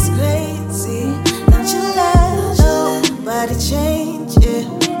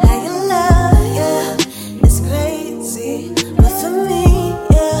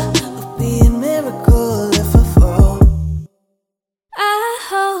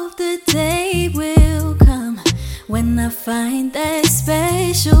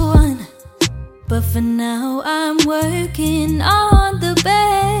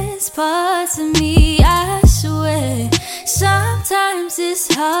 parts of me, I swear. Sometimes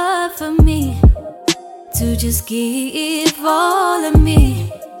it's hard for me to just give all of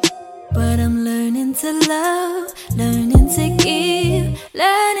me. But I'm learning to love, learning to give,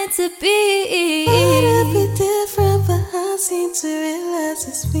 learning to be. Thought it'd be different, but I seem to realize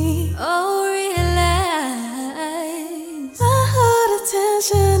it's me. Oh, realize. My heart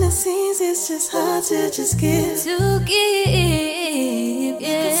attention, it seems it's just hard to just give. To give, yeah. You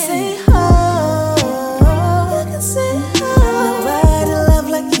can say oh, you can say oh. Nobody love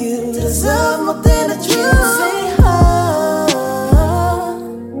like you, deserve more than the truth. Say oh,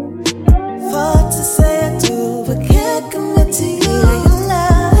 fought to say I do, but can't commit to you. How you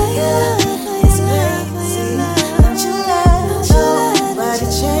love, yeah, it's crazy. Don't you love, nobody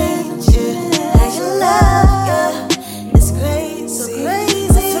change, yeah. How you love, yeah, it's crazy, so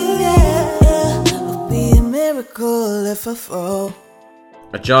crazy. Yeah, would be a miracle if I fall.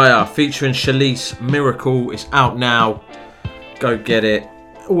 Ajaya featuring Shalice, Miracle is out now. Go get it.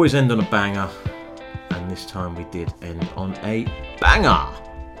 Always end on a banger. And this time we did end on a banger.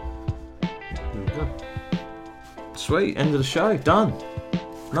 There we go. Sweet, end of the show. Done.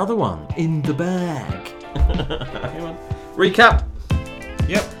 Another one in the bag. Recap.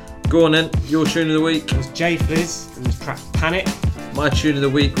 Yep. Go on then. Your tune of the week. It was JFliz and the track Panic. My tune of the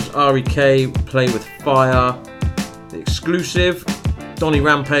week was REK, Play With Fire. The exclusive, Doni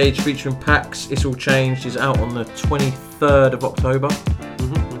Rampage featuring Pakz, It's All Changed, is out on the 23rd of October.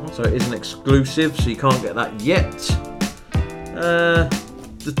 So it is an exclusive, so you can't get that yet.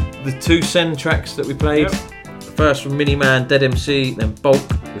 The two Sen tracks that we played. Yep. First from Miniman, Dead MC, then Bulk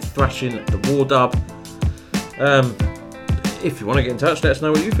with Thrashing, the War Dub. If you want to get in touch, let us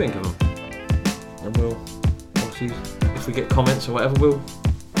know what you think of them. And we'll, obviously, if we get comments or whatever, we'll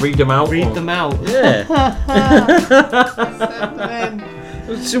read them out. Read them out. Yeah.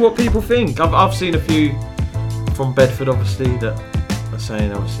 Let's see what people think. I've seen a few from Bedford, obviously, that are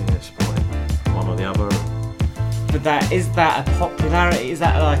saying, obviously, they're supporting one or the other. But is that a popularity? Is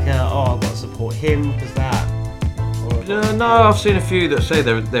that like a, oh, I've got to support him because that? No, I've seen a few that say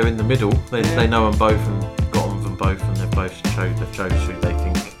they're in the middle. They know them both and got on them both, and they've chose who they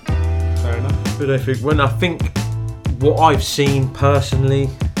think. Fair enough. Who they think? When I think what I've seen personally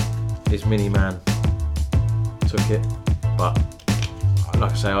is Miniman took it, but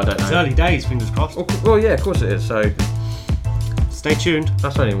like I say, I don't know. It's early days, fingers crossed. Well, yeah, of course it is. So stay tuned.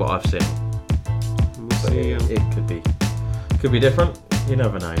 That's only what I've seen. We'll see. It could be different. You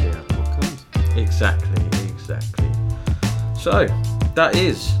never know, do you? What comes? Exactly. So that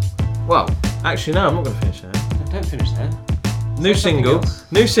is, well, actually no, I'm not going to finish there. No, don't finish there. New single,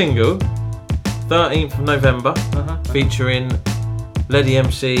 13th of November, featuring Leddie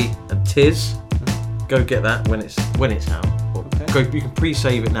MC and Tiz. Go get that when it's out. Okay. You can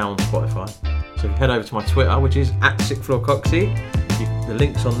pre-save it now on Spotify. So if you head over to my Twitter, which is @SickFloorCoxy, the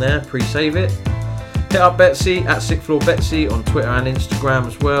link's on there. Pre-save it. Hit up Betsy @SickFloorBetsy on Twitter and Instagram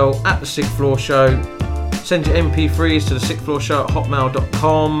as well. @The Sick Floor Show. Send your MP3s to the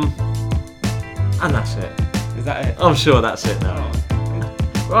sickfloorshow@hotmail.com. And that's it. Is that it? I'm sure that's it now.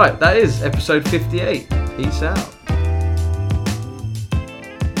 Right, that is episode 58. Peace out.